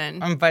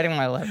person. I'm biting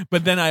my lip.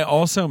 but then I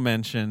also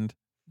mentioned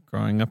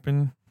growing up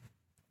in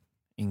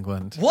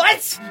England.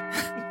 What?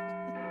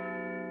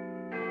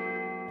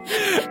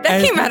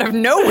 That came out of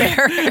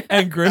nowhere.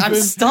 And I'm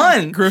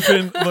stunned.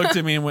 Griffin looked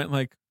at me and went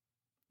like,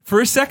 for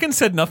a second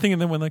said nothing,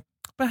 and then went like,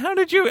 but how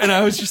did you? And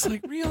I was just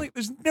like, really?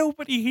 There's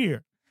nobody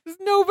here. There's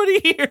nobody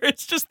here.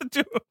 It's just the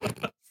two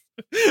of us.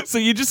 So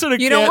you just sort of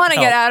You don't want to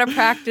get help. out of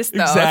practice,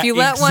 though. If you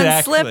let one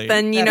Exactly. slip,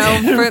 then,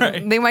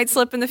 Right. they might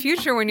slip in the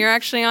future when you're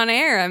actually on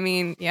air. I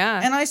mean,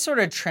 yeah. And I sort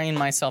of train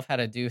myself how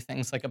to do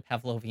things like a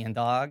Pavlovian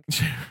dog.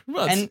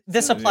 Well, And it's-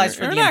 this applies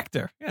for you're the- an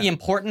actor. Yeah. The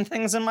important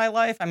things in my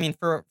life. I mean,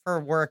 for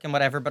work and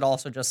whatever, but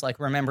also just like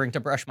remembering to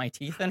brush my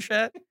teeth and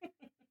shit.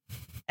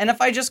 And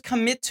if I just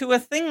commit to a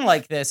thing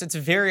like this, it's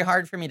very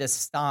hard for me to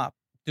stop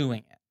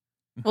doing it.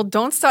 Well,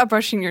 don't stop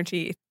brushing your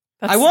teeth.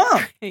 I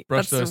won't. great.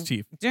 Brush That's those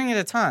teeth. Doing it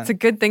a ton. It's a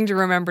good thing to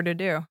remember to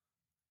do.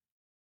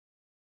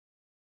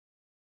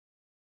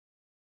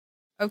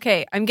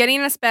 Okay, I'm getting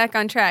us back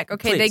on track.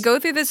 Okay, they Please. go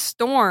through this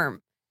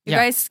storm. You Yeah.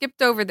 guys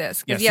skipped over this.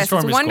 'Cause Yes, the yes, storm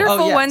it's is cool.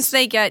 wonderful Oh, yes. once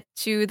they get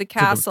to the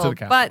castle,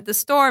 castle. but the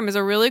storm is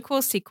a really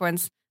cool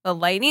sequence. The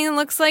lightning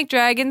looks like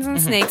dragons and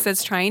Mhm. snakes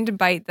that's trying to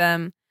bite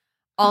them.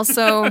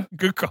 Also,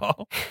 Good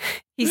call.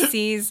 he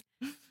sees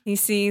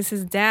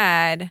his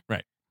dad.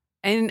 Right.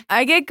 And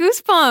I get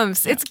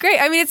goosebumps. Yeah. It's great.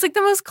 I mean, it's like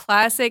the most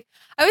classic.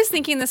 I was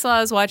thinking this while I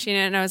was watching it,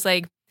 and I was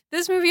like,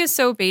 this movie is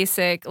so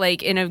basic,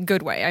 like in a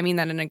good way. I mean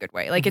that in a good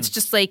way. Like it's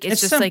just like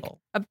it's just like simple.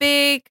 a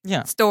big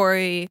Yeah.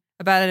 story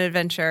about an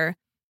adventure.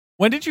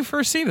 When did you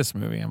first see this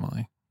movie,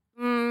 Emily?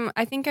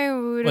 I think I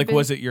would Like,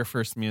 was it your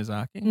first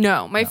Miyazaki?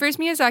 No, my No. first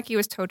Miyazaki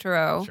was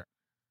Totoro. Sure.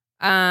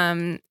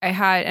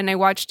 I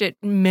watched it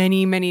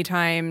many, many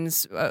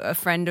times. A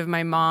friend of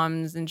my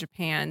mom's in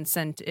Japan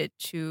sent it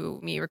to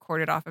me,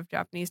 recorded off of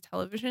Japanese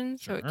television,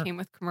 so it Sure. came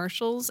with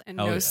commercials and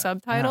Hell no yeah.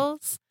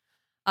 subtitles.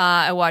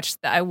 I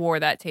wore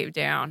that tape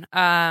down.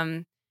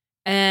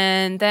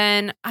 And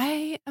then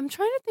I'm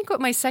trying to think what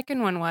my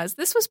second one was.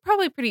 This was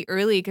probably pretty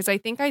early because I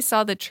think I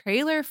saw the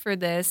trailer for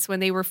this when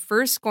they were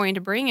first going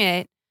to bring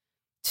it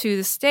to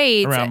the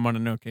States. Around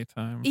Mononoke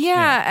time.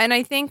 Yeah, and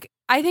I think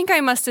I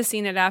must have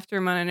seen it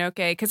after Mononoke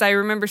because I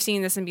remember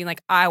seeing this and being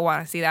like, I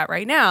want to see that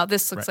right now.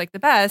 This looks Right. like the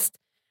best.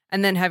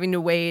 And then having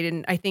to wait,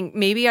 and I think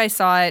maybe I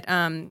saw it.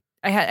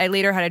 I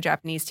later had a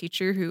Japanese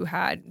teacher who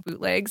had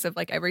bootlegs of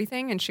like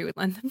everything, and she would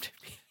lend them to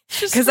me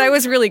because I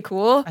was really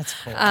cool. That's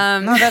cool.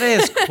 Um, No, that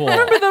is cool.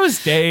 Remember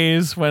those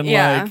days when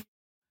Yeah.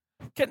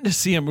 like getting to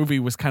see a movie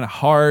was kind of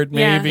hard,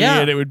 Yeah. maybe, Yeah.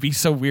 and it would be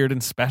so weird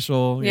and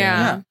special.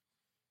 Yeah.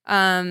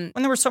 When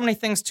there were so many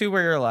things too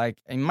where you're like,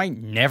 it might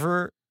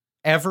never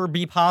ever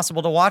be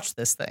possible to watch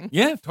this thing.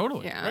 Yeah,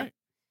 totally. Yeah. Right.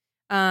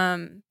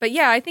 But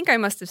yeah, I think I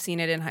must have seen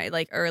it in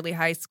early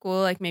high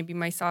school, like maybe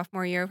my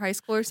sophomore year of high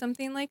school or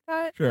something like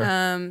that. Sure.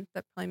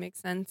 That probably makes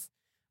sense.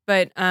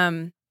 But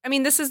I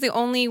mean, this is the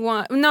only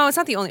one. No, it's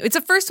not the only. It's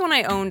the first one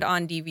I owned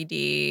on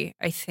DVD,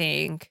 I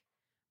think.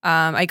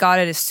 I got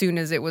it as soon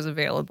as it was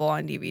available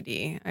on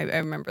DVD. I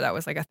remember that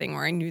was like a thing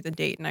where I knew the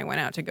date and I went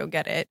out to go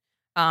get it.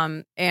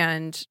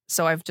 And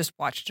so I've just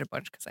watched it a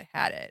bunch because I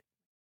had it.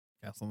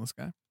 Castle in the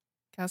Sky.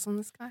 Castle in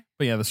the Sky.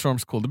 But yeah, the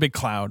storm's cool. The big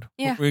cloud.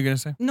 Yeah. What were you gonna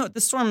say? No,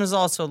 the storm is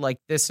also like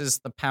this is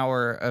the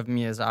power of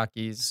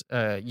Miyazaki's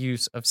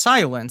use of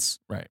silence.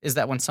 Right. Is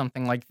that when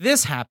something like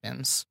this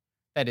happens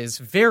that is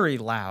very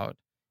loud,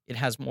 it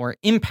has more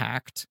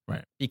impact.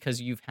 Right. Because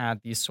you've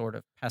had these sort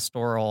of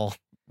pastoral,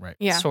 Right.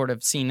 Yeah. sort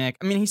of scenic.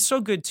 I mean, he's so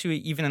good too,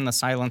 even in the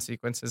silent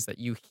sequences that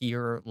you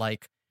hear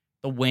like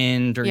the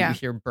wind or Yeah. you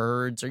hear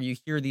birds or you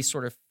hear these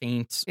sort of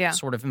faint Yeah.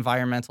 sort of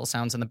environmental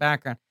sounds in the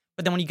background.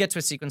 But then when you get to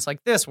a sequence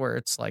like this where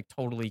it's like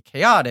totally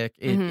chaotic,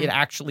 Mhm. it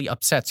actually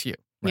upsets you.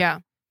 Yeah.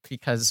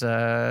 Because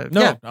No,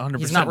 yeah, 100%.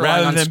 he's not relying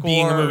Rather on than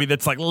being a score. movie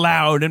that's like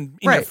loud and in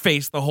your Right.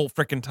 face the whole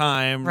freaking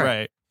time. Right.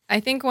 Right. I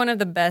think one of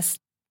the best,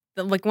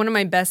 like one of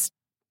my best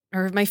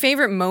or my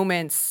favorite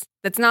moments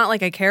that's not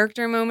like a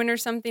character moment or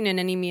something in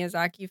any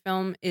Miyazaki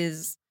film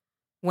is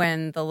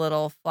when the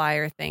little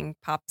flyer thing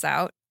pops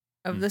out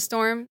of the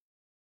storm.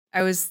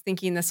 I was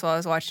thinking this while I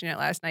was watching it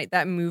last night.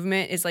 That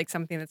movement is like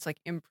something that's like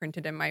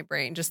imprinted in my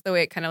brain. Just the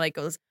way it kind of like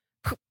goes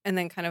and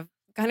then kind of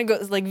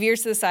goes like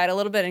veers to the side a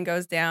little bit and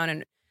goes down.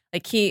 And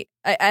like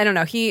I don't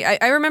know.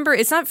 I remember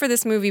it's not for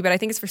this movie, but I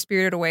think it's for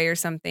Spirited Away or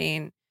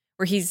something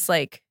where he's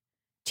like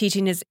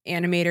teaching his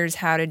animators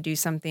how to do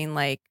something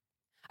like,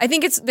 I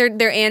think it's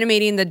they're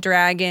animating the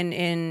dragon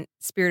in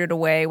Spirited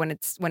Away when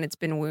it's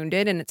been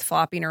wounded and it's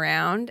flopping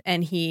around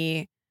and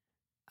he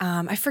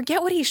I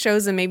forget what he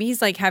shows them. Maybe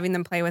he's like having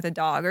them play with a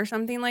dog or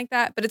something like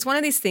that. But it's one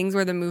of these things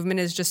where the movement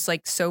is just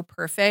like so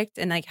perfect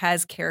and like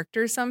has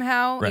character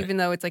somehow, Right. even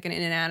though it's like an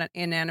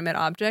inanimate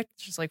object.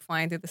 It's just like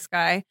flying through the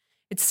sky.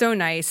 It's so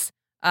nice.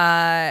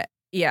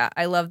 Yeah,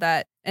 I love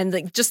that. And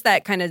like just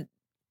that kind of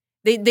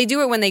they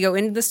do it when they go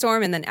into the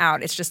storm and then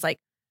out. It's just like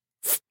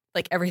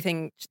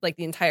everything, like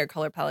the entire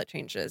color palette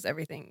changes.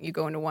 Everything. You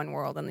go into one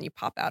world and then you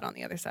pop out on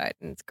the other side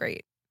and it's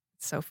great.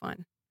 It's so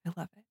fun. I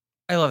love it.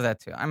 I love that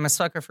too. I'm a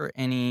sucker for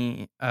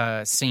any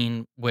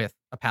scene with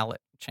a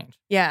palette change.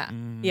 Yeah.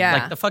 Mm. Yeah.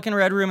 Like the fucking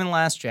Red Room in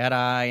Last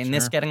Jedi and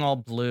this Sure. getting all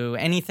blue.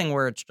 Anything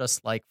where it's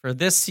just like for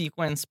this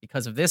sequence,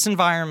 because of this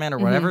environment or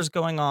Mhm. whatever's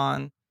going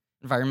on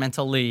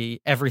environmentally,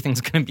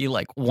 everything's going to be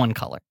like one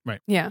color.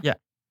 Yeah.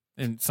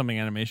 And something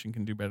animation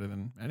can do better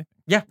than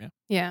anything.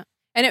 Yeah.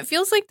 And it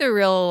feels like the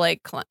real,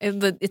 like,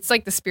 it's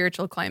like the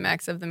spiritual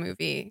climax of the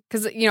movie.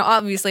 Because,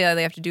 obviously all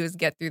they have to do is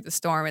get through the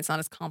storm. It's not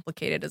as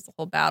complicated as the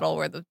whole battle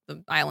where the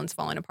island's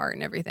falling apart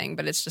and everything.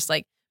 But it's just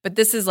like, but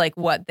this is like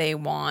what they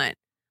want.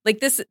 Like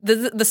this,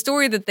 the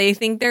story that they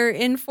think they're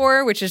in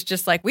for, which is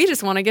just like, we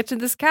just want to get to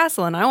this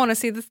castle and I want to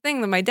see this thing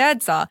that my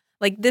dad saw.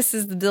 Like this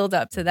is the build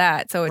up to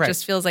that. So it Right.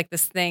 just feels like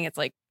this thing, it's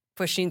like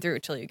pushing through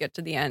till you get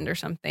to the end or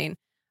something.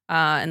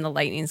 And the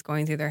lightning's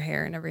going through their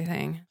hair and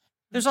everything.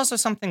 There's also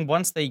something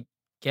once they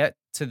get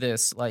to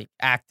this, like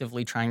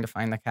actively trying to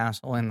find the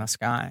castle in the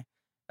sky,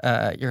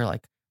 you're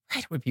like,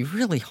 right, it would be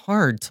really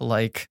hard to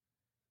like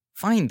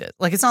find it.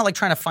 Like it's not like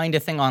trying to find a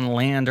thing on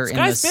land or in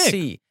the Sky's big.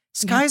 sea.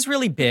 Sky's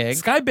really big.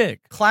 Sky big.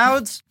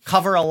 Clouds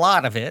cover a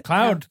lot of it.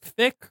 Cloud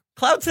thick.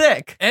 Cloud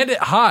thick. And it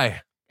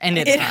high. And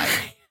it's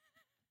high.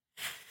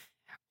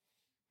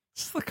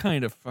 It's the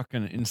kind of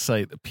fucking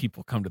insight that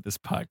people come to this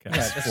podcast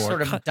Yeah, this for.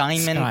 sort of Cut-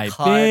 diamond Sky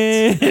cut.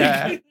 big.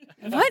 Yeah.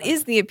 What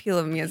is the appeal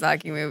of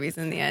Miyazaki movies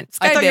in the end?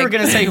 I Sky thought you were Big.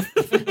 going to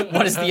say,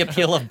 what is the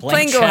appeal of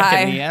blank Plane Go check High.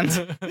 in the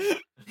end?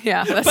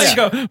 Yeah,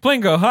 that's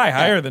Plane go high,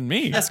 higher than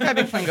me. Yeah, Sky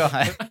Big, plane go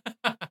high.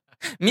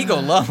 Me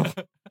go low.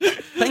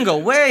 Plane go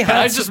way Can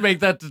high. I just make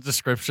that the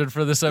description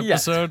for this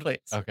Yes, episode? please.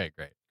 Okay,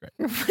 great.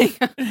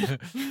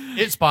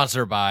 It's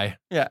sponsored by.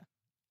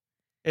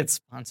 It's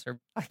sponsored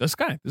by. The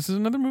sky. This is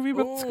another movie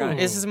about the sky. Ooh.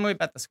 This is a movie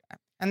about the sky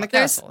and the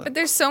there's castle. but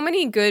there's so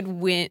many good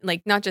wind,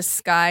 like not just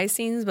sky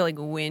scenes, but like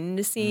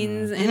wind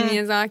scenes in Mhm.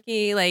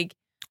 Miyazaki. Like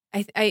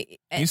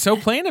He's so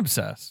plane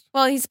obsessed.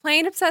 well, he's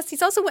plane obsessed.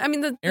 He's also, I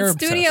mean, the Air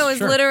studio obsessed, is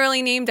sure.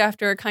 literally named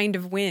after a kind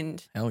of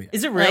wind. Hell yeah.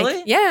 Is it Like,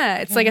 really? yeah,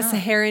 it's like a Yeah.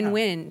 Saharan Yeah.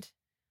 wind.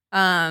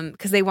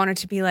 Because they wanted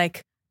to be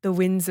like the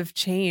winds of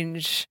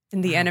change in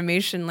the Wow.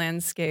 animation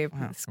landscape.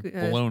 Wow.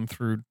 Blown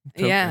through.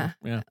 Tokyo. yeah.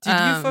 Yeah. Did you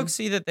Um, folks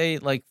see that they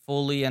like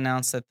fully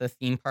announced that the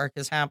theme park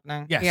is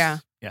happening? Yes. Yeah.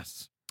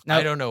 Yes. Now,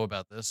 I don't know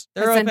about this.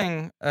 they're Listen.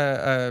 opening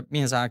a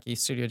Miyazaki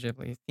Studio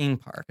Ghibli theme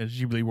park. A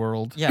Ghibli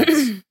world.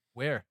 Yes.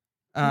 Where?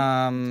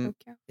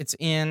 Tokyo. Is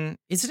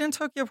it in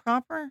Tokyo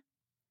proper?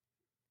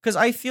 Because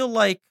I feel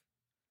like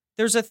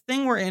there's a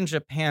thing where in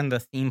Japan the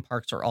theme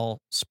parks are all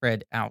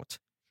spread out.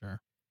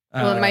 Sure.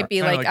 Well, it might be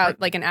kinda like like out,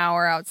 Britain. like an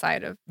hour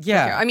outside of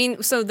Yeah. Tokyo. I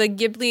mean, so the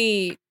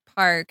Ghibli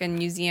Park and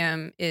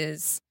Museum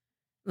is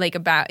like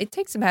it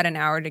takes about an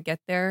hour to get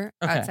there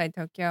Okay. outside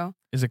Tokyo.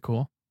 Is it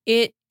cool?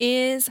 It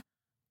is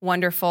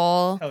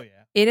wonderful. Hell yeah.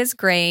 It is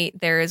great.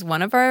 There is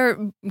one of our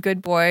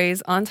good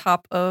boys on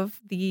top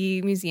of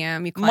the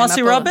museum. You climb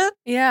Mossy up a- Rabbit?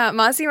 Yeah,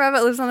 Mossy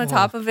Rabbit lives on the Oh.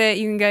 top of it.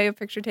 You can get a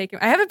picture taken.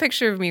 I have a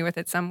picture of me with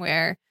it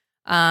somewhere.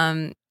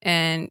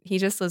 and he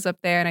just lives up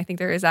there. And I think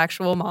there is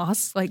actual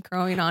moss like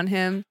growing on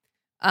him.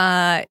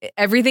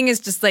 Everything is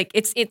just like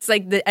it's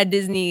like a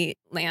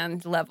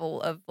Disneyland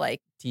level of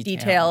like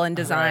detail and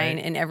design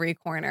in every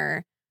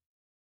corner.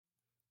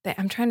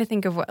 I'm trying to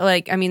think of what,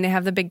 like, I mean, they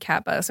have the big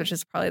cat bus, which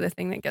is probably the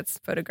thing that gets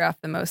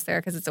photographed the most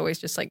there because it's always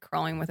just like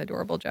crawling with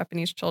adorable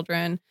Japanese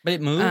children. But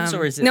it moves,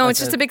 or is it? No, like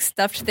it's just a big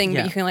stuffed thing,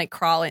 but you can like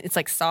crawl it. It's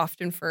like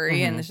soft and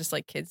furry, and Mhm. it's just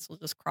like kids will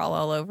just crawl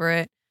all over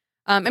it.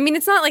 I mean,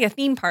 it's not like a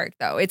theme park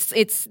though.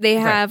 They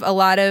have a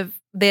lot of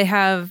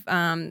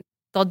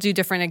they'll do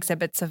different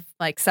exhibits of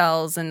like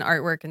cells and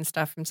artwork and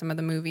stuff from some of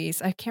the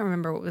movies. I can't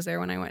remember what was there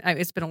when I went.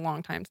 It's been a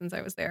long time since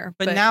I was there.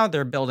 But now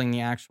they're building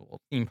the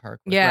actual theme park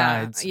with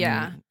Yeah, rides.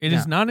 yeah. and- It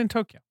is not in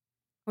Tokyo.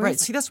 Where Right.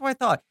 is it? See, that's what I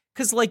thought.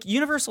 Because like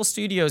Universal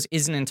Studios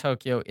isn't in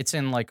Tokyo; it's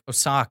in like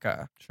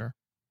Osaka. Sure.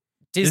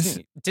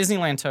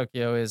 Disneyland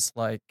Tokyo is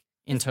like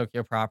in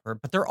Tokyo proper,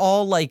 but they're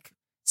all like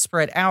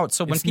spread out.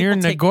 So when It's people near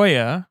take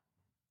Nagoya,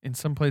 in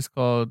some place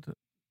called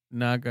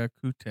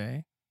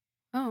Nagakute.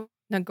 Oh,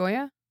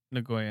 Nagoya.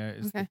 Nagoya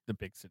is Okay. the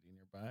big city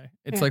nearby.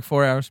 It's Yeah. like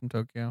 4 hours from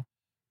Tokyo.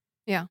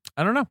 Yeah.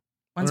 I don't know.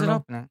 when's I it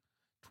don't know. opening?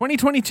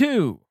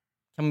 2022.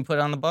 Can we put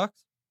it on the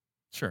books?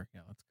 Sure.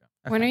 Yeah, let's go.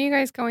 When are Okay. you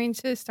guys going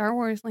to Star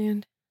Wars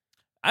Land?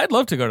 I'd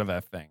love to go to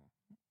that thing.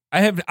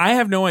 I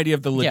have no idea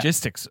of the Yeah.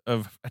 logistics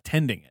of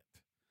attending it.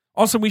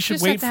 Also, we should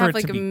Just wait have to for have it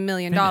like to $1 be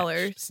million.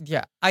 finished.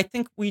 Yeah, I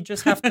think we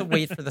just have to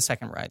wait for the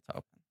second ride to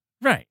open.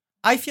 Right.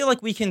 I feel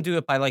like we can do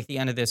it by like the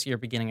end of this year,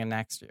 beginning of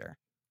next year.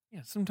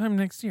 Yeah, sometime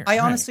next year. I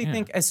Right, honestly yeah.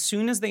 think as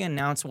soon as they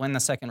announce when the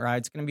second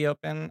ride's going to be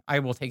open, I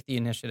will take the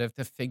initiative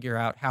to figure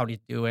out how to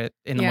do it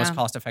in the most Yeah.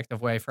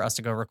 cost-effective way for us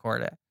to go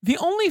record it. The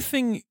only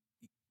thing,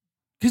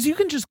 because you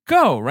can just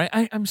go, right?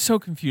 I'm so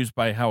confused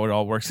by how it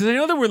all works. Because I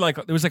know there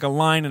was like a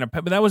line and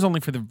but that was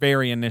only for the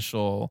very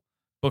initial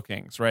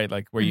bookings, right?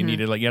 Like where you Mhm.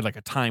 needed you had like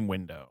a time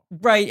window,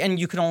 Right, and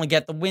you could only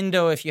get the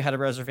window if you had a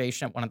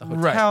reservation at one of the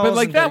hotels. right? But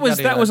like and that was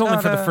only for the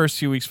yada-yada-yada. first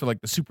few weeks for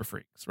like the super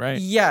freaks, right?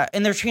 Yeah,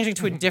 and they're changing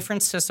to a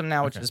different system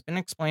now, which Okay. has been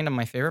explained on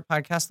my favorite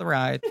podcast, The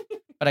Ride,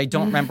 but I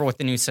don't remember what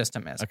the new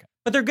system is. Okay.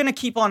 But they're going to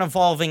keep on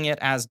evolving it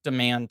as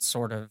demand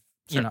sort of,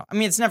 Sure. I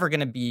mean, it's never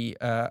going to be,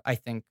 I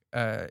think,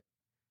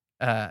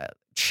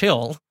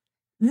 chill.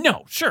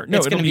 No, sure, no,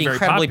 It's it'll gonna be very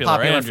incredibly popular. I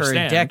popular for a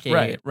understand.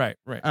 decade.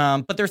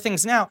 Right. But there are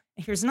things now.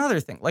 Here's another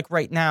thing. Like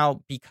right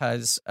now,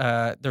 because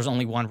there's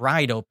only one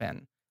ride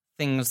open,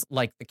 things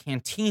like the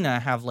Cantina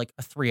have like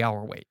a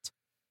 3-hour wait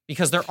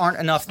because there aren't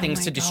enough things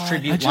my to God.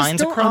 distribute I just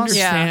lines don't across.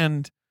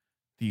 understand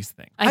these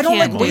things. I don't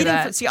like can't do waiting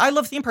that. for. See, I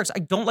love theme parks. I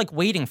don't like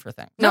waiting for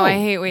things. No, I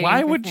hate waiting.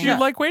 Why for would things. you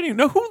like waiting?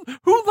 No,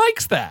 who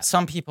likes that?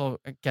 Some people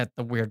get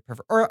the weird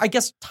or I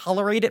guess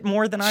tolerate it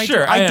more than I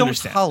Sure, do. I don't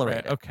understand. tolerate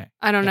Right, it. Okay.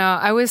 I don't know.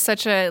 I was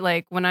such a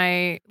when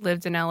I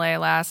lived in LA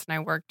last and I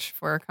worked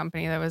for a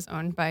company that was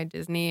owned by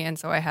Disney, and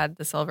so I had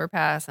the Silver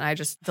Pass, and I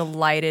just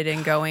delighted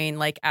in going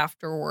like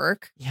after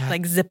work, Yeah.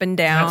 like zipping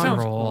That down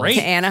sounds Roll. great.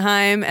 to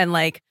Anaheim and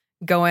like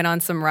going on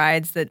some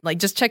rides that like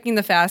just checking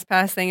the Fast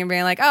Pass thing and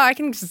being like, oh, I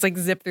can just like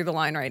zip through the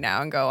line right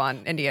now and go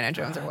on Indiana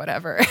Jones or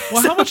whatever.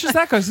 Well, how much does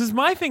that cost? Because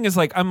my thing is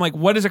like, I'm like,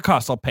 what does it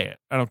cost? I'll pay it.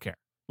 I don't care.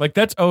 Like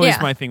that's always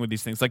Yeah. my thing with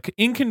these things. Like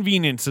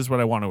inconvenience is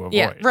what I want to avoid.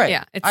 Yeah. Right.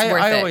 Yeah, it's I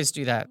worth it. always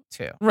do that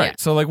too. Right. Yeah.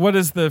 So like, what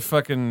does the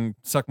fucking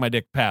suck my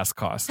dick pass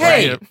cost?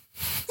 Hey! Like,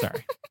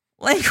 sorry.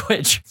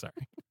 Language. Sorry.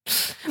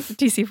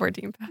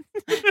 TC14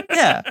 Pass.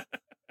 Yeah.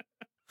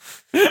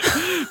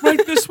 Right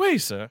this way,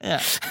 sir.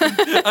 Yeah.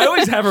 I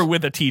always have her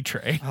with a tea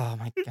tray. Oh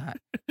my god.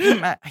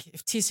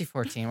 If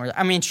TC14 were,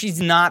 I mean, she's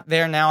not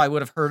there now. I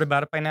would have heard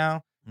about it by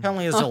now.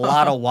 Apparently, there's a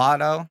lot of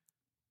Watto.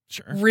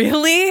 Sure.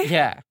 Really?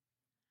 Yeah.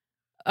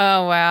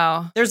 Oh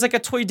wow. There's like a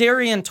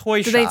Toydarian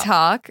toy Do shop. they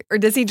talk, or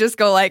does he just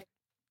go like?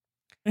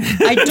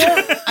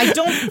 I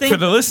don't think For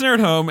the listener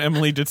at home,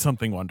 Emily did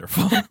something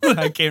wonderful.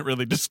 I can't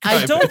really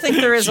describe I don't it. think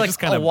there is She like just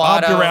kind a of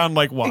bobbed Watto. around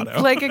like Watto.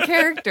 like a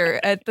character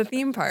at the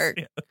theme park.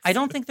 Yeah. I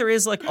don't think there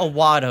is like a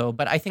Watto,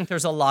 but I think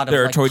there's a lot of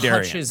There are like Toydarians.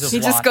 touches of He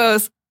just Watto.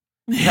 goes.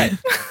 Right.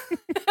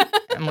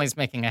 Emily's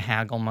making a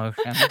haggle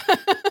motion.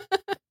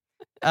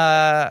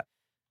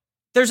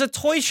 There's a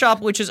toy shop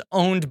which is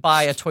owned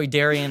by a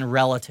Toydarian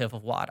relative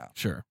of Watto.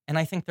 Sure. And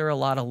I think there are a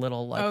lot of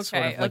little like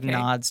sort Okay, of like okay.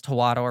 nods to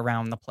Watto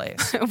around the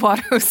place.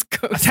 Watto's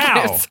ghost.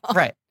 Tao. lives on.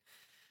 Right.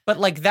 But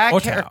like that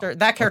Otao.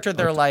 character,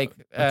 they're Otao. like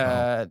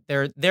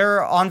Otao.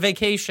 they're on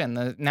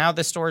vacation. Now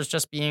the store is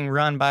just being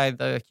run by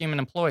the human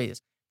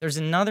employees. There's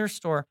another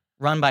store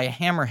run by a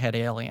hammerhead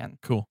alien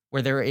Cool.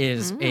 where there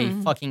is a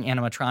Mm. fucking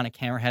animatronic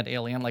hammerhead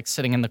alien like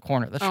sitting in the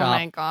corner of the Oh shop,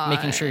 my god.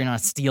 making sure you're not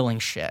stealing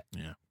shit.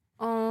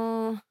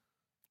 Oh,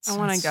 I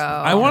want to Sounds go.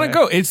 I want to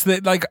go. It's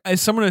that like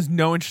as someone who has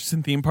no interest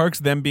in theme parks,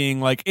 them being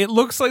like, it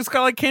looks like it's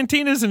got like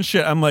cantinas and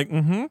shit. I'm like,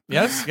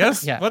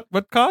 yes, Yeah.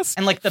 What costs?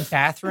 And like the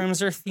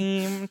bathrooms are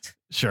themed.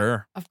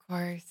 Sure, Of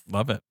course.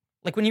 love it.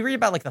 Like when you read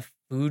about like the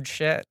food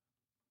shit,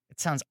 it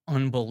sounds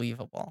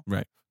unbelievable.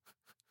 Right.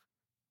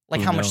 Like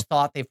Blue how much milk.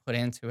 thought they put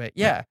into it.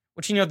 Yeah.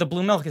 Which the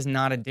blue milk is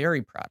not a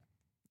dairy product.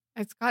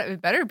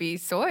 It better be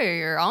soy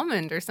or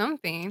almond or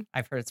something.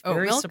 I've heard it's Oat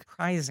very milk?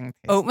 surprising.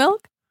 Tasting. Oat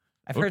milk?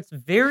 I've heard it's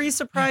very Is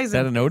surprising.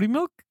 that an Odie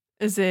milk?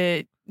 Is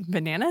it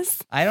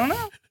bananas? I don't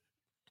know.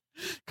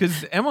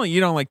 Because Emily, you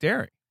don't like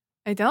dairy.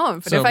 I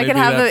don't. But So if I maybe could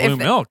have that the blue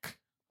milk.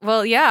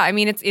 well, yeah. I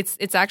mean,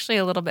 it's actually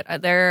a little bit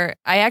there.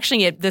 I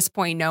actually at this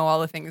point know all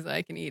the things that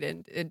I can eat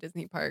in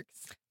Disney parks.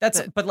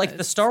 But like the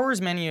That's- Star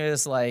Wars menu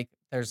is like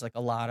there's like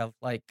a lot of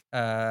like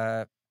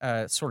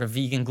sort of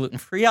vegan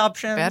gluten-free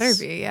options. Better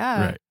be,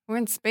 yeah. Right. We're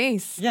in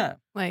space. Yeah.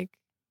 Like,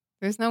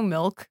 there's no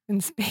milk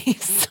in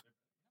space.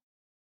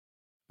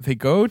 They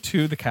go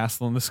to the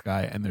castle in the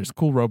sky, and there's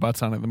cool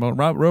robots on it. The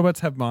robots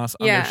have moss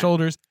on Yeah. their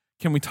shoulders.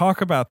 Can we talk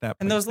about that?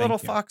 And please? those little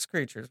Thank you. fox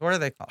creatures, what are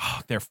they called?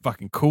 Oh, they're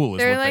fucking cool. Is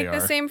They're what like they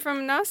the are. same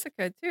from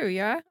Nausicaa too,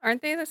 yeah?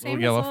 Aren't they the same?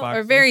 as yellow Or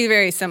foxes? very,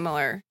 very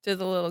similar to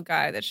the little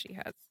guy that she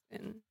has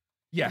in.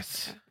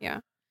 Yes. Yeah.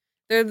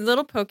 They're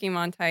little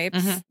Pokemon types.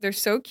 Mhm. They're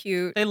so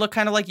cute. They look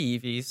kind of like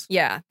Eevees.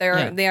 Yeah,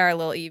 Yeah. they are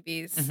little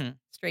Eevees, Mhm.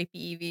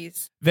 stripey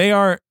Eevees. They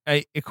are,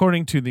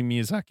 according to the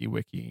Miyazaki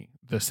wiki,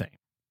 the same.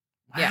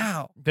 Yeah.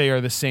 Wow. They are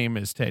the same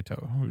as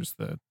Tato, who's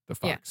the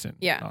fox in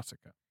Yeah.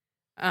 Nausicaa.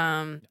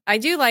 I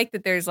do like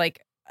that there's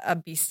like a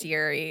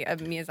bestiary, a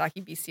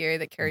Miyazaki bestiary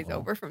that carries Oh.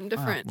 over from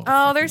different. little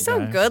Oh, they're fucking so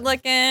guys. good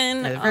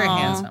looking. they're very Aw.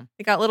 handsome.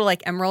 They got little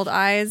like emerald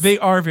eyes. They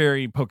are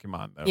very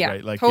Pokemon, though, Yeah,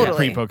 right? Like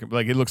totally. pre-Pokemon.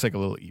 Like it looks like a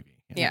little Eevee.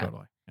 Yeah.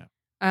 Totally.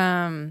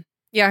 Yeah.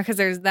 Yeah, because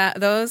there's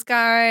those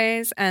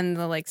guys and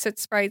the like soot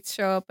sprites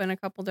show up in a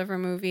couple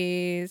different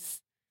movies.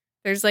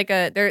 There's like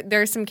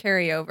there's some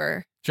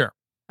carryover. Sure.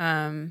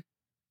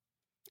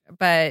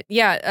 But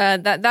yeah,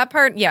 that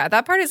part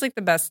is like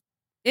the best.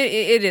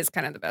 It is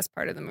kind of the best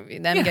part of the movie.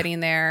 Them Yeah.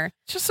 getting there.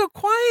 It's just so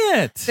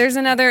quiet. There's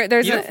another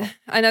Beautiful.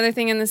 another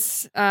thing in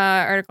this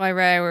article I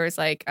read where it's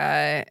like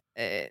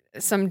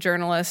some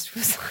journalist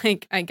was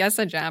like, I guess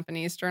a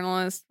Japanese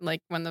journalist,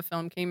 like when the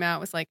film came out,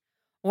 was like,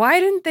 why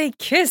didn't they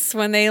kiss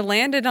when they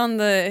landed on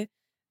the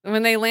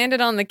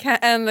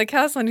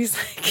castle? And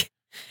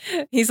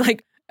he's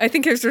like, I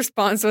think his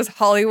response was,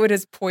 Hollywood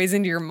has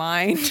poisoned your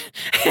mind.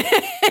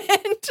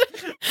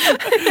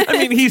 I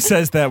mean, he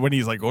says that when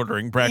he's like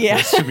ordering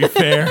breakfast, to be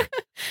fair.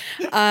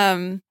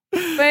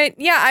 But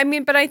yeah, I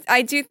mean, but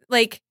I do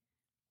like,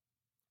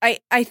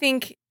 I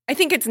think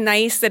it's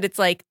nice that it's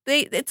like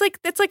it's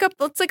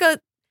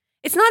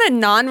not a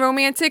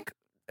non-romantic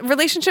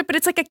relationship, but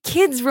it's like a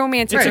kid's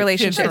romantic It's a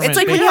relationship. kid's It's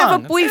like romantic. when you have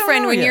a Young.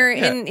 boyfriend when Yeah. you're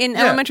Yeah. in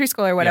Yeah. elementary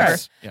school or whatever.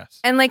 Yes.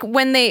 And like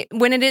when they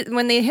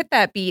hit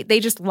that beat, they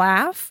just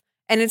laugh.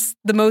 And it's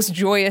the most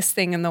joyous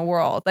thing in the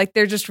world. Like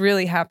they're just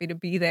really happy to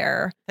be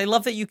there. They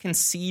love that you can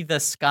see the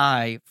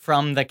sky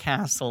from the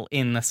castle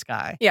in the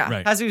sky. Yeah.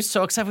 Right. As he was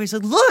so excited, he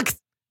said, "Look,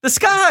 the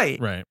sky!"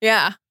 Right.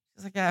 Yeah.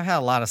 He's like, "Yeah, I've had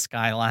a lot of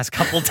sky the last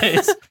couple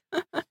days."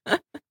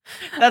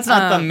 That's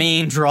not the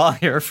main draw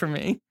here for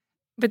me.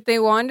 But they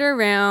wander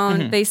around.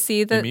 Mhm. They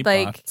see They that meet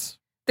like bots.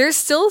 they're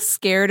still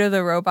scared of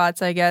the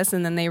robots, I guess,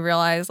 and then they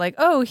realize like,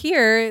 oh,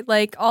 here,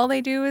 like all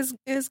they do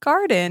is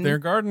garden. They're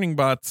gardening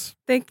bots.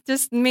 They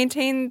just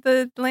maintain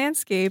the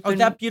landscape. Oh, and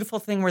that beautiful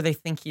thing where they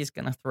think he's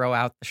going to throw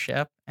out the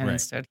ship, and Right.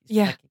 instead he's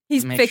yeah, checking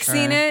he's to make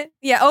fixing sure. it.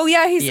 Yeah. Oh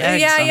yeah, he's The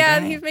eggs yeah.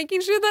 someday. He's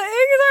making sure the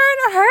eggs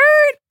aren't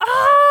hurt.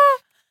 Ah,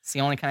 It's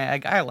the only kind of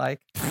egg I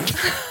like.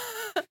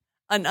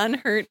 an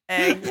unhurt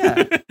egg.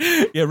 Yeah.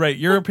 Yeah, right.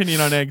 Your opinion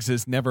on eggs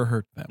is never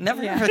hurt them.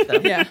 Never Yeah. hurt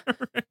them. Yeah.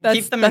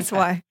 That's them that's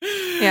intact. why.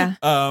 Yeah.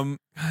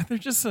 They're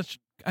just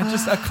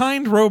just a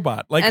kind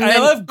robot. Like And I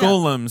then- love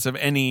golems of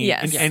any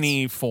Yes. in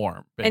any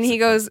form. And he basically.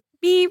 goes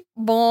beep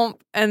boom,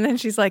 and then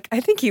she's like, "I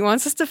think he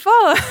wants us to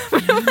follow."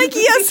 I'm like,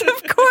 "Yes,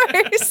 of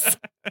course."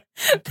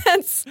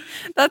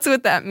 That's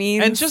what that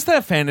means. And just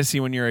that fantasy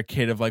when you're a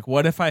kid of like,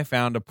 what if I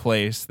found a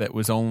place that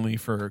was only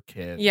for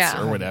kids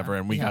Yeah. or whatever,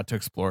 and we Yeah. got to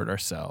explore it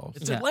ourselves.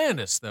 It's Yeah.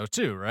 Atlantis, though,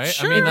 too, right?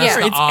 Sure, I mean, that's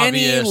Yeah. the it's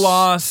obvious. any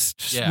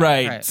lost, Yeah.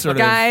 right? Sort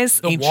Guys,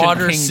 of the ancient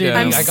water kingdom. city.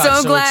 I'm I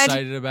got so glad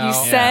excited about.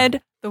 you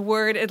said the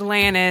word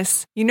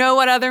Atlantis. You know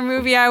what other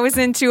movie I was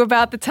into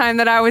about the time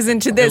that I was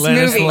into this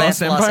Atlantis, movie? the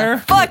Lost Lost Empire.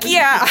 Fuck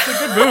yeah!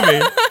 Good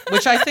movie.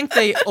 Which I think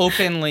they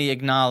openly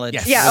acknowledge.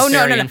 Yes. Yeah, was oh, no,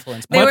 very no, no.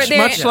 influenced They by were- much they-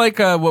 much like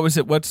what was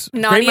it? What's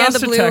Nadia Great Mouse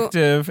the Blue-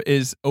 Detective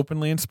is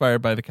openly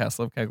inspired by the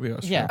Castle of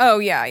Cagliostro. Yeah. Oh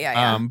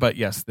yeah. But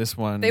yes, this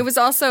one. It was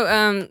also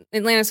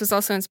Atlantis was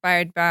also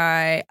inspired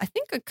by I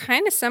think a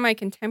kind of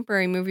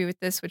semi-contemporary movie with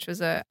this, which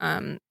was a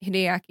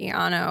Hideaki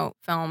Anno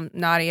film,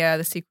 Nadia: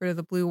 The Secret of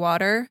the Blue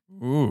Water,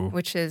 Ooh,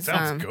 which is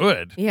sounds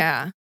good.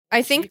 yeah.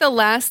 I think the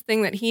last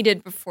thing that he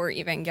did before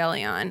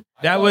Evangelion.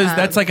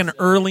 That's like an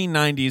early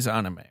 '90s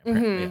anime. Right?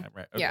 Mhm. Yeah,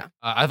 right. Okay. Yeah.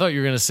 I thought you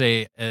were going to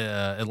say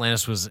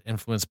Atlantis was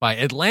influenced by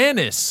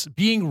Atlantis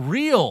being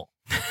real.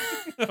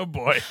 Oh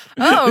boy.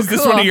 Oh, is this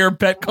cool. one of your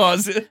pet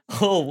causes?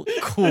 Oh,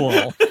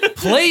 cool.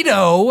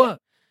 Plato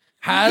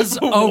has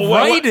a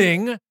What?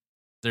 writing.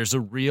 There's a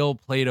real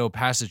Plato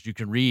passage you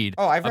can read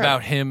Oh, I've read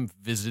about it. him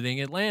visiting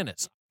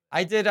Atlantis.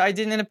 I did an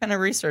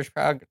independent research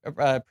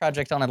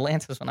project on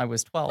Atlantis when I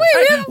was 12.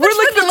 Wait, We're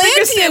like the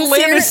biggest Atlanteans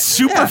Atlantis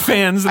here. super Yeah.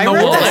 fans in I the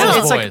read world. this. Atlantis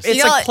It's like boys. it's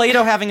Y'all- like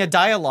Plato having a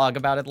dialogue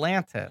about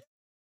Atlantis.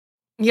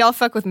 Y'all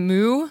fuck with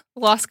Mu,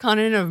 Lost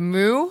Continent of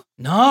Mu.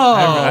 No,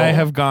 I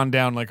have gone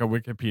down like a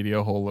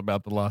Wikipedia hole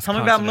about the lost. Tell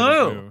me about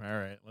continent of Mu. All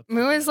right.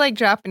 Mu is like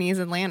Japanese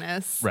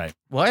Atlantis. Right.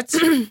 What?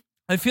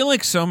 I feel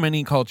like so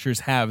many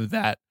cultures have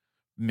that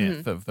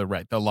myth of the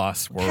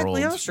lost world.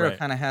 Cagliostro Right.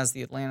 kind of has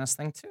the Atlantis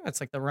thing too. It's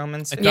like the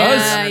Roman It city. does.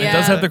 Yeah, It yeah,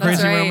 does have the that's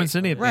crazy right. Roman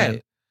city at the end.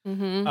 Right.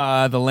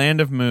 Mm-hmm. The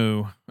land of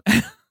Mu.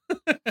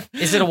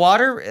 Is it a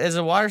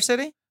water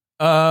city?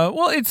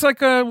 Well, it's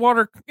like a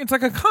water. It's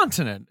like a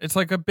continent. It's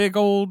like a big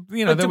old,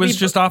 But that to was be-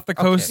 just off the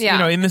coast,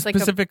 Yeah, in the it's like a-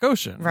 Pacific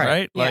Ocean, Right.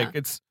 right? Yeah. Like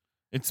it's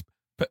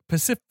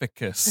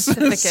Pacificus,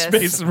 Pacificus.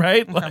 space,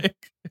 right? Like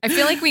I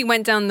feel like we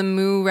went down the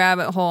Moo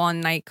rabbit hole on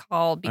Night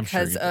Call I'm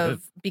sure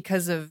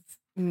because you of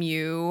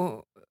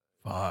Mew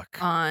fuck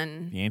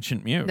on the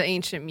ancient Mew. the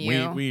ancient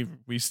Mew.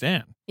 We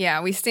stand.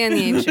 Yeah, we stand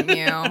the ancient Mew.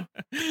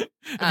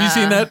 Have you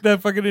seen that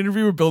fucking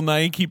interview where Bill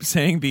Nye keeps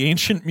saying the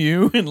ancient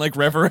Mew in like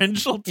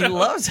reverential He tone?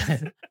 loves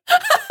it.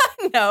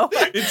 No,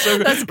 It's so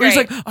good. That's Where he's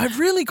great. like, I've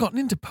really gotten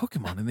into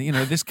Pokemon, and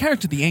this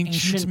character, the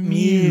ancient, Ancient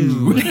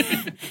Mew,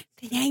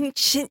 the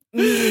ancient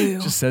Mew.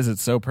 just says it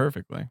so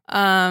perfectly.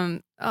 Oh,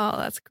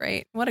 that's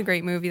great. What a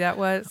great movie that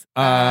was.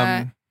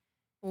 But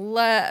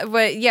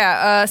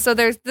so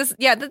there's this.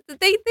 Yeah, they have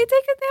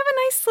a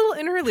nice little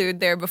interlude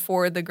there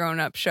before the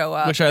grown-ups show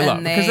up, Which I love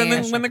and because then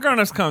they- when the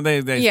grown-ups come, they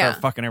Yeah.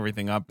 start fucking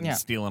everything up and Yeah.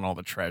 stealing all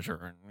the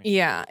treasure. And,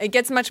 yeah, it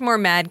gets much more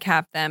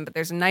madcap then. But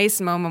there's a nice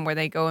moment where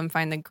they go and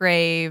find the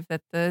grave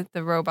that the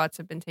robots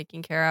have been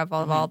taking care of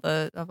all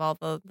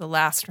the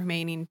last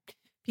remaining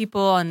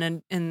people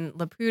in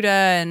Laputa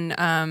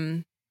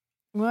and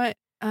what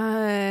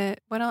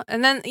else?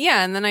 And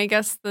then I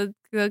guess the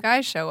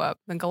guys show up.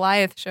 The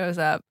Goliath shows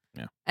up.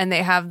 Yeah. And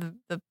they have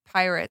the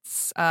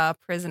pirates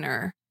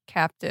prisoner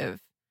captive,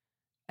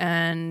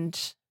 and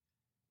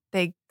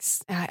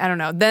I don't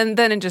know. Then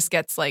it just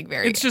gets like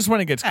very. it's just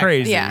when it gets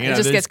crazy. yeah. It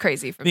just there's- gets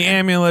crazy from The there.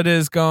 amulet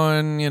is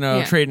going,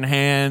 Yeah. trading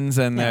hands,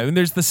 and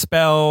there's the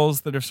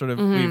spells that are sort of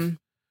Mhm.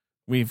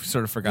 we've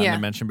sort of forgotten Yeah. to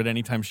mention. But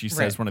anytime she says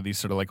Right. one of these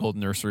sort of like old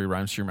nursery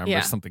rhymes, she remembers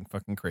Yeah. something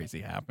fucking crazy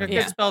Got happened. good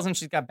Yeah. spells and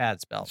she's got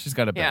bad spells. She's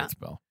got a bad Yeah.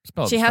 spell.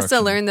 She has to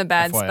destruction, learn the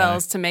bad FYI.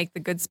 spells to make the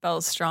good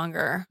spells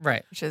stronger,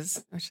 Right. which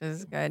is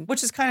good.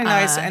 Which is kind of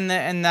nice, Uh,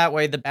 and that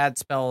way the bad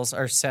spells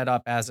are set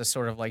up as a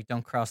sort of like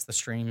don't cross the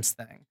streams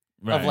thing.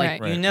 Right, Of like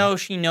right.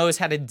 she knows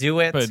how to do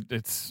it, but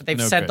it's but they've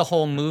no said good. the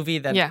whole movie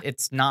that Yeah.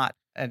 it's not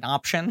an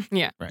option.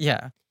 Yeah. Right.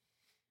 Yeah.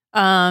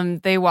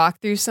 They walk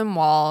through some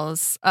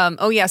walls.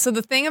 So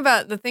the thing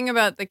about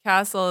the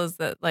castle is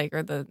that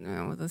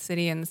the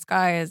city in the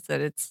sky is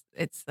that it's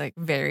like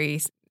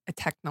very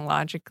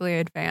technologically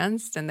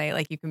advanced, and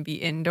they you can be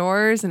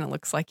indoors and it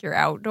looks like you're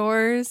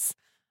outdoors.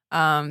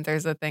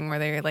 There's a thing where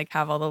they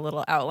have all the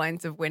little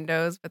outlines of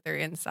windows, but they're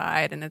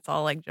inside and it's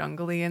all like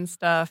jungly and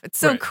stuff. It's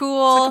so Right.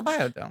 cool. It's like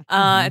a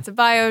biodome. It's a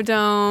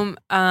biodome.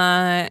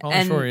 Paul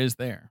And Shore is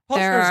there.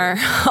 there are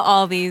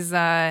all these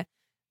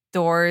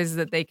doors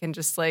that they can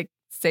just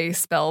say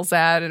spells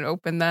at and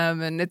open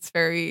them, and it's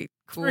very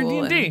cool. Very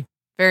D&D. and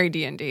very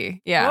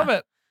D&D. Yeah. Love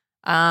it.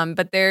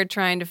 But they're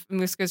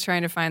Muska's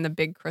trying to find the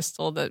big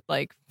crystal that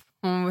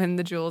when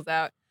the jewel's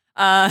out.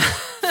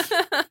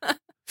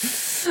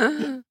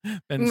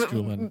 Ben's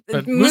jewelin'.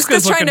 But Muska's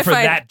Muska's trying looking to for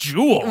find- that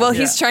jewel. Well,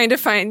 he's trying to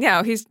find.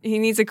 Yeah, he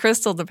needs a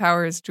crystal to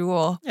power his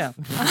jewel. Yeah.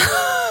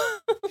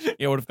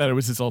 Yeah, what if that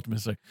was his ultimate?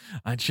 It's like,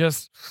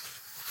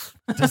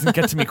 it doesn't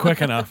get to me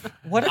quick enough.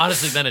 What if,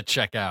 Honestly, then it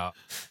check out.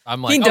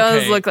 I'm like, He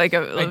does okay, look like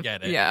I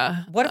get it.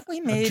 Yeah. what if we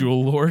A made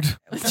jewel lord.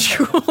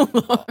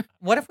 Jewel.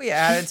 what if we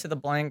added to the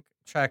blank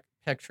check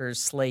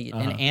pictures slate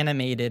Uh-huh. an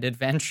animated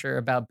adventure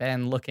about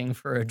Ben looking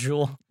for a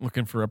jewel?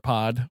 Looking for a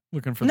pod.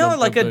 Looking for No, the,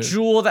 like the, a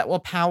jewel that will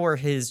power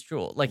his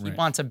jewel. Like he Right.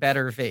 wants a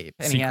better vape,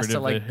 and he has to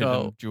secret of the go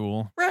hidden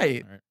jewel.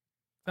 right.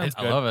 Sounds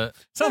I good. love it.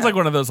 Sounds like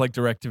one of those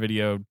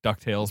direct-to-video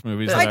DuckTales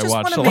movies I that I just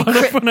watched a wanna lot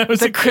make of when I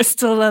was a The kid.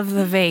 crystal of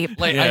the vape.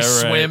 Like Yeah, I right.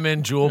 swim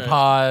in jewel Right.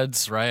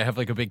 pods, right? I have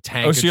like a big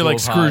tank. Oh, of so you're like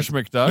jewel pods.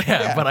 Scrooge McDuck?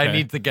 Yeah, but I Okay.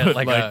 need to get But,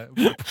 like a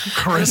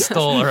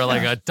crystal or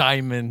like a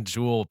diamond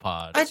jewel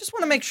pod. I just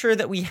want to make sure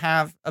that we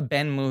have a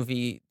Ben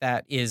movie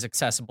that is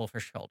accessible for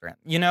children.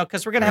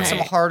 Because we're gonna have some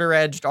Right. harder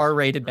edged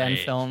R-rated Ben Right.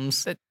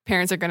 films. That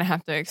parents are going to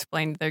have to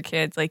explain to their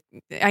kids,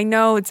 I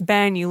know it's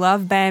Ben, you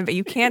love Ben, but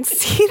you can't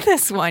see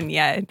this one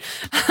yet.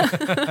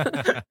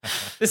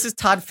 This is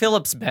Todd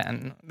Phillips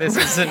Ben. This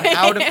is an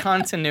out of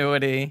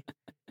continuity,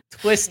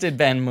 twisted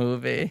Ben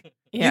movie.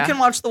 Yeah. You can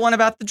watch the one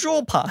about the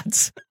jewel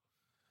pods.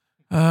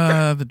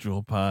 The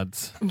jewel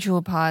pods.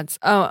 Jewel pods.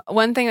 Oh,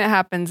 one thing that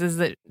happens is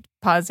that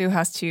Pazu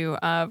has to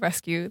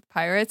rescue the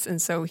pirates,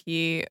 and so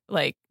he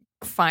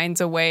finds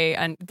a way,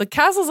 and the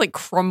castle's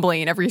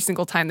crumbling every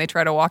single time they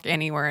try to walk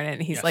anywhere in it.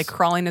 And he's Yes.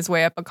 crawling his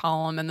way up a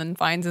column, and then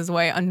finds his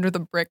way under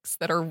the bricks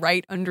that are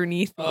right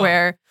underneath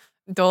where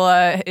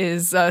Dola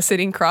is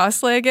sitting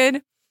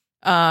cross-legged.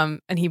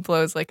 And he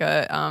blows like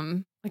a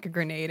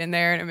grenade in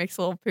there, and it makes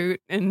a little poot.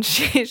 And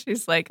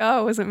she's like, "Oh,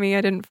 it wasn't me.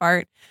 I didn't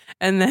fart."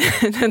 And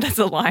then that's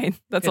a line.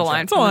 That's Good a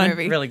line joke. from the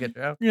movie. Really good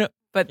joke.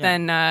 But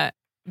Yeah.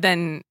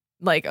 then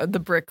the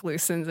brick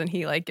loosens, and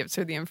he gives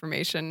her the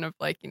information of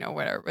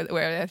whatever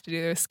they have to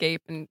do to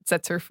escape, and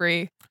sets her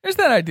free. There's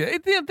that idea.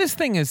 This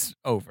thing is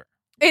over.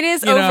 It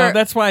is You over. know,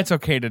 that's why it's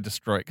okay to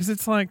destroy it because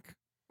it's like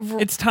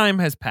its time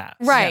has passed.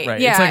 Right,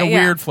 Right. yeah, it's like a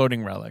yeah. weird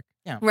floating relic.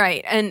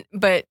 Right.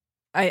 But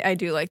I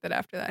do like that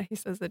after that he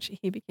says that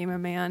he became a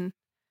man.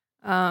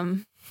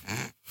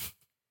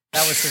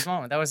 That was his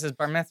moment. That was his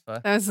bar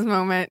mitzvah. That was his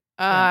moment.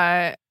 Can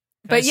I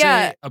But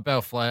yeah, say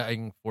about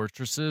flying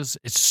fortresses,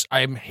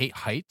 I hate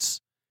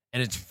heights,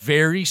 and it's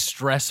very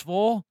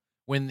stressful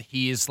when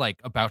he is like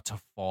about to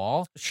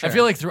fall. Sure. I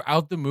feel like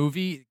throughout the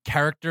movie,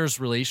 characters'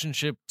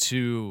 relationship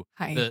to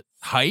the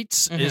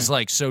heights Mhm. is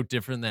like so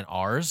different than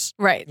ours,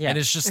 right. Yeah. and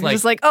it's just It's like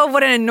just like, oh,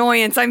 what an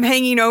annoyance. I'm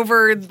hanging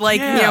over like,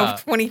 Yeah.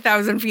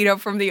 20,000 feet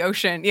up from the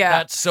ocean. Yeah.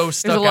 that's so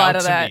stuck lot out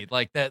of to that. me.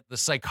 Like that,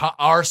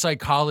 our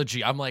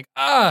psychology. I'm like,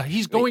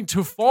 he's going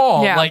to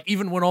fall. Yeah. Like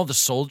even when all the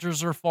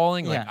soldiers are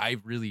falling, like Yeah. I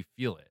really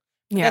feel it.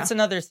 yeah. That's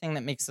another thing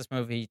that makes this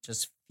movie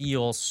just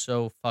feel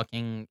so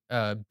fucking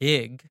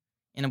big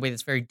in a way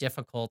that's very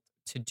difficult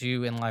to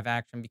do in live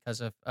action because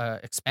of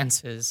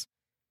expenses,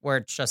 where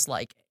it's just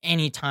like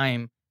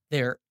anytime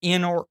they're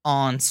in or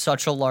on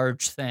such a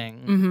large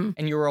thing Mhm.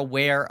 and you're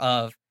aware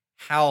of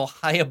how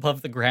high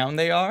above the ground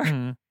they are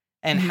Mhm.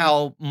 and Mhm.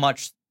 how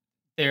much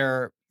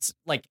they're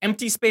like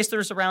empty space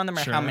there's around them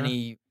or how Sure.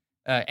 many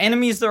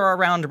enemies there are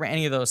around them or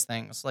any of those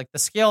things. Like the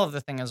scale of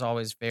the thing is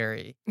always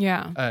very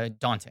Yeah.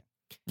 daunting.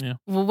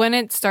 Well, when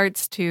it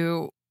starts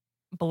to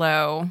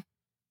blow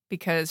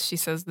because she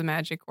says the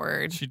magic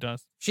word, She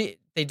does.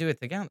 They do it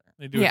together.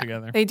 They do Yeah. it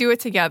together. they do it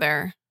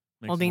together,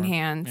 Makes it holding work.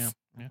 hands.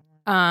 Yeah.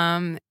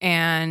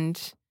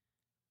 And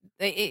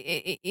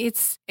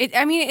it's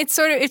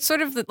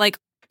sort of like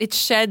it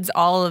sheds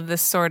all of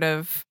this sort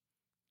of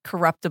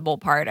corruptible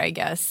part, I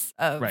guess,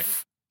 of Right.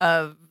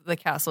 of the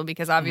castle,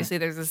 because obviously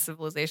there's a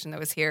civilization that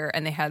was here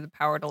and they had the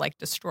power to like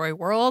destroy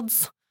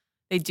worlds.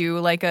 They do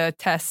like a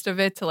test of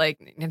it to like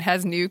it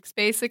has nukes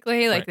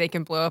basically, like Right. they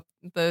can blow up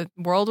the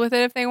world with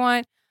it if they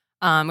want,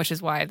 which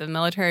is why the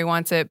military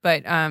wants it.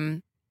 But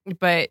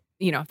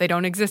they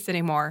don't exist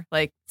anymore.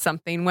 Like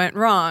something went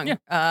wrong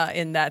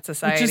in that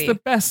society. Which is the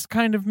best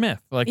kind of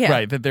myth. Like, Yeah.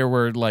 right, that there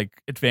were like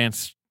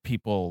advanced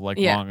people like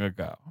Yeah. long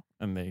ago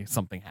and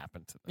something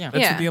happened to them. Yeah.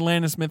 That's Yeah. what the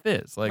Atlantis myth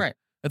is. Like, Right.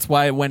 that's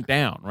why it went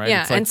down, right?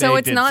 Yeah, It's like and so they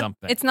it's did not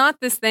something. it's not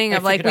this thing They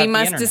of like figured out we the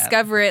must internet.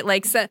 discover it.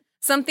 Like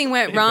something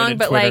went They wrong,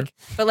 invented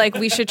but like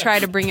we should try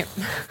to bring it.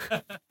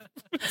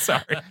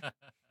 Sorry.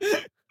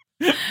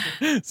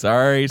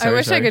 sorry. I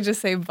wish I sorry. could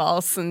just say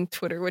Valse and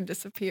Twitter would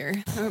disappear.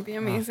 That would be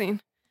amazing.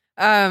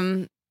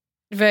 But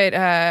it's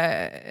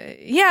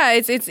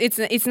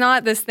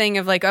not this thing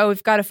of like, oh,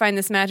 we've got to find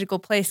this magical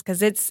place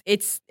because it's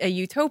a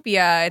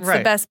utopia. It's the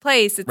Right. best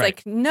place. It's Right.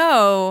 like,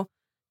 no,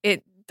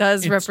 it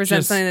does It's represent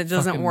just something that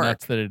doesn't fucking work.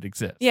 nuts that it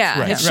exists. Yeah,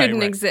 Right, it right, shouldn't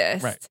right,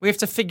 exist. right. We have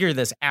to figure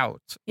this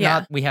out. Yeah.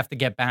 Not we have to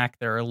get back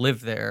there or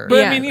live there. But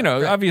Yeah. I mean,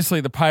 Right.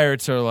 obviously the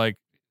pirates are like,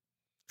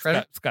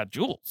 Treasure? it's got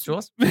jewels.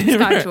 Jewels? It's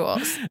got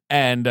jewels.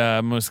 And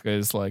Muska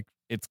is like,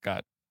 it's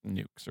got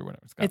nukes or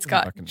whatever. It's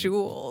got fucking-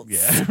 jewels.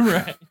 Yeah,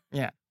 right.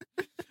 Yeah.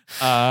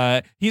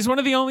 He's one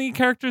of the only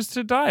characters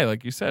to die,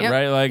 like you said, Yep.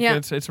 right? Like Yeah.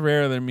 it's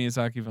rare that a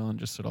Miyazaki villain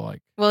just sort of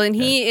like Well, and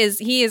Okay.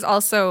 he is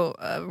also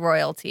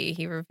royalty.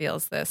 He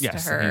reveals this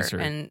Yes, to her, he's her-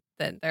 and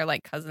that they're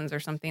like cousins or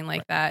something like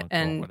right, that. uncle,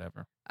 And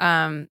whatever.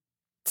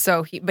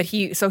 so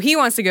he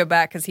wants to go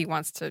back because he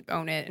wants to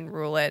own it and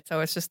rule it. So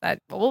it's just that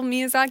old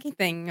Miyazaki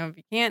thing of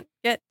you can't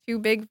get too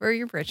big for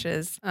your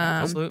britches.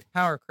 Absolute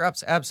power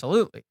corrupts.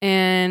 Absolutely.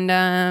 And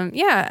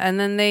and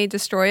then they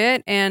destroy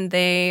it, and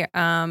they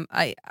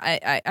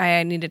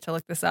I needed to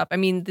look this up. I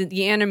mean,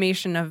 the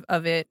animation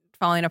of it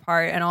falling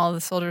apart and all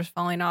the soldiers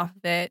falling off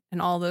of it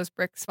and all those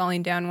bricks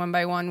falling down one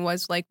by one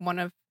was like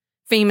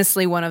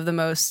famously one of the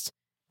most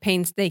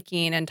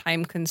painstaking and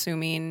time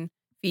consuming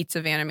feats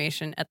of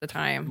animation at the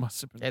time.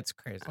 Must have been It's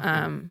crazy.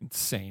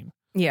 insane.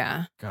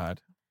 Yeah.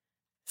 God,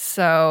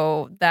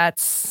 So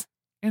that's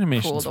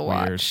animation's cool to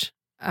weird. watch.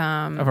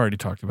 I've already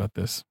talked about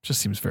this.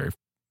 Just seems very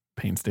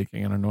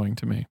painstaking and annoying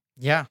to me.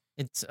 Yeah.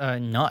 It's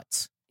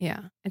nuts.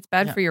 Yeah. It's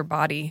bad Yeah. for your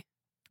body.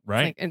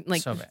 Right?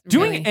 Like So bad.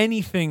 Doing really.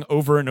 anything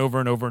over and over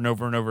and over and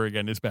over and over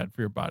again is bad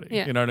for your body.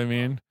 Yeah. You know what I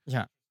mean?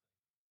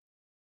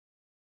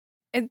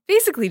 It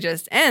basically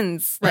just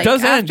ends. It Like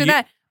does end. after You-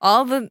 that,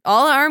 all the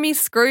army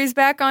scurries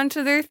back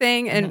onto their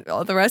thing, and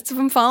all the rest of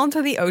them fall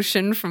into the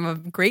ocean from a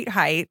great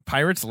height.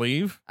 Pirates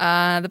leave.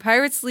 The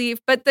pirates leave,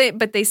 but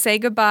they say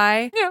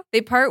goodbye. Yeah.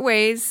 They part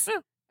ways.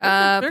 They're-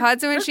 Pazu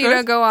and they're Shido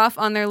good. go off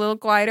on their little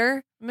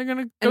glider, And they're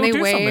gonna and go they do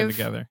something wave,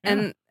 together.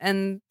 Yeah.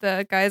 and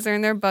the guys are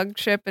in their bug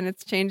ship, and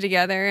it's chained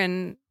together,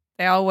 and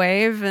they all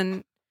wave,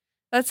 and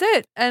that's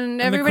it. And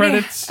the everybody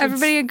credits,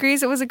 everybody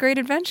agrees it was a great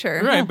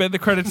adventure. Right, but the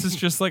credits is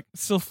just like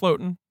still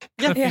floating.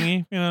 Yeah. The Yeah.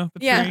 thingy, you know,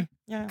 the Yeah. tree.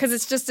 Yeah. Because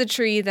it's just a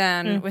tree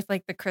then Yeah. with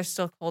like the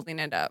crystal holding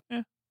it up.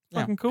 Yeah.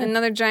 Fucking cool.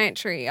 Another giant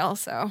tree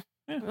also.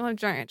 Yeah. We love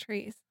giant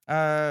trees.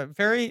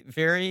 Very,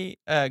 very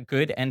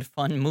good and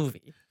fun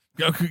movie.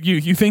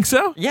 You think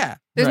so? Yeah.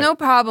 There's Right. no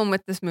problem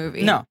with this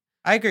movie. No,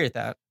 I agree with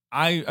that.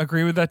 I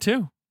agree with that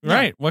too. Yeah.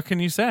 Right. What can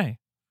you say?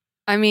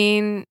 I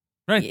mean,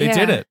 Right. They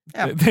did Yeah. it.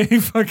 Yeah. They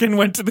fucking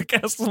went to the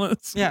castle.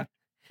 Yeah.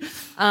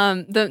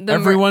 the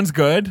Everyone's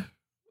good.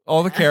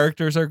 All the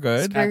characters are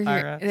good. Sky they're,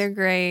 pirates. they're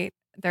great.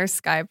 They're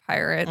sky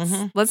pirates.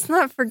 Mhm. Let's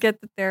not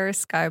forget that there are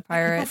sky People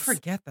pirates.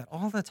 forget that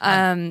all the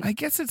time. I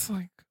guess it's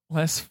like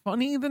less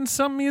funny than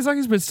some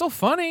Miyazaki's, but it's still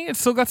funny. It's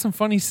still got some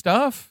funny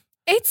stuff.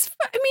 I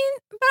mean,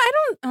 but I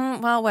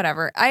don't. Well,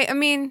 whatever. I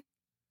mean,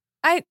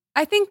 I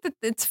think that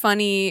it's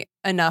funny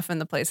enough in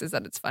the places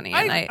that it's funny,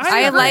 and I I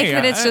agree. like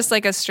that it's I- just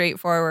like a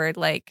straightforward,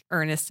 like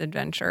earnest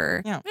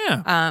adventure. Yeah.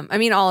 Yeah. I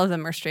mean, all of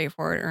them are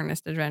straightforward,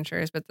 earnest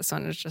adventures, but this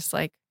one is just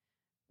like,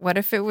 what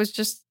if it was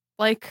just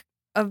like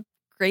a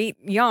great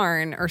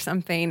yarn or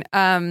something?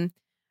 I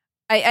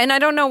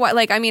don't know why.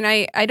 Like, I mean,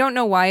 I don't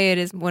know why it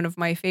is one of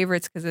my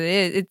favorites because it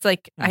is. It's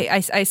like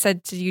I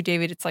said to you,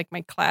 David, it's like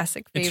my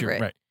classic It's your,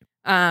 favorite.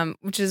 right.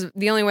 Which is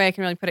the only way I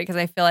can really put it because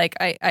I feel like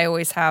I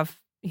always have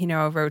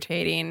a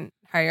rotating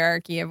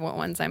hierarchy of what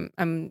ones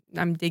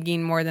I'm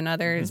digging more than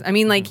others. I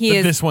mean, like he But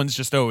is. This one's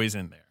just always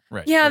in there.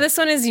 Right. Yeah, right. this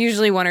one is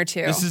usually one or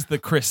two. This is the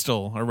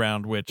crystal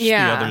around which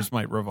Yeah. the others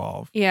might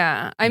revolve.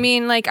 Yeah. I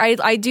mean, like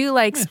I do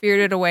like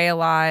Spirited Away a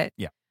lot.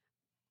 Yeah.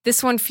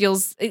 This one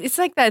feels it's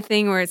like that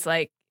thing where it's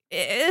like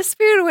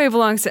Spirited Away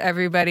belongs to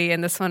everybody,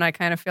 and this one I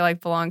kind of feel like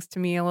belongs to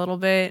me a little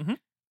bit. Mhm.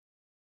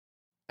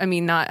 I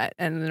mean, not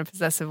in a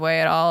possessive way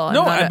at all.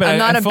 No, I'm but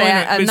not I a fully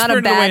bad. know- I'm but not a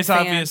Spirited Away bad is fan.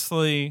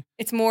 obviously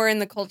It's more in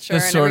the culture. the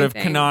and sort of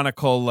everything.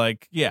 canonical,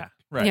 like, yeah,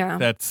 right. Yeah.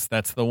 That's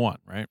the one,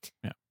 right?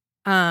 Yeah.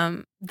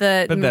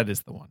 But that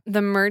is the one.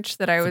 the merch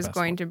that I It's the was best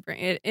going one. to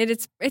bring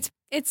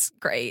it's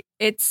great.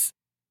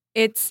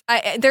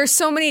 There's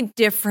so many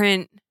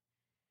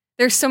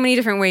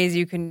different ways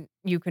you can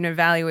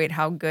evaluate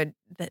how good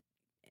that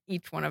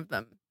each one of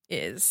them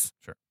is.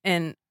 Sure.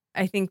 And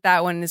I think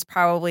that one is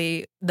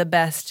probably the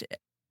best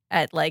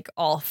at like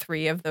all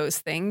three of those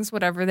things,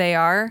 whatever they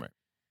are. Right.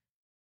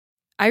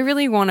 I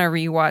really want to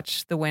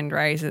rewatch The Wind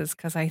Rises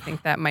because I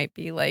think that might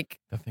be like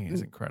The thing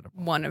is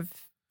incredible. one of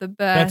the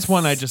best. That's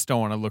one I just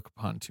don't want to look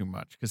upon too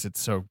much because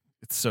it's so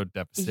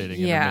devastating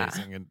Yeah. and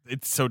amazing, and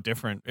it's so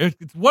different.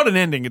 It's what an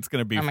ending it's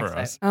going to be I'm for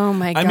excited. us. Oh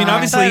my god! I mean,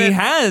 obviously he Excited.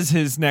 has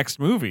his next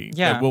movie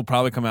Yeah. that will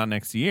probably come out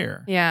next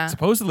year. yeah.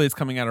 Supposedly it's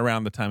coming out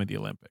around the time of the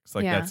Olympics.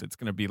 Like Yeah. it's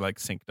going to be like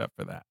synced up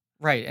for that.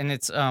 Right, and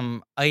it's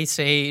Ice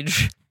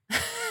Age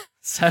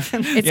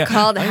 7. It's Yeah.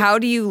 called How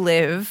Do You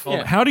Live?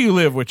 Well, How Do You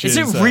Live? Which Is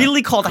is it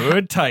really called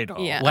good title?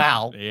 Yeah.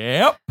 Wow.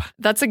 Yep.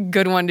 That's a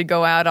good one to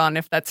go out on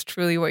if that's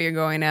truly what you're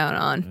going out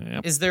on.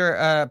 Yep. Is there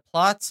a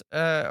plot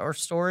or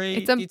story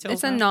details?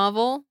 It's a now?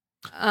 novel.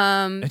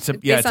 It's a-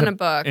 Based yeah, it's on a- a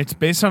book. It's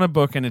based on a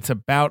book, and it's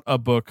about a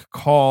book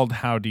called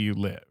How Do You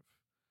Live?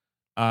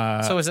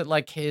 So is it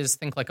like his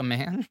Think Like a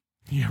Man?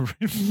 yeah, right.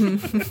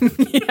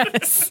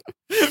 Yes.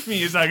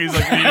 Miyazaki's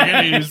like reading it,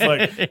 and he's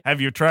like, "Have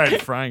you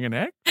tried frying an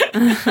egg?"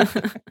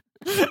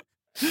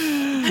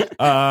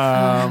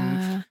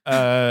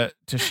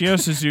 Toshio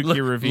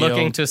Suzuki revealed.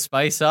 Looking to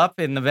spice up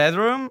in the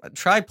bedroom?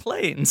 Try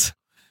planes.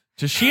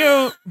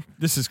 Toshio,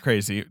 this is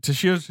crazy.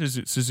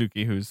 Toshio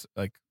Suzuki, who's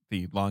like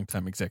the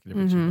longtime executive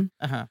producer, Mhm.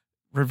 Uh-huh.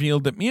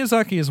 revealed that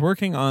Miyazaki is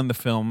working on the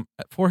film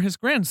for his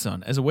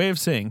grandson as a way of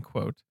saying,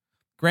 quote,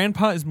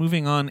 "Grandpa is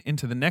moving on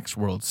into the next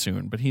world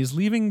soon, but he's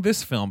leaving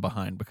this film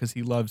behind because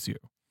he loves you."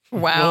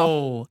 Wow.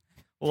 Whoa.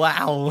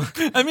 Wow.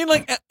 I mean,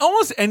 like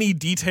almost any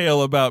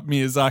detail about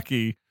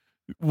Miyazaki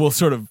will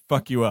sort of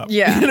fuck you up.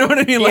 Yeah. You know what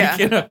I mean? Like, Yeah.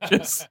 you know,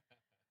 just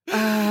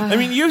I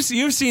mean,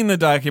 you've seen the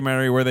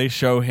documentary where they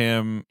show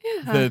him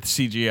the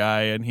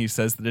CGI and he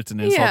says that it's an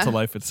insult Yeah. to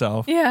life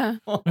itself, Yeah.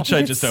 which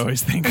I just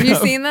always think Have you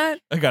of. seen that?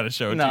 I gotta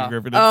show it to No. you,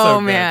 Griffin. It's Oh so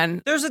good.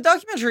 man. There's a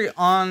documentary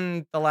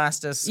on the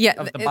lastest Yeah,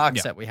 of the it- box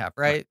Yeah. set we have,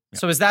 right? Yeah.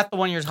 So is that the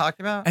one you're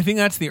talking about? I think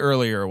that's the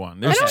earlier one.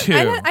 There's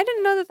Okay. two. I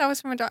didn't know that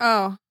was from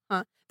a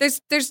huh.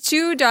 There's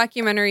two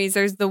documentaries.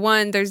 There's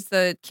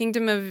the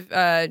Kingdom of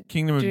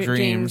Kingdom of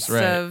Dreams,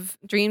 right? of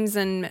Dreams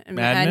and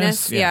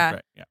Madness. Yeah.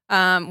 Right,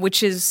 yeah.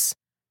 Which is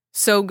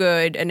so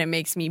good and it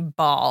makes me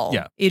bawl.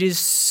 Yeah. It is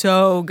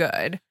so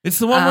good. It's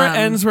the one where it Um,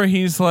 ends where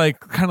he's like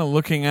kind of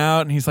looking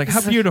out and he's like, "How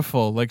It's a-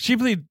 beautiful!" Like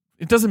Ghibli,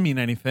 it doesn't mean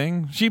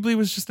anything. Ghibli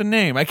was just a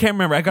name. I can't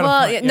remember. I got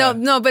Well,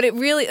 no, but it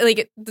really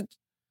like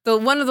the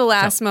one of the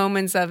last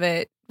moments of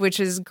it, which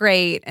is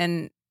great,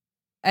 and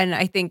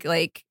I think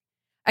like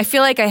I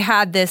feel like I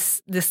had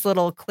this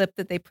little clip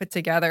that they put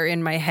together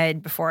in my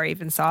head before I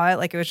even saw it.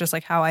 Like it was just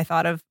like how I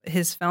thought of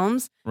his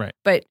films, Right.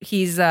 But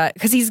he's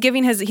because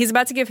he's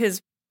about to give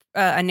his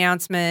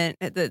announcement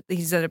that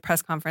he's at a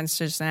press conference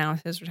to just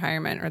announce his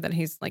retirement or that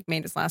he's like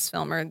made his last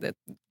film or that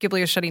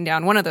Ghibli is shutting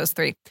down. One of those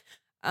three.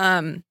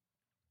 And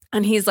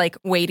he's like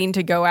waiting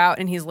to go out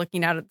and he's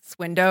looking out at this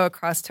window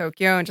across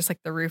Tokyo and just like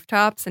the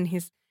rooftops. And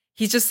he's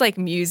just like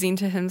musing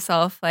to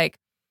himself, like,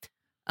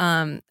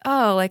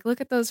 oh, like,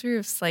 look at those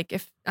roofs. Like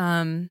if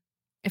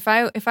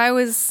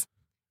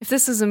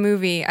this was a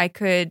movie, I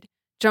could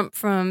jump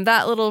from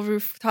that little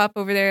rooftop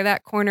over there,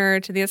 that corner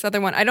to this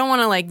other one. I don't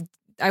want to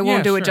I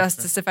won't do it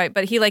justice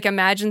but he like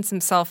imagines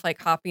himself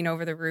like hopping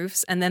over the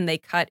roofs and then they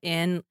cut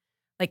in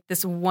like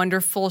this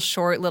wonderful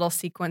short little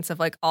sequence of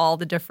like all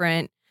the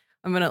different,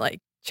 I'm going to like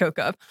choke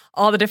up.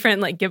 All the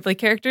different like Ghibli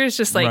characters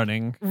just like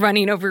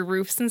running over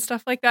roofs and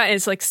stuff like that. And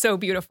it's like so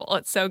beautiful.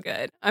 It's so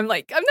good. I'm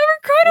like, I've never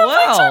cried on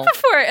Blank Check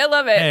before. I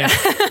love it.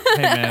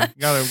 Hey man,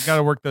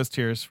 gotta work those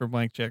tears for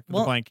Blank Check for the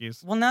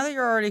blankies. Well, now that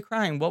you're already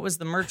crying, what was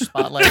the merch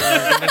spotlight?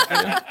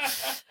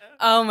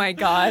 Oh my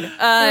god,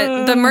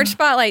 the merch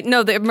spotlight.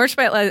 No, the merch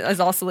spotlight is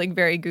also like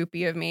very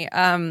goopy of me.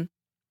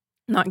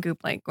 Not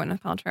goop like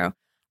Gwyneth Paltrow.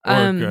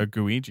 Or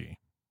Gooigi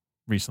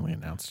recently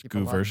announced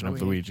Goo version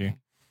of Luigi.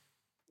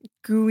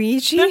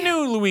 Gooigi? The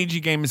new Luigi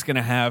game is going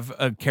to have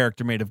a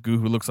character made of goo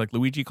who looks like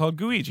Luigi called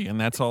Gooigi, and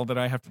that's all that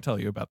I have to tell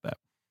you about that.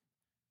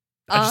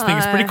 I just think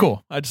it's pretty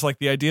cool. I just like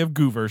the idea of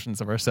goo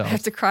versions of ourselves. I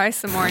have to cry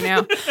some more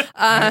now.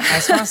 I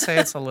just want to say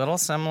it's a little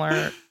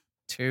similar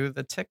to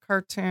the Tick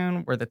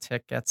cartoon where the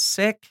Tick gets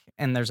sick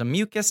and there's a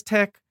mucus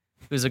Tick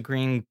who's a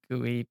green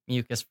gooey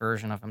mucus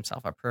version of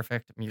himself, a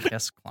perfect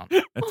mucus clump.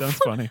 That sounds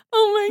funny.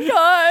 Oh my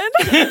god.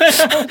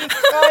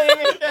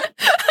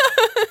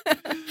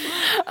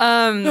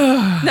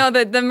 No,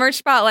 the merch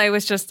spotlight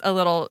was just a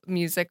little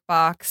music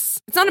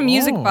box. It's not a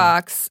music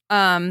box.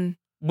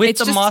 With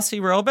the mossy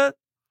robot?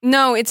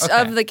 No, it's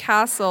of the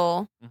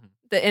castle, and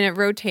it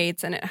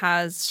rotates, and it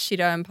has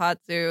Shida and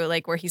Patsu,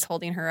 like where he's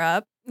holding her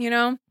up, you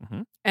know,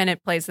 and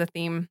it plays the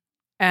theme,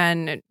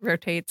 and it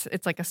rotates.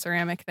 It's like a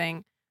ceramic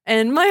thing.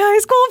 And my high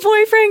school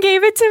boyfriend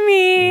gave it to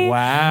me.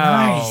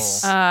 Wow.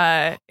 Nice.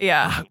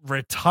 Yeah.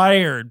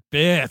 Retired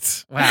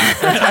bit. Wow.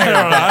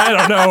 I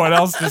don't know what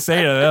else to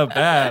say to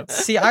that.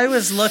 See, I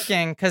was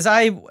looking, because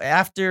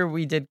after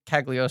we did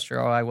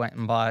Cagliostro, I went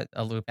and bought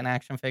a Lupin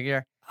action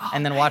figure.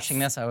 And then watching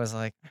this, I was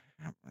like,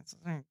 that's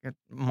a good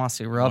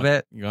mossy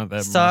robot. You got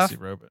that stuff. mossy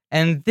robot.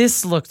 And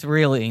this looked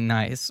really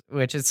nice,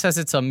 which it says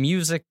it's a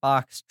music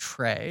box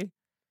tray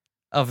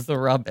of the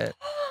robot.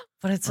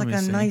 But it's like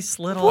a nice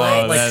little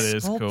that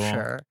is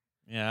sculpture.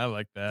 Cool. Yeah, I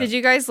like that. Did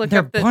you guys look there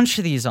up are a bunch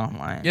of these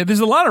online. Yeah, there's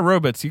a lot of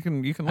robots. You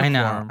can look I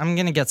know. for them. I'm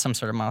gonna get some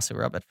sort of mossy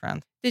robot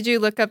friend. Did you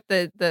look up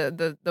the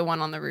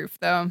one on the roof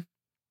though?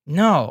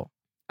 No.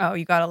 Oh,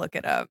 you got to look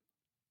it up.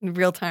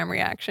 Real time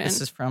reaction. This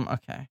is from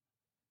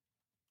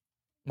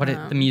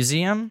the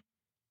museum?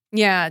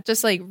 Yeah,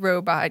 just like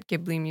Robot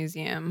Ghibli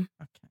Museum.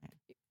 Okay.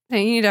 And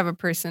you need to have a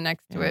person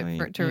next to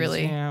it to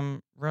really.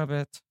 Museum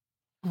robot.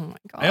 Oh my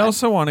god! I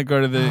also want to go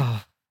to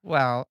the.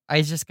 Wow,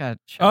 I just got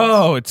chills.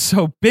 Oh, it's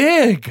so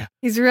big.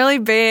 He's really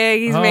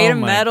big. He's made of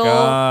metal.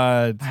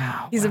 God.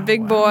 Wow, He's a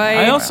big boy.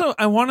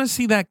 I want to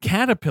see that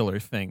caterpillar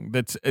thing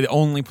it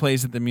only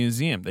plays at the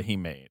museum that he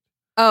made.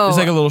 Oh, it's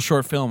like a little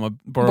short film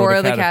of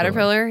Boro the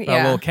caterpillar.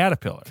 Yeah, a little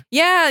caterpillar.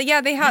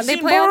 Yeah. They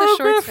play all the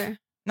shorts there.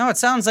 No, it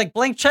sounds like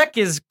Blank Check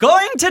is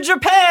going to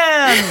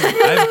Japan.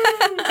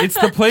 It's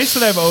the place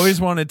that I've always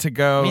wanted to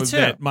go. Me too.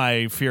 That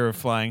my fear of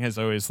flying has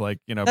always That's why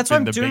been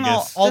I'm the doing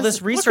biggest. all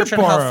this research on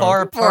Boro. how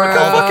far apart. Look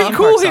how fucking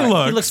cool he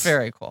looks. He looks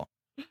very cool.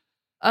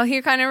 Oh,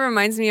 he kind of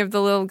reminds me of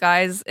the little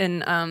guys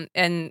in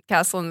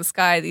Castle in the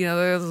Sky. You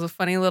know, those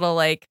funny little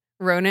like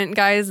rodent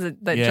guys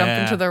that jump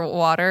into the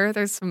water.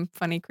 There's some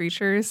funny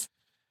creatures.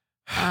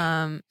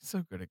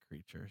 So good at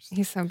creatures.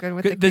 He's so good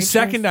with the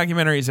second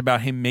documentary is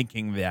about him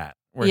making that,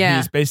 where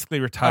he's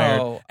basically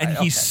retired and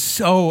he's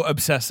so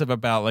obsessive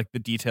about like the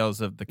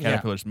details of the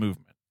caterpillar's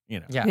movement. You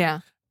know.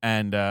 Yeah.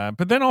 And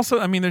but then also,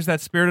 I mean, there's that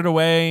Spirited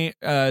Away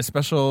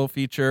special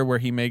feature where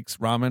he makes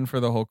ramen for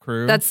the whole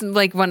crew. That's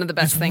like one of the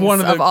best things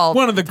one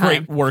of the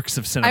great works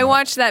of cinema. I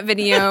watched that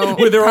video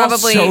where they're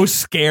probably all so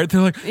scared. They're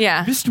like,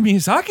 Mr.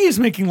 Miyazaki is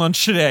making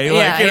lunch today.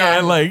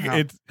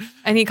 It's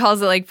and he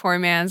calls it like poor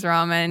man's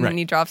ramen, and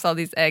he drops all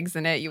these eggs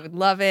in it. You would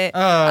love it.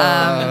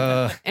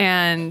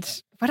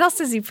 And what else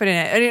does he put in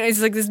it? And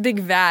it's like this big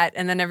vat,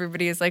 and then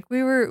everybody is like,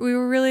 we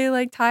were really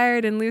like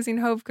tired and losing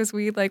hope because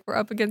we like were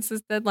up against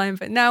this deadline,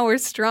 but now we're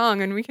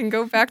strong and we can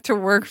go back to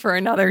work for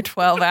another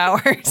 12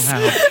 hours.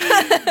 Wow.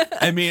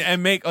 I mean,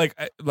 and make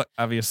look,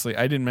 obviously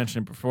I didn't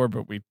mention it before,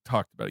 but we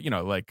talked about it. You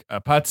know, like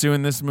Patsu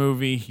in this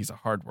movie, he's a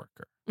hard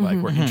worker. Like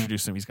we're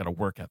introducing him, he's got a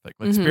work ethic.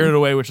 Like Spirited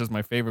Away, which is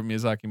my favorite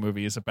Miyazaki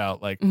movie, is about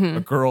like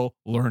a girl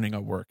learning a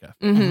work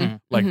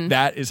ethic.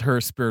 That is her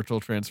spiritual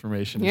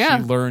transformation. Yeah.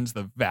 She learns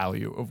the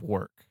value of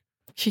work.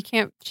 She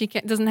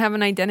doesn't have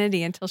an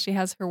identity until she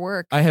has her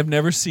work. I have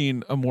never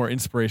seen a more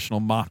inspirational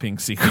mopping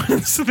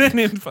sequence than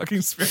in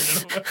fucking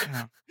Spirited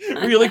Away.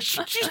 Where you're like,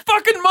 she's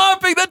fucking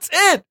mopping, that's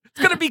it. It's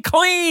gonna be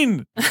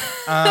clean.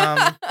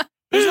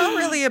 There's not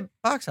really a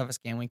box office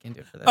game we can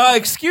do for this.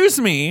 Excuse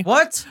me.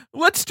 What?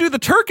 Let's do the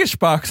Turkish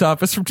box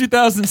office from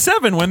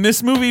 2007 when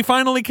this movie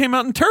finally came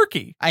out in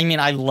Turkey. I mean,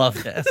 I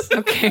love this.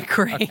 Okay,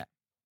 great. Okay.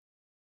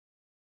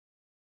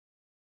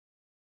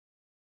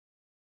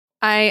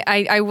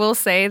 I will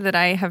say that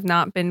I have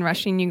not been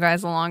rushing you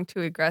guys along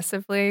too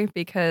aggressively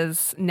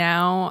because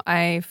now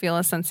I feel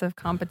a sense of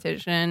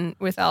competition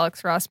with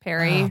Alex Ross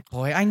Perry. Oh,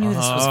 boy, I knew this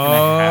was going to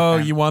happen. Oh,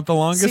 you want the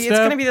longest See, it's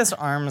going to be this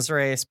arms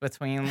race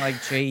between like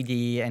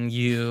JD and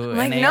you.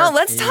 Like, and no, ARP.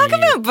 let's talk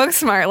about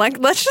Booksmart. Like,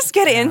 let's just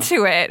get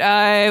into it.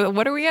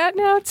 What are we at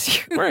now?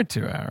 We're at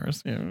 2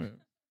 hours. Yeah.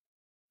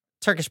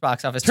 Turkish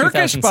box office.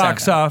 Turkish 2007.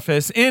 box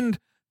office. And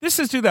this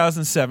is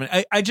 2007.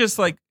 I just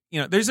like,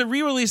 you know, there's a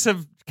re-release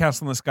of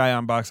Castle in the Sky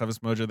on Box Office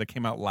Mojo that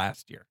came out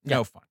last year. Yeah.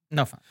 No fun.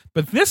 No fun.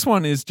 But this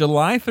one is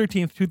July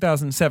 13th,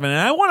 2007. And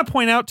I want to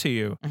point out to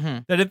you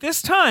that at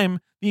this time,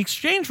 the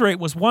exchange rate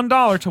was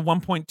 $1 to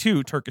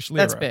 1.2 Turkish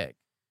lira. That's big.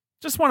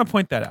 Just want to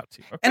point that out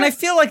to you. Okay? And I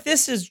feel like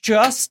this is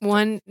just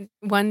 $1 to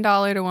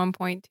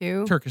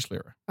 1.2. Turkish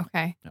lira.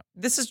 Okay.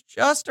 this is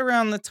just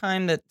around the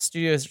time that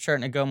studios are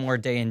starting to go more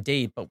day and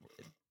date, but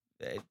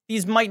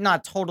these might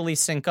not totally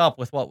sync up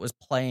with what was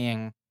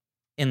playing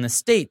in the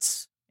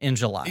States in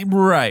July.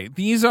 Right.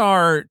 These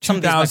are Some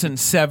of these might be-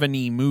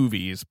 2070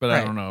 movies, but I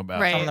Right. don't know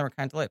about Right. Some of them are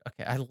kind of delayed.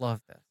 Okay, I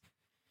love this.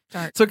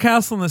 Dark. So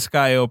Castle in the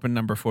Sky opened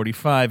number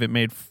 45. It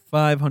made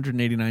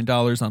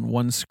 $589 on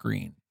one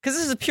screen. Because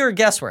this is pure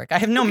guesswork. I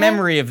have no Okay.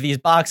 memory of these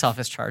box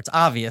office charts,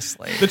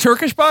 obviously. The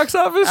Turkish box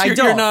office? I You're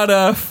don't.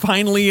 not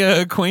finally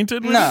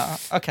acquainted with? No,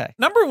 okay.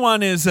 Number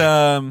one is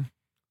a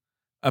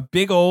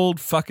big old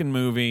fucking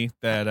movie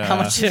that How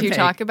much Did you make?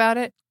 talk about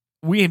it?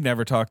 we've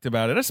never talked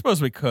about it. I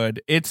suppose we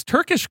could. Its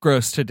Turkish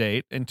gross to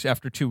date, and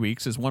after 2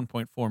 weeks, is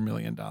 $1.4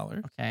 million.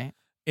 Okay.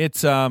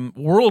 It's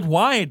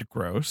worldwide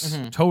gross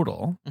Mhm.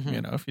 total. Mhm.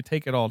 You know, if you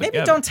take it all Maybe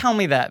together. don't tell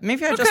me that.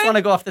 Maybe I just Okay. want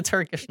to go off the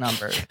Turkish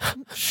number.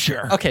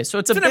 Sure. Okay, so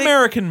it's It's a an big,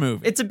 American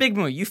movie. It's a big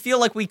movie. You feel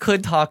like we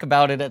could talk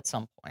about it at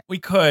some point. We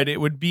could.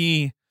 It would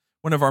be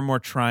one of our more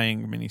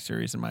trying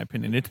miniseries, in my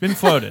opinion. It's been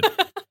floated.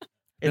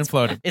 Been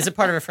floated. Is it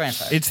part of a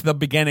franchise? It's the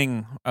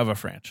beginning of a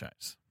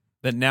franchise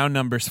that now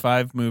numbers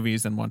 5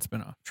 movies and 1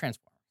 spinoff.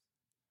 Transformers.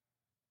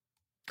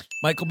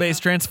 Michael Bay's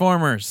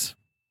Transformers.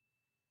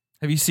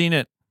 Have you seen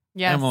it,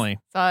 Yes. Emily?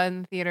 Saw it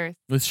in the theaters.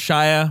 With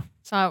Shia.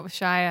 Saw it with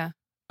Shia.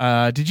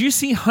 Did you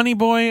see Honey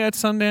Boy at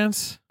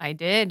Sundance? I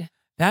did.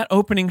 That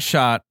opening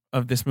shot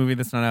of this movie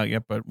that's not out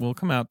yet, but will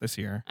come out this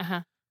year,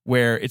 Uh-huh.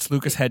 where it's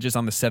Lucas Hedges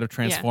on the set of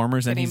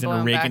Transformers and getting he's in a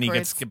blown rig and he backwards.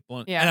 gets skipped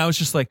blown. Yeah. And I was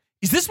just like,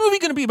 is this movie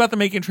going to be about the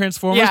making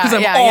Transformers? Because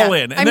I'm all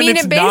in. And I then mean,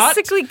 it's it not.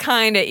 basically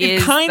kind of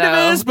is. It kind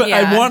though. of is, but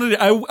Yeah. I wanted.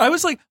 I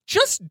was like,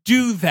 just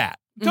do that.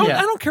 Don't. Yeah.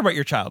 I don't care about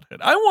your childhood.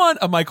 I want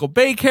a Michael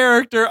Bay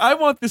character. I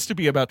want this to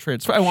be about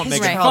Transformers. I want His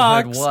Megan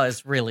childhood Fox.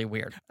 was really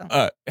weird.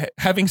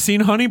 Having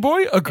seen Honey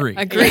Boy, agree.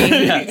 Agree.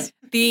 Yes.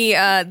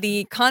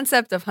 The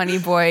concept of Honey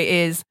Boy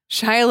is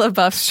Shia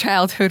LaBeouf's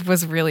childhood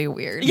was really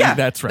weird. Yeah.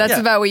 That's right. That's Yeah.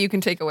 about what you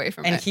can take away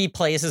from And it. he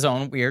plays his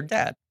own weird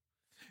dad.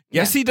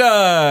 Yes, he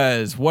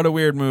does. What a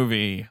weird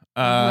movie.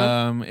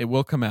 Mm-hmm. It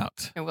will come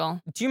out. It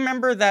will. Do you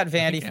remember that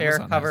Vanity Fair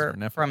Amazon has cover it or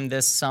Netflix. from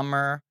this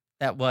summer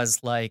that was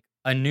like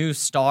a new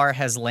star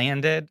has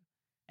landed?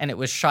 And it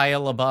was Shia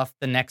LaBeouf,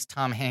 the next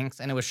Tom Hanks,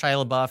 and it was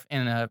Shia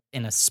LaBeouf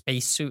in a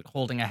spacesuit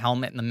holding a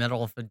helmet in the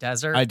middle of the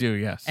desert. I do.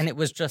 Yes. And it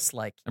was just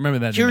like, I remember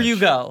that. here image. you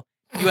go.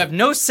 You have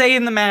no say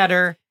in the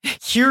matter.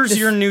 Here's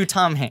your new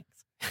Tom Hanks.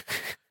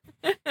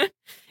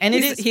 And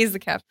He's the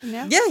captain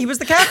now. yeah, he was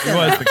the captain. He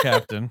was the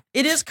captain.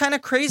 It is kind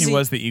of crazy. He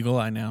was the eagle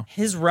eye now.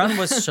 His run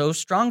was so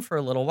strong for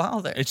a little while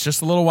there. It's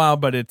just a little while,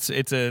 but it's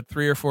a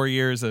 3 or 4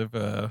 years of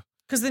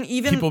Because then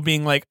even people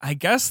being like, I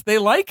guess they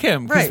like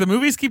him because Right. the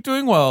movies keep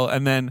doing well,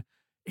 and then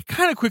it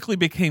kind of quickly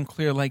became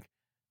clear like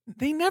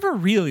they never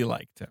really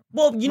liked him.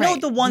 well, you know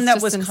Right. the one He's that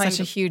just was in kind such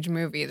a of huge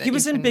movie that he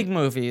was you in can- big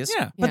movies.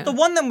 Yeah. But Yeah. the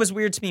one that was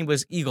weird to me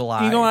was Eagle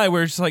Eye. Eagle Eye,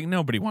 where it's like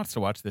nobody wants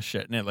to watch this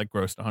shit, and it like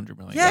grossed $100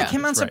 million. Yeah, it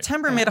came out in Right.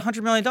 September, Yeah. made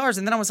 $100 million,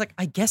 and then I was like,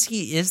 I guess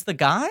he is the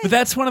guy. But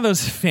that's one of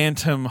those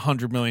phantom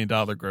 $100 million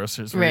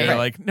grossers where Right. you're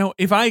like, no,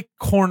 if I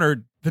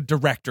cornered the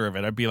director of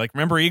it, I'd be like,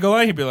 remember Eagle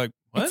Eye? He'd be like,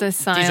 what? It's a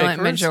silent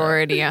Caruso.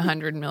 majority,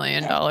 $100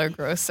 million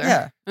grosser.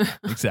 yeah,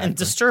 Exactly. and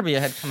Disturbia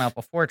had come out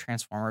before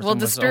Transformers. Well,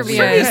 and was Disturbia also-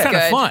 Disturbia is is kind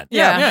of good. fun.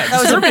 Yeah. yeah.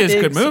 that was a Disturbia is a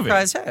big good movie.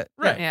 surprise hit.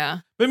 Right. Yeah.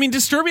 But I mean,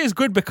 Disturbia is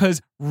good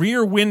because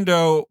Rear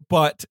Window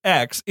But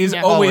X is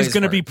Yeah. always Always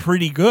going to be works.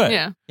 pretty good.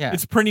 Yeah. Yeah,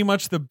 It's pretty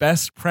much the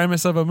best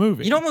premise of a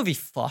movie. you know what movie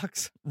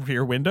fucks?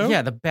 Rear Window?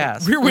 Yeah, the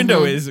best. Rear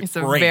Window Mhm. is It's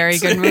a great. very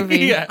good movie.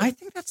 yeah. I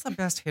think that's the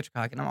best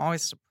Hitchcock, and I'm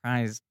always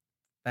surprised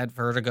that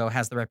Vertigo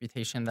has the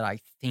reputation that I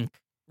think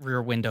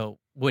Rear Window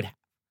would have.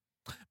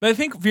 But I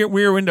think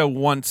Rear Window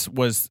once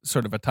was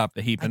sort of atop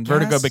the heap, I and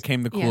Vertigo guess.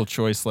 became the cool Yeah.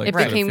 choice. Like It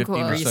sort of became 15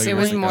 cool. or so It It years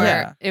was ago. more.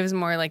 Yeah. It was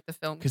more like the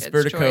film. Because kid's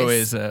Vertigo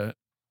choice. is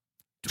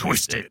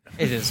twisted.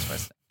 It is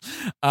twisted.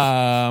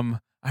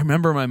 I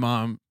remember my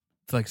mom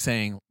like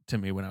saying to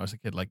me when I was a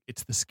kid, like,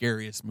 it's the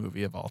scariest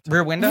movie of all time.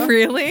 Rear Window?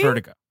 Really.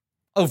 Vertigo.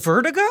 Oh,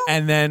 Vertigo?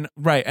 And then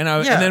Yeah.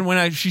 and then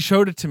when she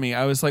showed it to me,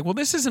 I was like, well,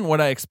 this isn't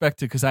what I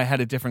expected because I had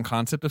a different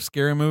concept of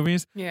scary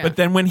movies. Yeah. But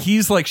then when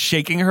he's like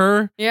shaking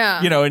her,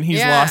 Yeah. and he's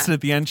Yeah. lost it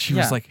at the end, she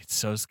was Yeah. like, it's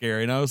so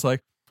scary. And I was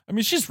like, I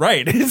mean, she's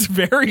right. It's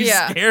very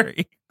Yeah.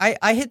 scary.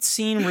 I had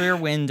seen Rear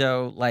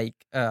Window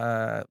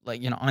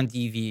on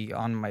DVD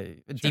on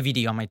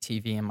my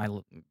TV in my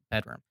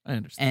bedroom, I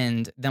understand.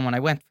 and then when I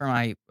went for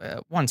my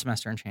 1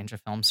 semester and change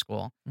of film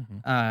school,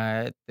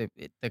 Mhm.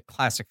 the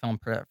classic film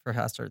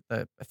professor,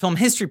 the film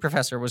history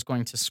professor, was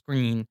going to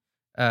screen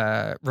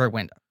Rear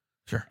Window.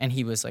 Sure. And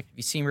he was like, "Have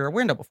you seen Rear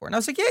Window before?" And I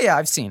was like, "Yeah,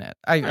 I've seen it.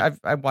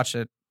 I've watched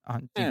it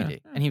on DVD."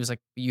 And he was like,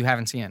 "You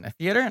haven't seen it in a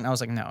theater?" And I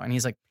was like, "No." And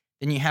he's like,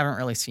 "Then you haven't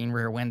really seen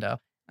Rear Window."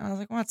 And I was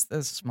like, "What's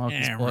this smoke?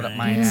 Explode up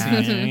my ass."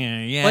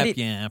 Yeah. But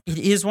Yeah. It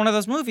is one of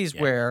those movies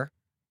Yeah. where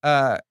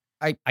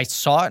I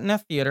saw it in a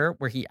theater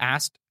where he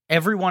asked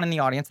everyone in the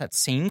audience that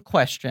same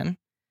question.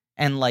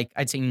 And like,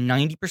 I'd say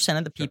 90%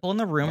 of the people in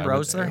the room Why would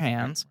rose they? their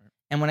hands.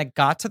 And when it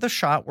got to the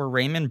shot where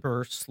Raymond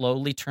Burr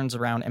slowly turns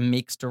around and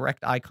makes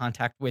direct eye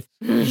contact with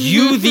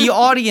you, the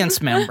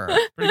audience member,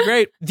 Pretty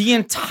great. the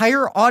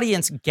entire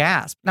audience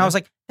gasped. And I was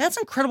like, that's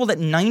incredible that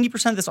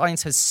 90% of this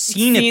audience has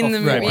seen it Seen the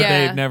before. Right. But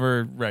Yeah. they've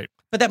never. Right.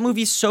 But that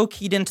movie's so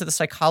keyed into the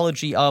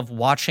psychology of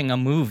watching a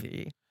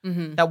movie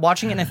Mhm. that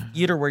watching it in a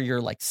theater where you're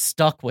like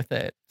stuck with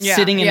it, Yeah,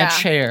 sitting in yeah, a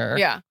chair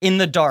Yeah. in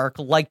the dark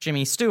like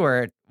Jimmy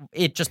Stewart,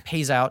 it just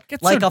pays out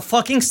Gets like so- a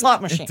fucking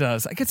slot machine. It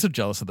does. I get so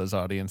jealous of those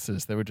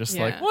audiences. They were just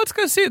like, Yeah. well, let's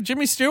go see it.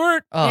 Jimmy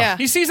Stewart. Oh, Yeah.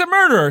 He sees a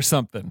murder or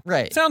something.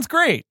 Right. Sounds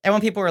great. And when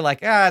people were like,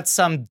 it's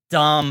some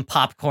dumb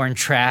popcorn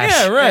trash.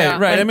 Yeah, right, Yeah.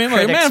 right. I When mean,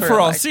 like, critics Man were for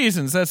All like-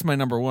 Seasons, that's my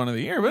number one of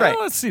the year. But Right.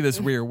 let's see this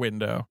Rear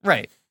Window.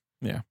 Right.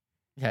 Yeah.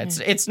 Yeah,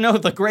 it's no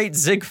the great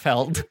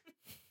Ziegfeld.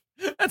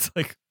 That's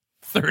like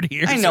 30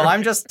 years I know, ago.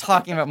 I'm just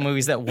talking about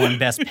movies that won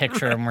Best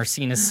Picture and were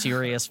seen as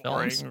serious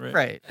films. Boring, right.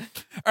 Right.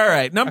 All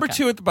right. Number Okay.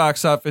 2 at the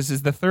box office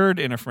is the third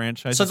in a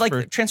franchise. So It's like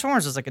for-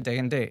 Transformers is like a day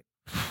and date.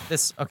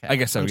 This okay. I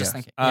guess so, I'm yes. just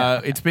thinking. Yeah,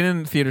 okay. It's been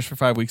in theaters for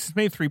 5 weeks. It's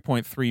made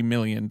 $3.3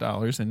 million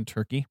in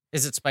Turkey.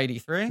 Is it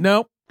Spidey 3?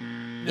 Nope.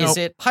 Is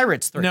it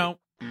Pirates 3? No.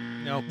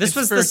 No. This It's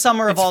was for- the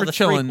summer of it's all for the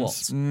chillins.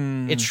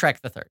 prequels. It's Shrek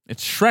the Third.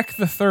 It's Shrek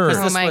the Third. Because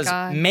Oh this my was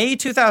God. May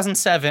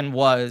 2007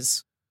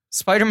 was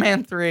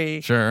Spider-Man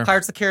 3, Sure.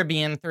 Pirates of the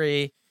Caribbean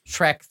 3,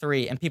 Shrek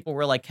 3, and people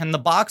were like, can the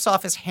box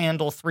office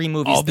handle 3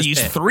 movies All this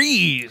these big?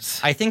 threes.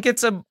 I think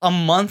it's a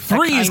month. that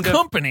Three's kind of-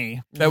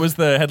 Company. That was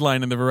the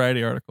headline in the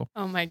Variety article.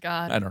 Oh my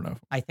God. I don't know.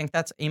 I think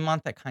that's a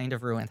month that kind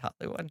of ruined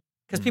Hollywood.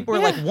 Because people were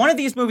Yeah. like, one of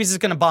these movies is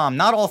going to bomb.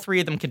 Not all 3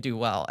 of them could do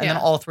well. And then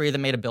Yeah. all 3 of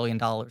them made $1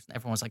 billion. And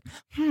everyone was like,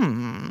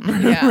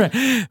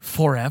 Yeah.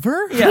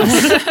 Forever?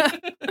 Yes.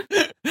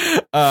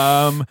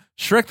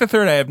 Shrek the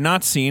Third I have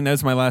not seen. That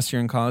was my last year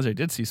in college. I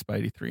did see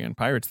Spidey 3 and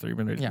Pirates 3,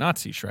 but I did Yeah. not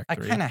see Shrek I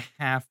 3. kind of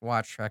half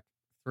watched Shrek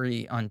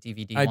 3 on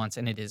DVD I- once,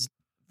 and it is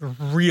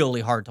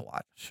really hard to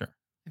watch. Sure.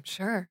 I'm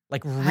sure.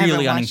 Like, haven't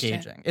really watched it.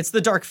 unengaging. It's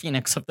the Dark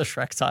Phoenix of the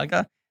Shrek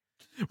saga.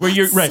 Where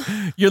you're right.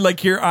 You're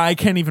like, your eye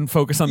can't even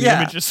focus on the Yeah,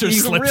 image. It just you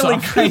slips really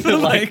off. kinda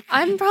like-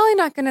 I'm probably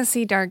not going to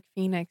see Dark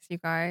Phoenix, you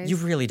guys. You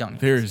really don't.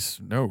 need to There's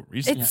no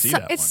reason to It's see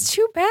that it's one.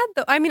 too bad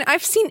though. I mean,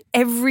 I've seen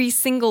every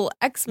single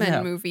X-Men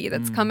Yeah. movie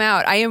that's Mm. come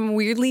out. I am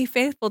weirdly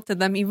faithful to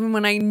them, even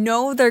when I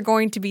know they're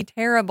going to be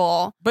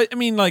terrible. But I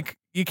mean, like,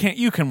 you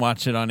can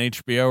watch it on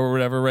HBO or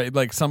whatever, right?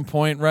 Like some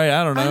point, right?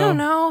 I don't know. I don't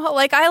know.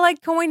 Like I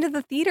like going to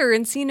the theater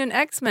and seeing an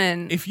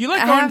X-Men. If you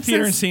like I going to have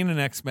theater and since- seeing an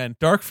X-Men,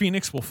 Dark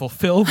Phoenix will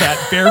fulfill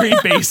that very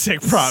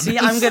basic promise. See,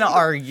 I'm going to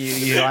argue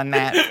you on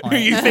that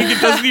point. You think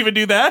it doesn't even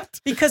do that?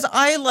 Because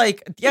I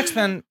like the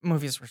X-Men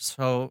movies were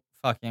so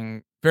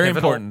fucking Very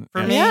pivotal important.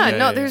 for Yeah. me. yeah, yeah,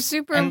 no, yeah. they're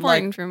super And,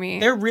 important like, for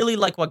me. They're really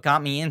like what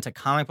got me into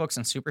comic books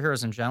and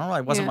superheroes in general. I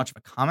wasn't Yeah. much of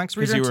a comics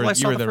Because reader you until were, I you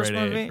saw were the the first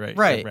right movie. age.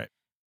 Right.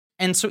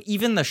 And so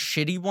even the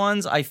shitty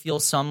ones, I feel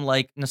some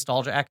like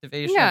nostalgia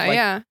activation. yeah, of, like,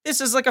 yeah. This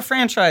is like a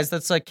franchise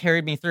that's like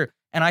carried me through.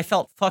 And I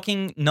felt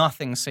fucking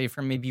nothing save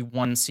for maybe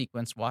one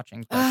sequence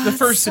watching this. The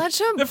first,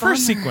 such a the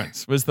first bummer.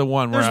 sequence was the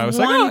one where There's I was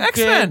like, one "Oh,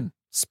 X-Men!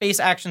 space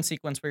action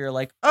sequence where you're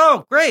like,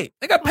 oh, great.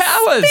 They got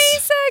powers!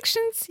 Space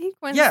action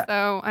sequence, Yeah.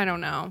 though. I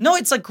don't know. No,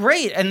 it's like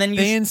great. And then you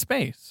They in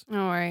space." All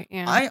right,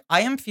 yeah.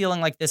 I am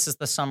feeling like this is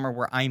the summer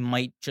where I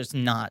might just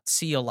not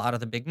see a lot of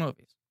the big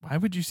movies. Why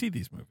would you see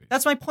these movies?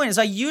 That's my point. Is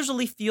I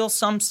usually feel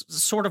some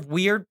sort of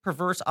weird,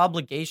 perverse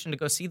obligation to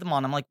go see them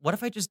on. I'm like, what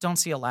if I just don't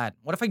see Aladdin?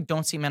 What if I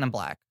don't see Men in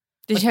Black?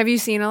 Have you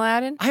seen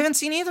Aladdin? I haven't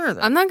seen either of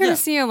them. I'm not going to Yeah.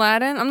 see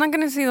Aladdin. I'm not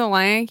going to see The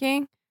Lion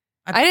King.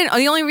 I- I didn't.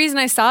 The only reason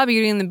I saw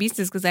Beauty and the Beast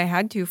is because I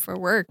had to for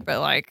work. But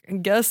like,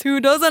 guess who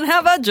doesn't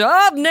have a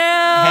job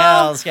now?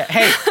 Hells yeah.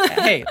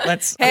 Hey,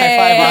 let's high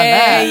five on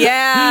that.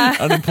 Yeah.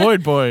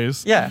 Unemployed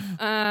boys. Yeah.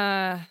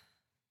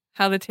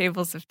 How the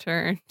tables have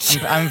turned.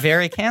 I'm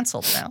very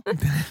canceled now.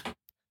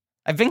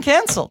 I've been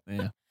canceled.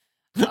 Yeah.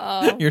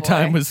 Oh, Your boy.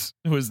 time was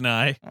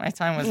nigh. My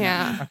time was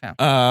Yeah.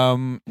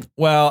 Okay.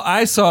 Well,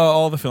 I saw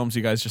all the films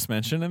you guys just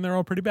mentioned, and they're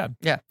all pretty bad.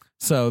 Yeah.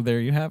 So there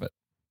you have it.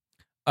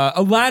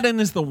 Aladdin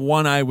is the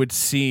one I would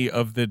see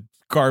of the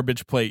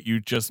garbage plate you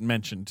just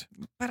mentioned.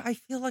 But I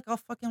feel like I'll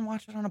fucking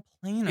watch it on a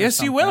plane. Yes,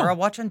 you something, will. Or I'll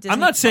watch on Disney. I'm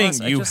not saying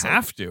Plus. I you just, like,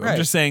 have to. I'm right.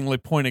 just saying,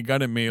 like, point a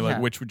gun at me, like, Yeah.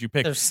 which would you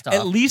pick? There's stuff.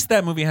 At least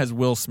that movie has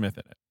Will Smith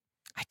in it.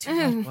 I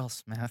do like Will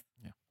Smith.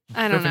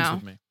 I don't Difference know.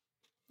 with me.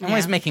 I'm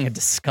always Yeah. making a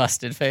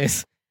disgusted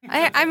face.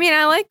 I mean,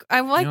 I like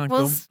You know, like Will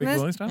Bill- Big Smith.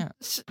 Willie style?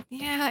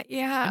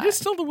 Yeah. It is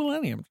still the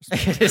millennium.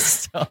 It is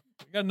still.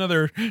 We got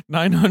another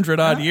 900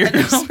 odd I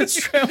years know, it's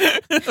true.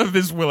 of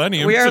this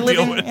millennium We are to deal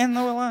living with. in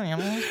the millennium.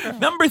 It's true.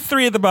 Number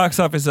 3 at the box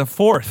office, a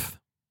fourth.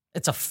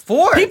 It's a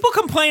fourth. People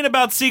complain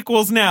about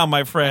sequels now, my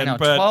I friend, know,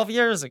 but 12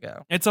 years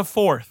ago. it's a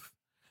fourth.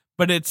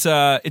 But it's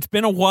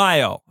been a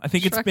while. I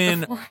think it's Shrek been.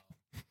 before.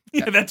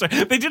 Yeah, that's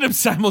right. They did them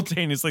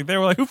simultaneously. They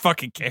were like, "Who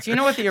fucking cares?" Do you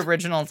know what the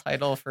original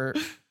title for?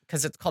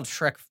 Because it's called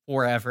Shrek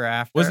Forever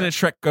After. Wasn't it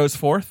Shrek Goes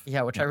Forth?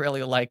 Yeah, which I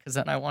really like. Because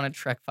then I wanted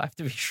Shrek 5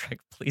 to be Shrek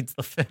Pleads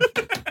the Fifth.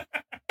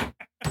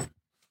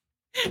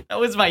 That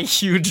was my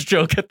huge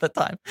joke at the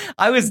time.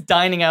 I was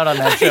dining out on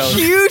that joke.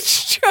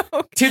 Huge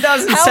joke.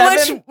 2007. How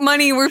much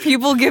money were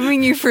people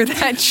giving you for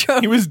that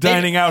joke? He was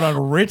dining out on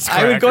Ritz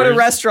I would go to crackers.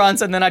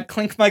 restaurants and then I'd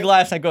clink my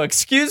glass and I'd go,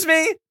 "Excuse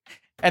me?"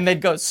 And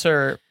they'd go,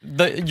 "Sir,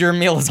 your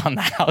meal is on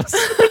the house."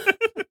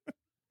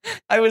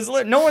 No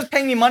one was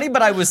paying me money,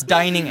 but I was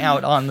dining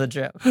out on the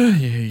joke.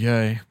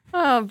 Yay.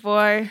 Oh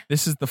boy.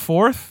 This is the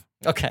fourth.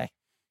 Okay.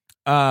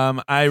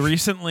 I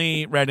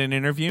recently read an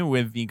interview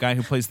with the guy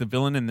who plays the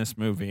villain in this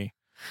movie,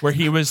 where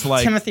he was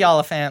like, Timothy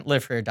Oliphant,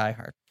 Live Free or Die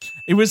Hard.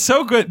 it was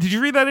so good. Did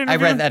you read that interview?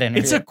 I read that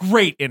interview. It's a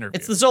great interview.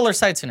 It's the Zoller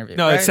Seitz interview.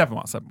 no, right? it's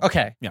Steppenwolf. Steppenwolf.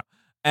 Okay.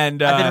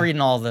 And I've been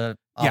reading all the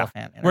yeah, Oliphant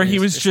interviews. where he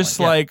was recently. just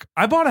Yeah. like,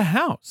 I bought a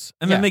house,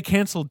 and then Yeah. they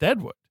canceled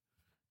Deadwood.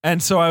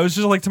 And so I was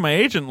just like to my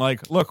agent,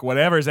 like, look,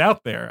 whatever's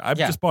out there, I've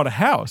Yeah. just bought a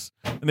house.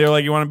 And they were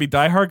like, you want to be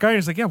Die Hard guy? And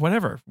he's like, yeah,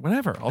 whatever.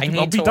 I'll I be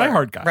need to Die work.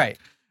 Hard guy. Right.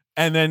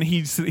 And then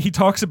he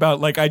talks about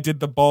like I did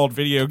the bald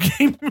video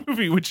game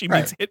movie, which he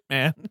makes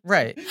Hitman.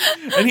 Right.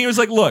 And he was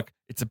like, look,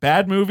 it's a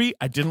bad movie.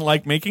 I didn't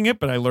like making it,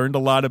 but I learned a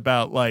lot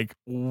about like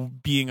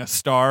being a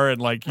star and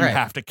like you Right.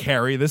 have to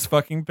carry this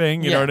fucking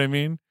thing. You know Yeah. what I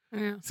mean?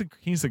 Yeah.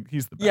 He's the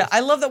best. Yeah, I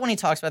love that when he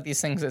talks about these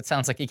things, it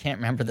sounds like he can't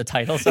remember the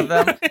titles of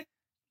them.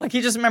 Like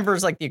he just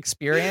remembers like the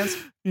experience.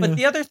 Yeah. But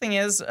the other thing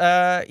is,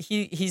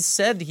 he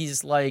said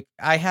he's like,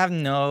 I have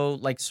no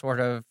like sort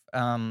of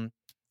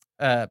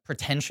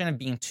pretension of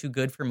being too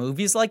good for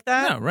movies like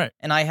that. No, right.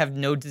 And I have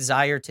no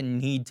desire to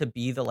need to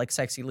be the like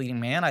sexy leading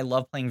man. I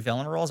love playing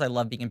villain roles. I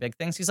love being in big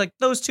things. He's like,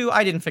 those two,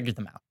 I didn't figure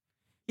them out.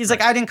 He's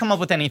like, I didn't come up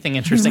with anything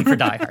interesting for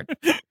Die Hard.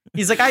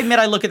 He's like, I admit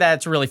I look at that,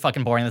 it's really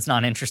fucking boring. That's not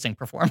an interesting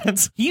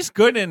performance. He's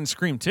good in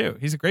Scream too.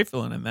 He's a great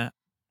villain in that.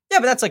 Yeah,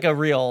 but that's like a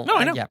real. No,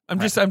 I know. Yeah, I'm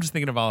just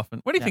thinking of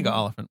Oliphant. What do you Yeah. think of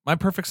Oliphant? My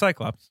Perfect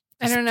Cyclops.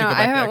 I Just don't to know. go I back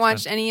to haven't X-Men.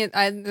 watched any of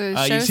the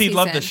shows. You'd he's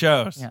love the in.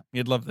 shows. Yeah.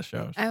 You'd love the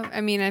shows.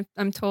 I mean,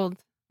 I'm told.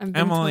 I've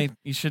been Emily, told.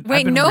 you should. I've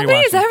Wait, been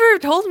nobody's rewatching. ever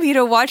told me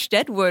to watch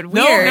Deadwood.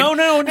 No, Weird.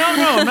 no.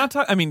 I'm not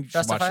talking. I mean, you should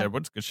watch Justified?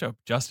 Deadwood. It's a good show.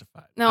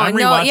 Justified. No, I'm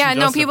no, rewatching yeah,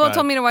 no. People Justified.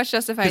 told me to watch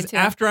Justified Because too.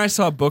 after I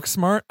saw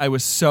Booksmart, I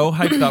was so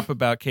hyped up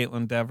about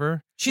Caitlin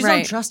Dever. She's on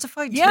Right.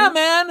 Justified too? Yeah,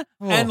 man.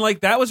 Oh. And like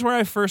that was where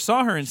I first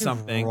saw her in She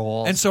something.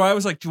 rules. And so I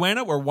was like,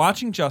 Joanna, we're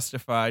watching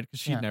Justified because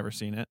she'd Yeah. never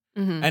seen it.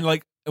 Mhm. And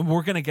like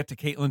we're gonna get to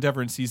Caitlin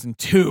Dever in season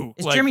 2.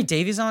 Is Like, Jeremy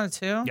Davies on it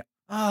too? Yeah.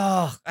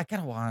 Oh, I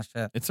gotta watch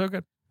it. It's so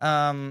good.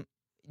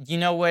 You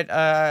know what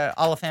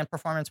Oliphant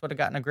performance would have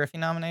gotten a Griffey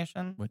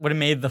nomination? What? Would have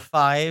made the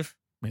 5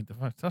 Made the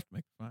fun. Tough to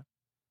make the fun.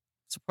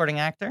 supporting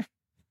actor.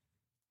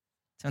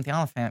 Timothy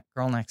Oliphant,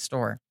 Girl Next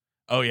Door.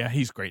 Oh yeah,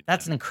 he's great.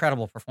 That's an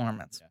incredible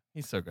performance. Yeah,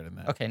 he's so good in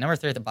that. Okay, number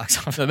 3 at the box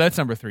office. So that's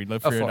number 3.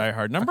 Live Oh, Free or 4. Die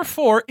Hard. Number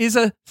 4 is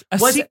a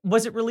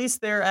Was it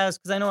released there as,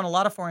 because I know in a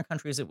lot of foreign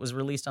countries it was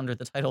released under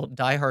the title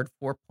Die Hard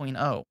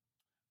 4.0.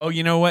 Oh,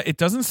 you know what? It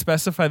doesn't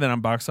specify that on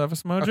Box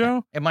Office Mojo,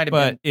 Okay. It might have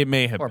but been it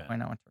may have 4.0.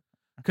 been.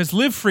 Because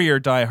Live Free or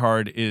Die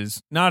Hard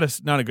is not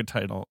a good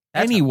title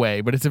That's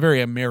anyway, but it's a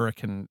very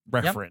American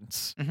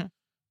reference Mhm.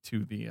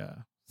 to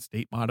the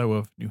state motto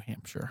of New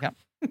Hampshire. Yep.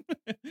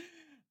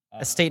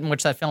 A state in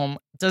which that film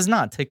does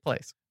not take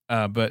place.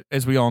 But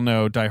as we all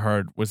know,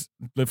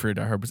 Live Free or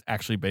Die Hard was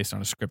actually based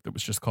on a script that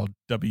was just called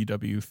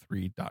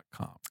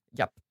WW3.com.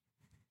 Yep.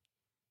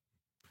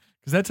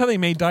 Because that's how they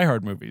made Die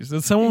Hard movies.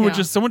 Someone Yeah.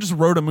 just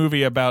wrote a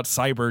movie about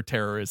cyber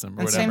terrorism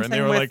or And same whatever, and they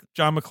thing were with- like,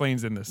 John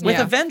McClane's in this. With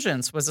Yeah. A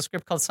Vengeance was a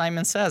script called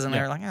Simon Says, and they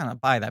Yeah. were like, I don't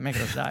buy that. Make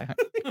it a Die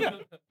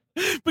Hard.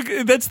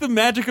 Because that's the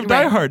magic of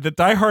Die Right. Hard. That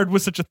Die Hard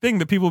was such a thing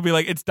that people would be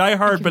like, it's Die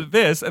Hard, but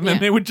this, and then Yeah.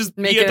 they would just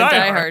Make be it a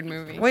Die Hard.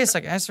 movie. Wait a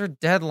second. As for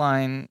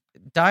Deadline,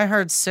 Die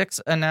Hard 6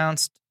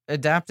 announced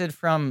adapted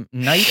from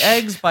Night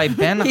Eggs by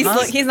Ben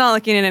Huss. He's not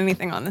looking at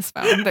anything on this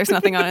phone. There's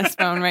nothing on his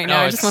phone right No,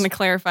 now. I just it's- want to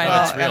clarify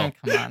no, it's that. real. I mean,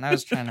 come on. I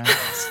was trying to.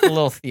 It's a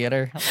little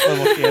theater.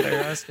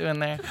 I was doing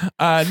there.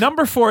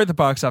 Number 4 at the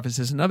box office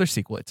is another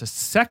sequel. It's a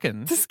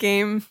second. This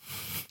game.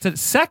 It's a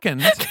second.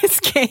 This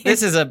game.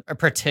 This is a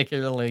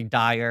particularly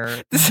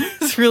dire. This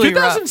is really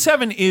rough.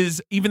 2007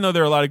 is, even though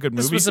there are a lot of good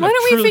This movies. was Why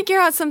don't we truly- figure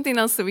out something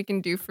else that we can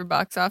do for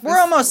box office? We're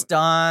almost We're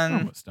done.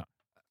 almost done.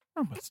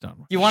 We're almost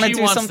done. You want to She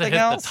do wants something to hit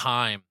else? the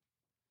time.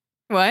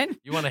 What?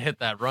 You want to hit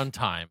that run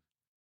time.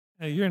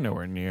 Hey, you're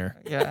nowhere near.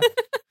 Yeah.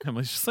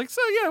 Emily's just like, so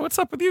yeah, what's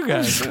up with you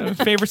guys?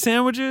 Favorite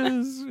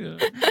sandwiches?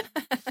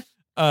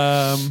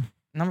 Yeah.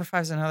 Number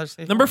 5 is another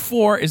sequel. Number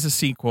 4 is a Oh,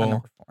 sequel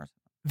number 4.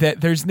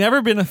 that there's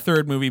never been a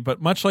third movie,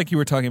 but much like you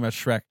were talking about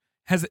Shrek,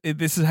 has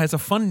a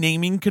fun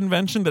naming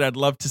convention that I'd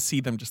love to see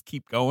them just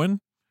keep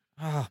going.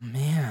 Oh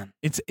man.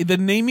 It's the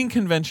naming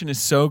convention is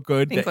so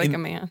good. Think that like a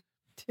man,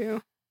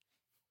 too.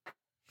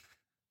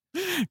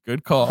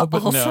 good call,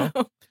 but also.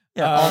 no.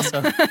 Yeah.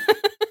 Also,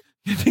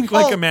 You think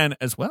like Oh. a man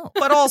as well.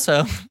 but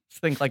also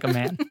think like a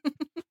man.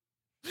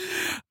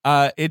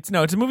 It's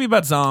a movie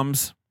about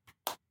zombs.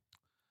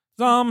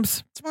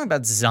 Zombs. It's more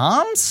about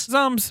zombs.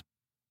 Zombs.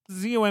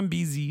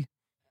 ZOMBZ.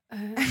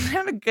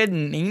 Have a good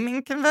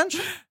naming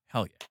convention.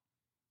 Hell yeah.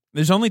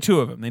 There's only 2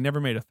 of them. They never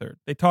made a third.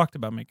 They talked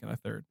about making a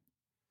third.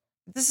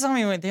 This is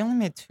only they only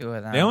made 2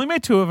 of them. They only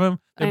made 2 of them.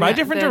 They're I by know,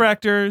 different they're-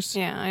 directors.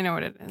 Yeah, I know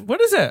what it is. What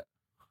is it?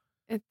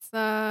 It's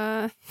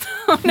oh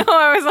no,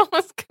 I was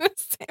almost gonna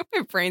say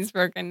my brain's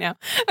broken now.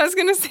 I was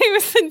gonna say it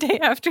was the day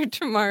after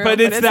tomorrow. But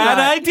it's that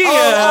not. idea.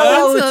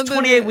 Oh, So it's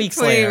 28 weeks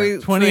later.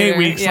 28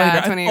 weeks Yeah,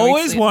 later. 28 I've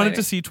always weeks wanted later.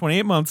 to see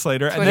 28 months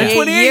later and then 28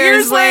 28 years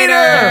years later.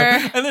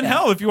 later. And then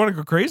hell, if you want to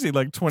go crazy,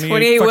 like 28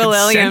 28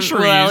 fucking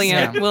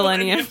centuries.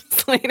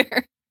 millenniums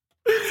later.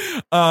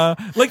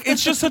 Like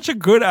it's just such a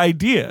good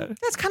idea.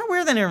 That's kind of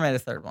weird they never made a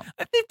third one.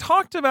 They've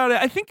talked about it.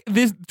 I think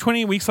this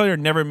 28 weeks later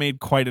never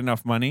made quite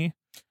enough money.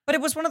 But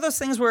it was one of those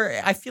things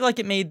where I feel like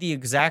it made the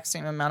exact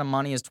same amount of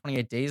money as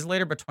 28 Days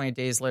Later, but 28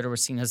 Days Later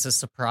was seen as a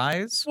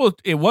surprise. Well,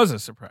 it was a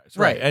surprise,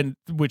 right? Right. And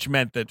which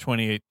meant that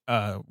 28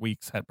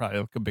 weeks had probably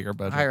like a bigger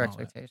budget. Higher and all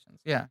that. expectations.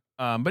 Yeah.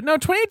 But no,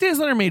 28 Days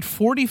Later made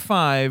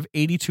 45,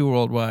 82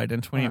 worldwide,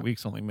 and 28 Huh.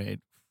 weeks only made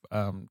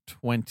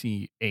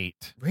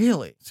 28,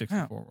 Really?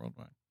 64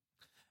 worldwide.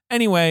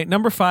 Anyway,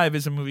 number 5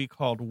 is a movie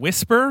called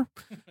Whisper,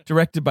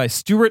 directed by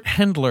Stuart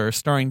Hendler,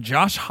 starring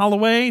Josh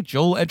Holloway,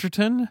 Joel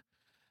Edgerton,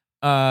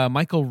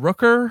 Michael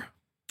Rooker.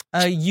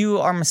 You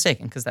are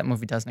mistaken because that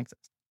movie doesn't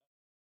exist.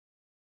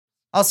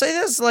 I'll say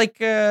this, like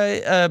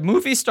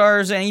movie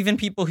stars and even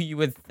people who you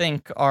would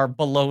think are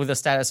below the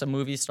status of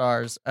movie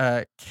stars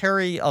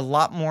carry a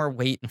lot more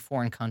weight in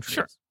foreign countries.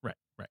 Sure. Right.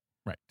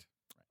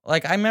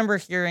 Like I remember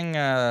hearing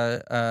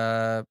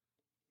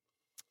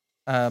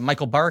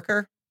Michael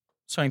Barker,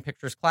 Sony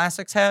Pictures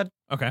Classics head,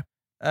 Okay.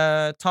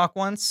 talk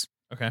once.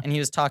 Okay. And he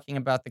was talking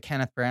about the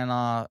Kenneth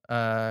Branagh,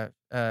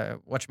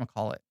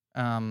 whatchamacallit,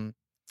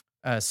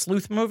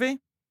 Sleuth movie,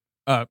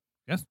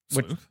 Yes.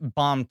 which Sleuth.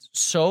 bombed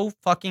so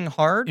fucking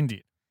hard.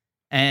 Indeed.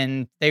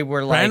 And they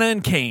were like, Branagh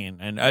and Caine,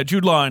 and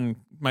Jude Law and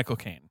Michael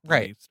Caine.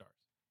 Right. Stars.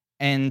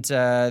 and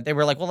they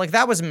were like, well, like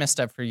that was a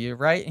misstep for you,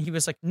 right? And he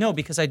was like, no,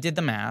 because I did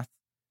the math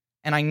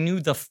and I knew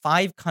the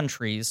 5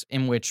 countries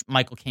in which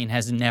Michael Caine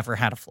has never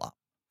had a flop.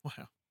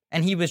 Wow.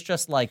 And he was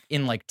just like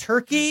in like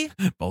Turkey,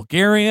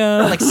 Bulgaria.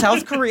 or like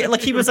South Korea.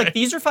 Like he was like,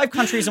 these are 5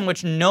 countries in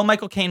which no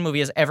Michael Caine movie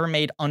has ever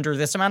made under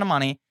this amount of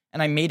money.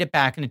 And I made it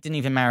back and it didn't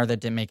even matter that it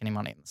didn't make any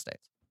money in the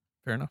States.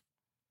 Fair enough.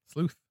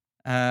 Sleuth.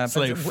 But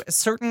Sleuth.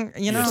 certain,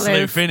 you You're know,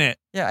 sleuthing it.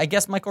 yeah, I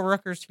guess Michael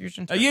Rooker's huge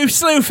in Are Turkey. you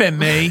sleuthing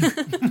me?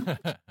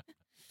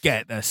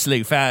 Get the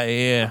sleuth out of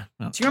here.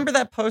 No. Do you remember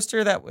that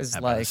poster that was How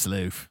about a like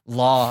sleuth?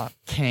 Law,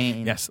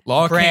 Caine, Yes.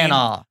 Law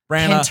Branagh,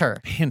 Pinter?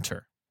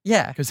 Pinter.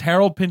 Yeah. Because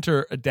Harold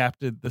Pinter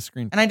adapted the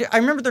screen. And I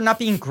remember there not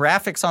being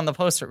graphics on the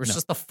poster. It was No.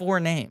 just the 4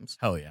 names.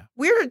 Hell yeah.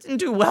 Weird didn't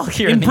do well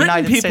here in, In the Britain,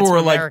 United people States were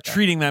of like America.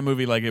 treating that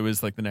movie like it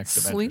was like the next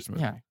Avengers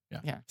movie.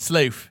 Yeah.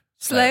 Sleuth.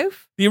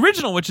 Sleuth? The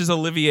original, which is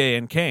Olivier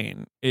and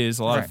Kane, is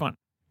a lot of Right. fun.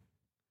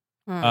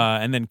 Huh.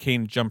 And then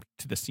Kane jumped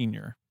to the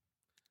senior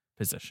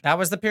position. That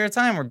was the period of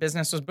time where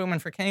business was booming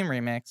for Caine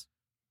remakes.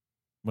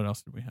 What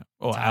else did we have?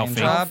 Oh, Italian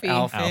Alfie.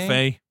 Job,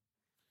 Alfie.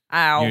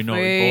 Alfie. You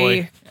naughty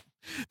boy.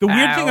 The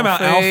weird thing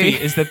about Alfie.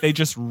 Alfie is that they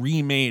just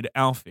remade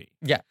Alfie.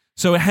 Yeah.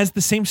 So it has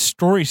the same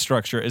story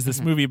structure as this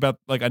Mhm. movie about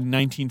like a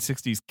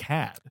 1960s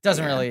cat.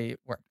 Doesn't Yeah. really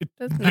work.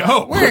 Does No,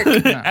 not work.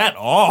 at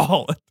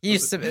all. He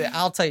used to,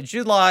 I'll tell you,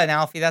 Jude Law and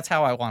Alfie, that's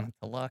how I wanted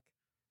to look.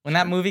 When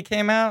that movie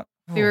came out,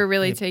 They were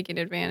really baby. taking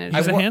advantage. He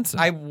was I a wore- handsome.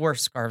 I wore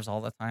scarves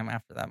all the time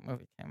after that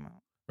movie came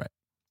out. Right.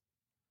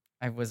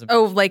 I was a,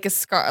 Oh, like a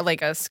scarf,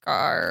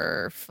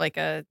 like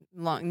a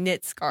long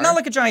knit scarf. not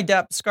like a Johnny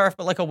Depp scarf,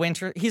 but like a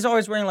winter. He's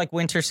always wearing like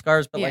winter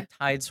scarves, but Yeah. like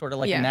tied sort of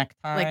like Yeah. a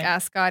necktie. like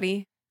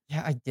ascot-y.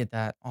 Yeah, I did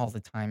that all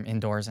the time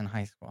indoors in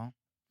high school.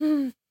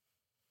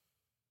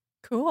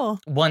 Cool.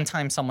 One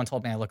time someone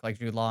told me I look like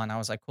Jude Law, and I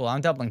was like, cool,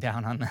 I'm doubling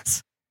down on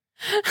this.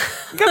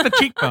 You got the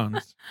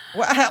cheekbones.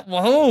 Wow,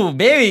 whoa,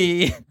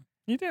 baby.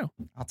 You do.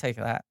 I'll take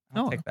that.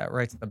 I'll Oh. take that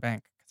right to the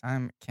bank because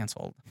I'm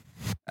canceled.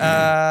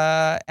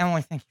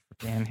 Emily, thank you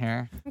for being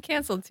here. I'm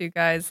canceled too,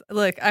 guys.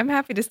 Look, I'm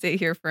happy to stay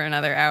here for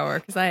another hour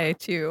because I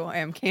too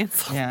am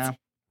canceled. Yeah.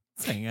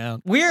 Let's hang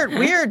out.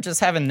 Weird just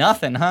having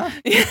nothing, huh?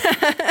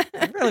 Yeah.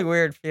 Really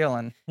weird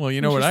feeling. Well,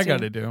 you know what I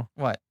got Interesting. to do?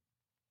 What?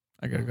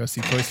 I got to go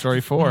see Toy Story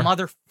 4.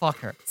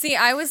 Motherfucker. See,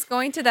 I was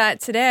going to that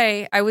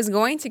today. I was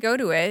going to go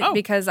to it Oh.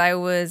 because I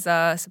was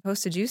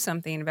supposed to do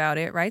something about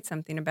it, write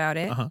something about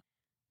it. Uh-huh.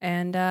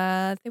 And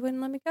they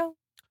wouldn't let me go.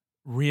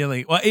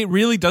 Really? Well, it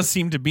really does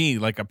seem to be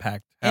like a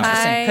packed house.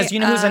 Interesting. Because you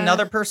know who's I,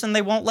 another person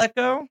they won't let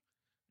go?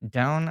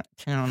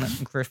 Downtown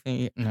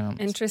Griffey Gnomes.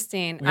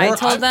 Interesting. Work- I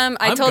told them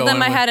I'm I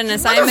going had with- an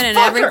assignment and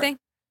Motherfucker! everything.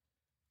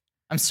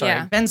 I'm sorry.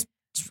 Yeah. Ben's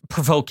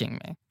provoking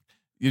me.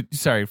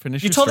 Sorry,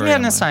 finish You your told story, me you had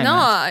an Emily. assignment.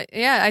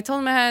 No, I told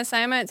them I had an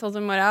assignment. Told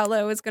them what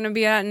outlet it was going to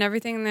be at and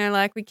everything. And they're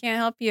like, we can't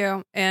help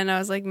you. And I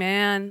was like,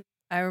 man,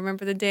 I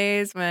remember the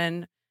days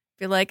when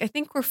you're like, I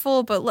think we're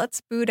full, but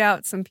let's boot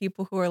out some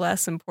people who are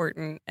less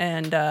important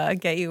and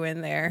get you in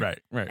there.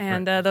 Right.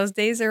 And those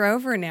days are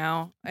over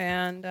now.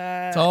 And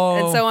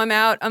all- and so I'm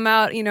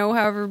out. You know,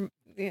 however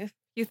a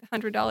few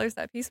 $100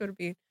 that piece would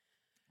be.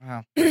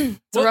 Wow. It's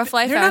Well, a rough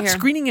life they're out not here.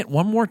 screening it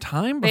one more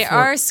time They before.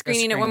 are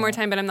screening it one more screening it.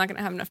 time, but I'm not going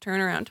to have enough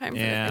turnaround time.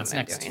 Yeah. for It's the thing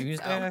I'm next doing,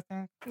 Tuesday, so, I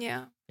think.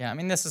 yeah. Yeah, I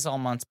mean, this is all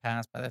months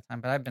past by that time,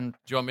 but I've been. Do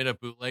you want me to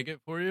bootleg it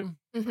for you?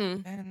 Mm-hmm.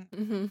 Ben,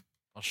 Mm-hmm.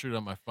 I'll shoot it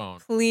on my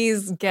phone.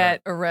 Please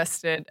get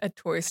arrested at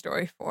Toy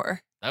Story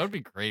 4. That would be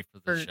great for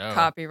the for show.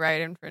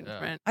 copyright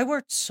infringement. I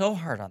worked so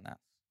hard on that.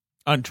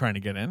 I'm trying to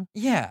get in.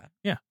 Yeah.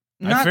 Yeah.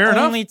 Not Fair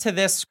enough. only to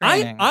this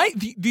screening.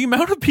 The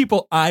amount of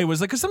people I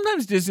was like, because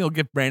sometimes Disney will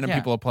give random Yeah.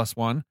 people a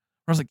 +1.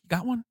 I was like, you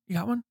got one? You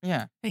got one?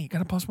 Yeah. Hey, you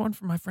got a +1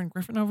 from my friend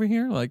Griffin over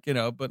here? Like,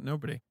 but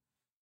nobody.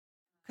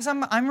 Because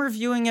I'm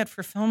reviewing it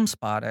for Film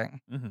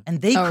Spotting, Mhm.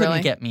 and they Oh, couldn't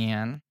really? get me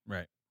in.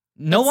 Right.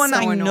 No That's one so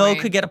I know annoying.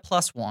 could get a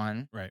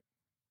 +1. Right.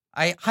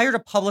 I hired a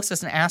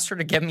publicist and asked her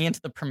to get me into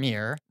the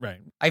premiere.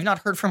 Right. I've not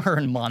heard from her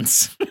in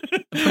months.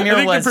 The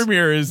premiere was the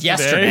premiere is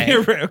yesterday. Today.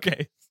 Right,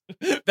 okay.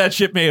 That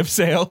ship may have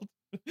sailed.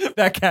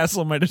 That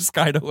castle might have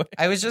skied away.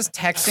 I was just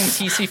texting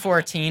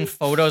TC14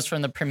 photos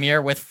from the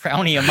premiere with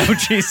frowny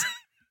emojis.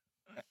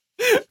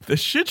 The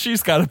shit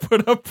she's got to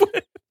put up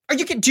with.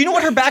 Do you know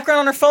what her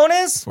background on her phone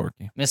is?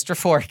 Forky. Mr.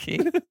 Forky.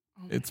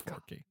 It's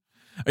Forky.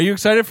 Are you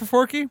excited for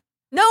Forky?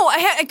 No,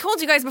 I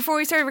told you guys before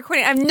we started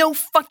recording. I have no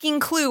fucking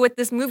clue what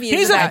this movie is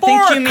He's a about. I think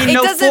you Fork! mean It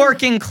no doesn't-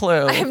 forking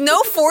clue. I have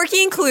no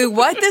forking clue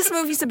what this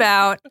movie's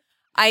about.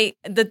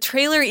 The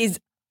trailer is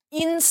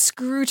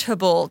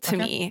inscrutable to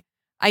Okay. me.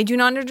 I do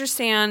not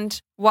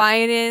understand why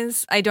it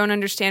is. I don't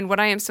understand what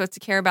I am supposed to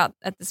care about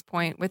at this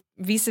point with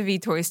vis-a-vis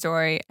Toy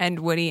Story and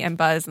Woody and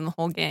Buzz and the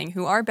whole gang,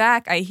 who are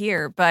back, I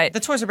hear. But The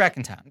toys are back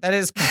in town. That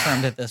is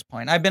confirmed at this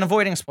point. I've been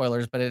avoiding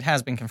spoilers, but it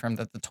has been confirmed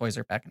that the toys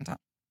are back in town.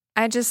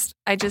 I just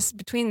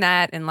between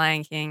that and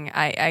Lion King,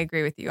 I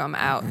agree with you. I'm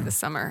out this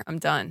summer. I'm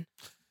done.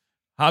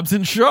 Hobbs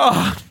and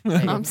Shaw.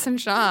 Thompson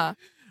Shaw.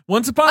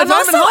 Once upon a I'm time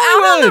also in out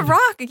Hollywood. on The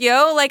Rock,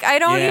 yo. Like, I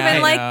don't Yeah, even I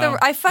like know.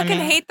 I fucking I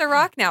mean- hate The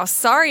Rock now.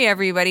 Sorry,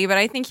 everybody, but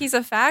I think he's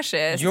a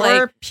fascist. Your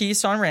Like,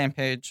 piece on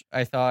Rampage,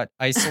 I thought,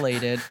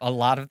 isolated a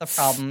lot of the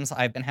problems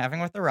I've been having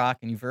with The Rock,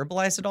 and you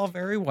verbalized it all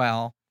very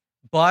well.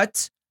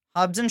 But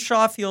Hobbs and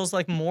Shaw feels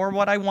like more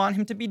what I want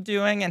him to be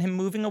doing, and him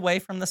moving away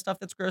from the stuff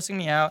that's grossing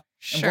me out.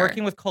 And sure.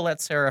 working with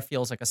Colette Sarah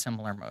feels like a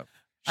similar move.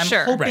 I'm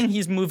Sure. hoping Right.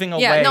 he's moving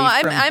away Yeah, no,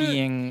 from I'm-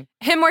 being.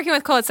 Him working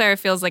with Colette Sarah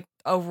feels like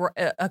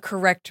a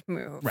correct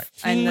move. Right.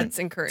 And He- that's It's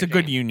encouraging. a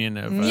good union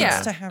of. Needs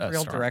Yeah. to have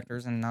real stars.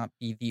 directors and not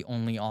be the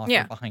only author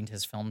Yeah. behind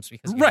his films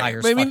because he Right.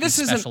 hires But I mean, fucking this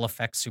isn't- special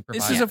effects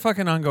supervisors. This is a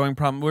fucking ongoing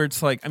problem where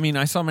it's like, I mean,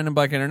 I saw Men in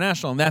Black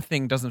International, and that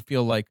thing doesn't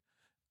feel like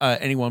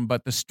anyone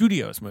but the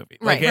studio's movie.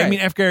 Like, Right. I mean,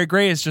 F. Gary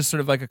Gray is just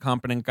sort of like a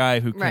competent guy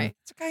who can. Right.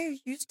 It's a guy who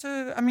used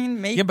to, I mean,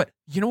 make. Yeah, but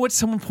you know what?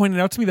 Someone pointed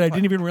out to me that I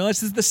didn't even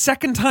realize is the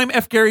second time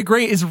F. Gary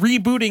Gray is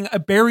rebooting a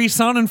Barry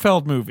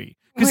Sonnenfeld movie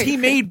because Wait. he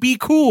made Be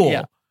Cool.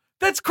 Yeah.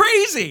 That's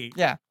crazy.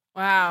 Yeah.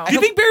 Wow. Do you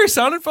think Barry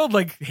Sonnenfeld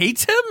like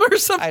hates him or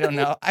something? I don't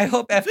know. I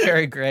hope F.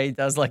 Gary Gray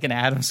does like an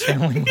Addams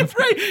Family movie.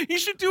 Right. You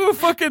should do a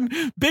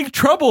fucking Big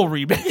Trouble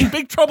remake.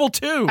 Big Trouble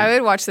 2. I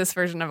would watch this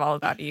version of All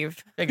About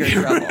Eve. Bigger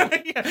trouble.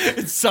 Yeah.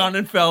 It's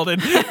Sonnenfeld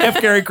and F.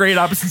 Gary Gray at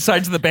opposite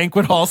sides of the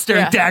banquet hall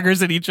staring Yeah.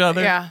 daggers at each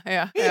other. Yeah.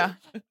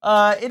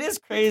 It is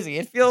crazy.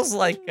 It feels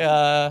like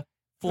Fool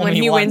When Me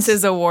he Once. wins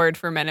his award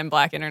for Men in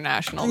Black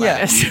International.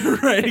 Yeah. That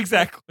is. Right,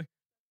 exactly.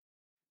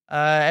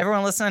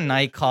 Everyone listen to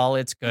Night Call.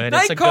 It's good.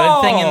 Night It's a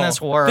Call. good thing in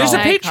this world. There's a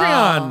Night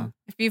Patreon. Call.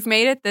 If you've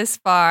made it this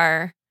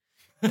far,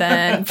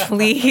 then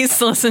please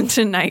listen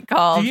to Night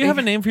Call. Do you have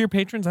a name for your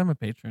patrons? I'm a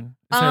patron.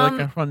 Is there like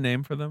a fun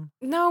name for them?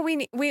 No,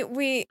 we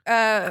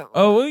Oh,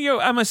 well,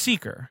 I'm a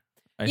seeker.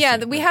 I yeah,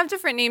 see. we have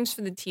different names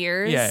for the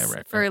tiers. Yeah,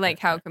 right, For right, like right,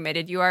 how right.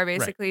 committed you are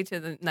basically to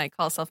the Night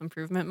Call self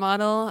improvement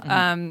model.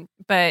 Mhm.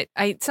 But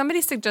somebody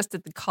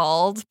suggested the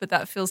Called, but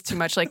that feels too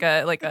much like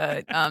a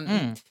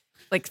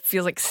like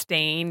feels like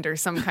Stained or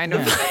some kind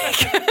of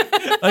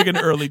like an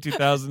early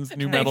 2000s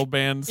new metal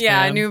band.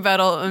 yeah, a span. new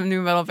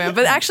metal band.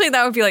 But actually,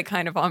 that would be like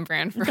kind of on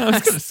brand for I was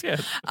us. gonna say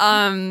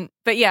it.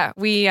 But yeah,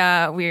 we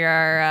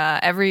are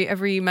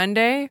every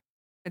Monday.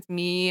 It's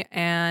me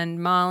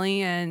and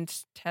Molly and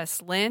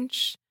Tess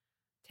Lynch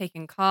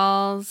taking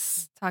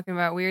calls, talking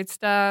about weird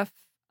stuff.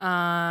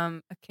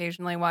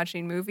 Occasionally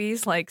watching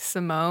movies like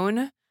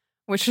Simone,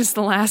 which is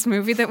the last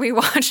movie that we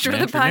watched for the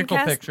Andrew Niccol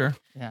podcast. picture.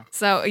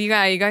 So you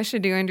guys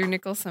should do Andrew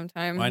Niccol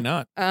sometime. Why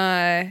not?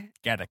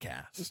 Get a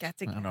cast.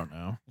 Get a- I don't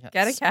know. Yes.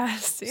 Get a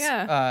cast,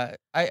 yeah.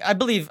 I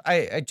believe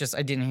I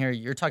didn't hear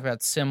you. You're talking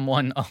about Sim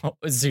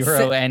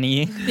 100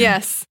 NE.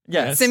 Yes.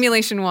 Yes.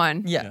 Simulation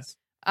 1. Yes.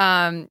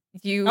 Al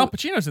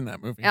Pacino's in that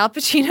movie. Al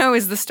Pacino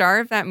is the star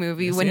of that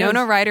movie. Yes, he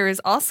Winona is. Ryder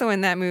is also in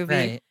that movie,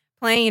 Right.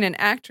 playing an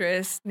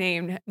actress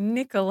named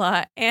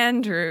Nicola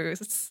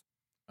Andrews.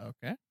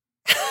 Okay.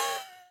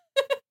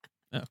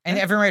 And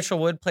Evan Rachel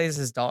Wood plays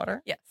his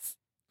daughter. Yes.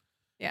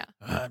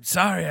 I'm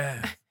sorry.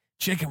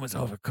 Chicken was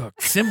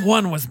overcooked. Sim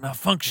 1 was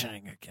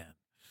malfunctioning again.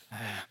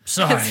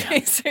 That's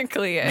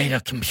basically it. a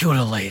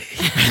computer lady.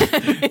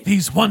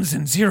 These ones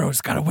and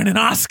zeros got to win an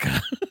Oscar.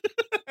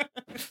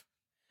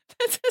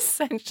 That's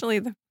essentially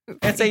the movie.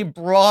 It's a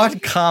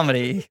broad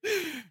comedy.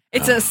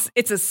 It's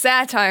a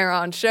satire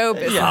on show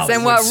business Hollywood's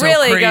and what so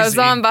really goes crazy.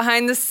 on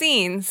behind the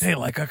scenes. They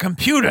like a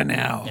computer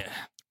now.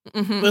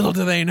 Mhm. Little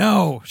do they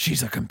know,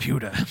 she's a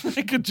computer.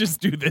 I could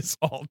just do this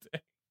all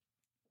day.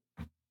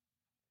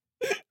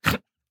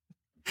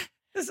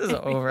 This is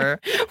over.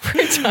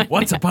 We're done.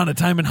 Once Upon a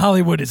Time in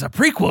Hollywood is a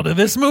prequel to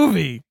this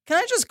movie. Can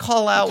I just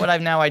call out what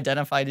I've now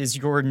identified as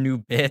your new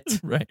bit?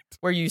 Right.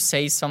 Where you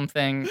say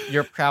something,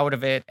 you're proud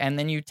of it, and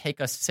then you take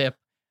a sip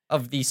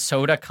of the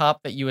soda cup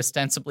that you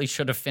ostensibly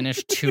should have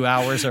finished 2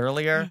 hours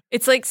earlier.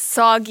 It's like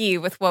soggy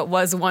with what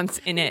was once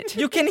in it.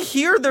 You can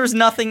hear there's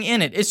nothing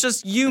in it. It's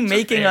just you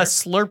making a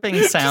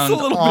slurping sound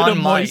Just a little on bit of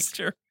mic.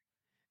 moisture.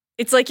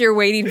 It's like you're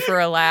waiting for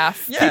a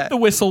laugh. Yeah. Keep the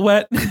whistle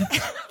wet.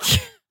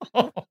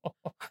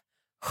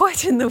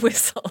 What in the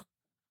whistle?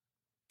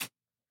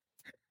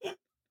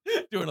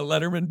 Doing a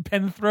Letterman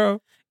pen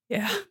throw.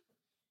 Yeah.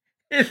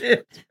 It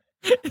is.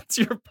 It's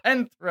your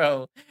pen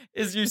throw.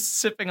 Is you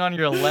sipping on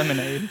your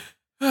lemonade.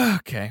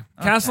 Okay.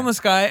 Castle in the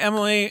Sky.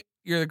 Emily,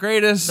 you're the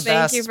greatest. The Thank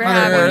best. you for Mother-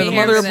 having me the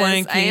here mother for of this.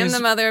 I am Blankies. the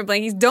mother of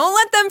Blankies. Don't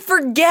let them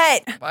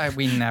forget.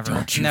 We never.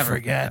 Don't you never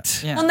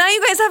forget. Yeah. Well, now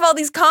you guys have all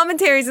these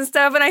commentaries and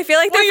stuff, and I feel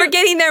like they're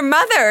forgetting their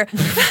mother.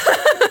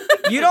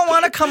 You don't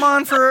want to come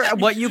on for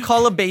what you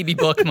call a baby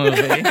book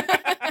movie.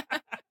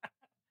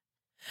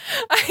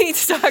 I need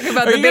to talk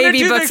about Are the you gonna baby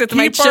do books the with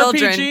my Keep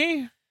children.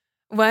 RPG?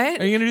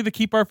 What? Are you going to do the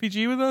Keep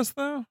RPG with us,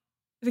 though?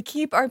 The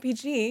Keep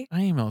RPG? I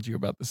emailed you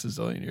about this a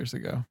zillion years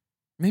ago.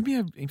 Maybe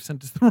I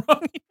sent this the wrong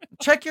email.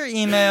 Check your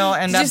email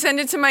and Did you send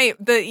it to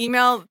the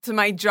email to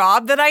my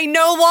job that I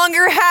no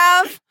longer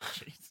have?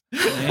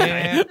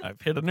 Yeah.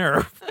 I've hit a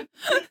nerve.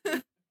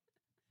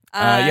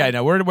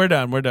 No, we're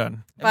done. We're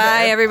done.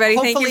 Bye, everybody.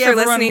 Thank you Hopefully for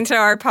everyone- listening to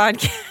our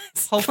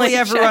podcast. Hopefully Blank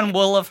everyone check.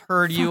 will have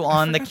heard you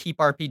on the Keep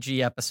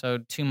RPG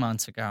episode 2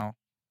 months ago.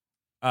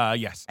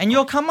 Yes. And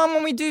you'll come on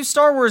when we do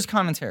Star Wars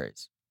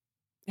commentaries.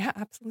 Yeah,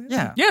 absolutely.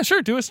 Yeah. Yeah,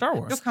 sure. Do a Star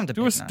Wars. You'll come to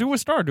do Big Night. do a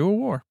Star. Do a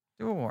war.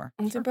 Do a war.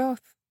 We'll do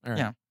both. All right.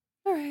 Yeah.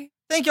 All right.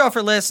 Thank you all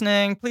for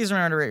listening. Please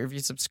remember to rate, review,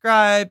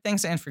 subscribe.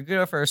 Thanks to Anne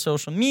Fergudo for our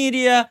social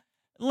media.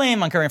 Lane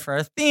Montgomery for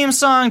our theme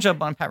song.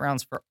 Jump on Pat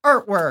Rounds for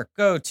artwork.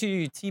 Go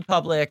to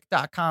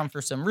tpublic.com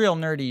for some real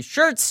nerdy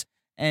shirts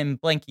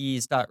and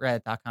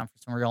blankies.red.com for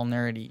some real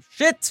nerdy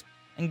shit.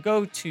 And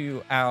go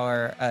to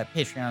our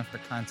Patreon for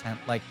content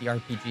like the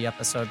RPG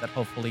episode that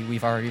hopefully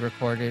we've already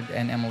recorded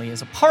and Emily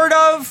is a part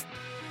of.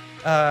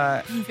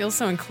 You feel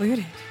so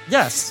included.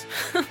 Yes.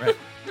 Right.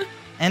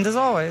 And as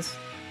always,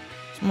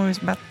 this movie's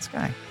about the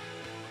sky.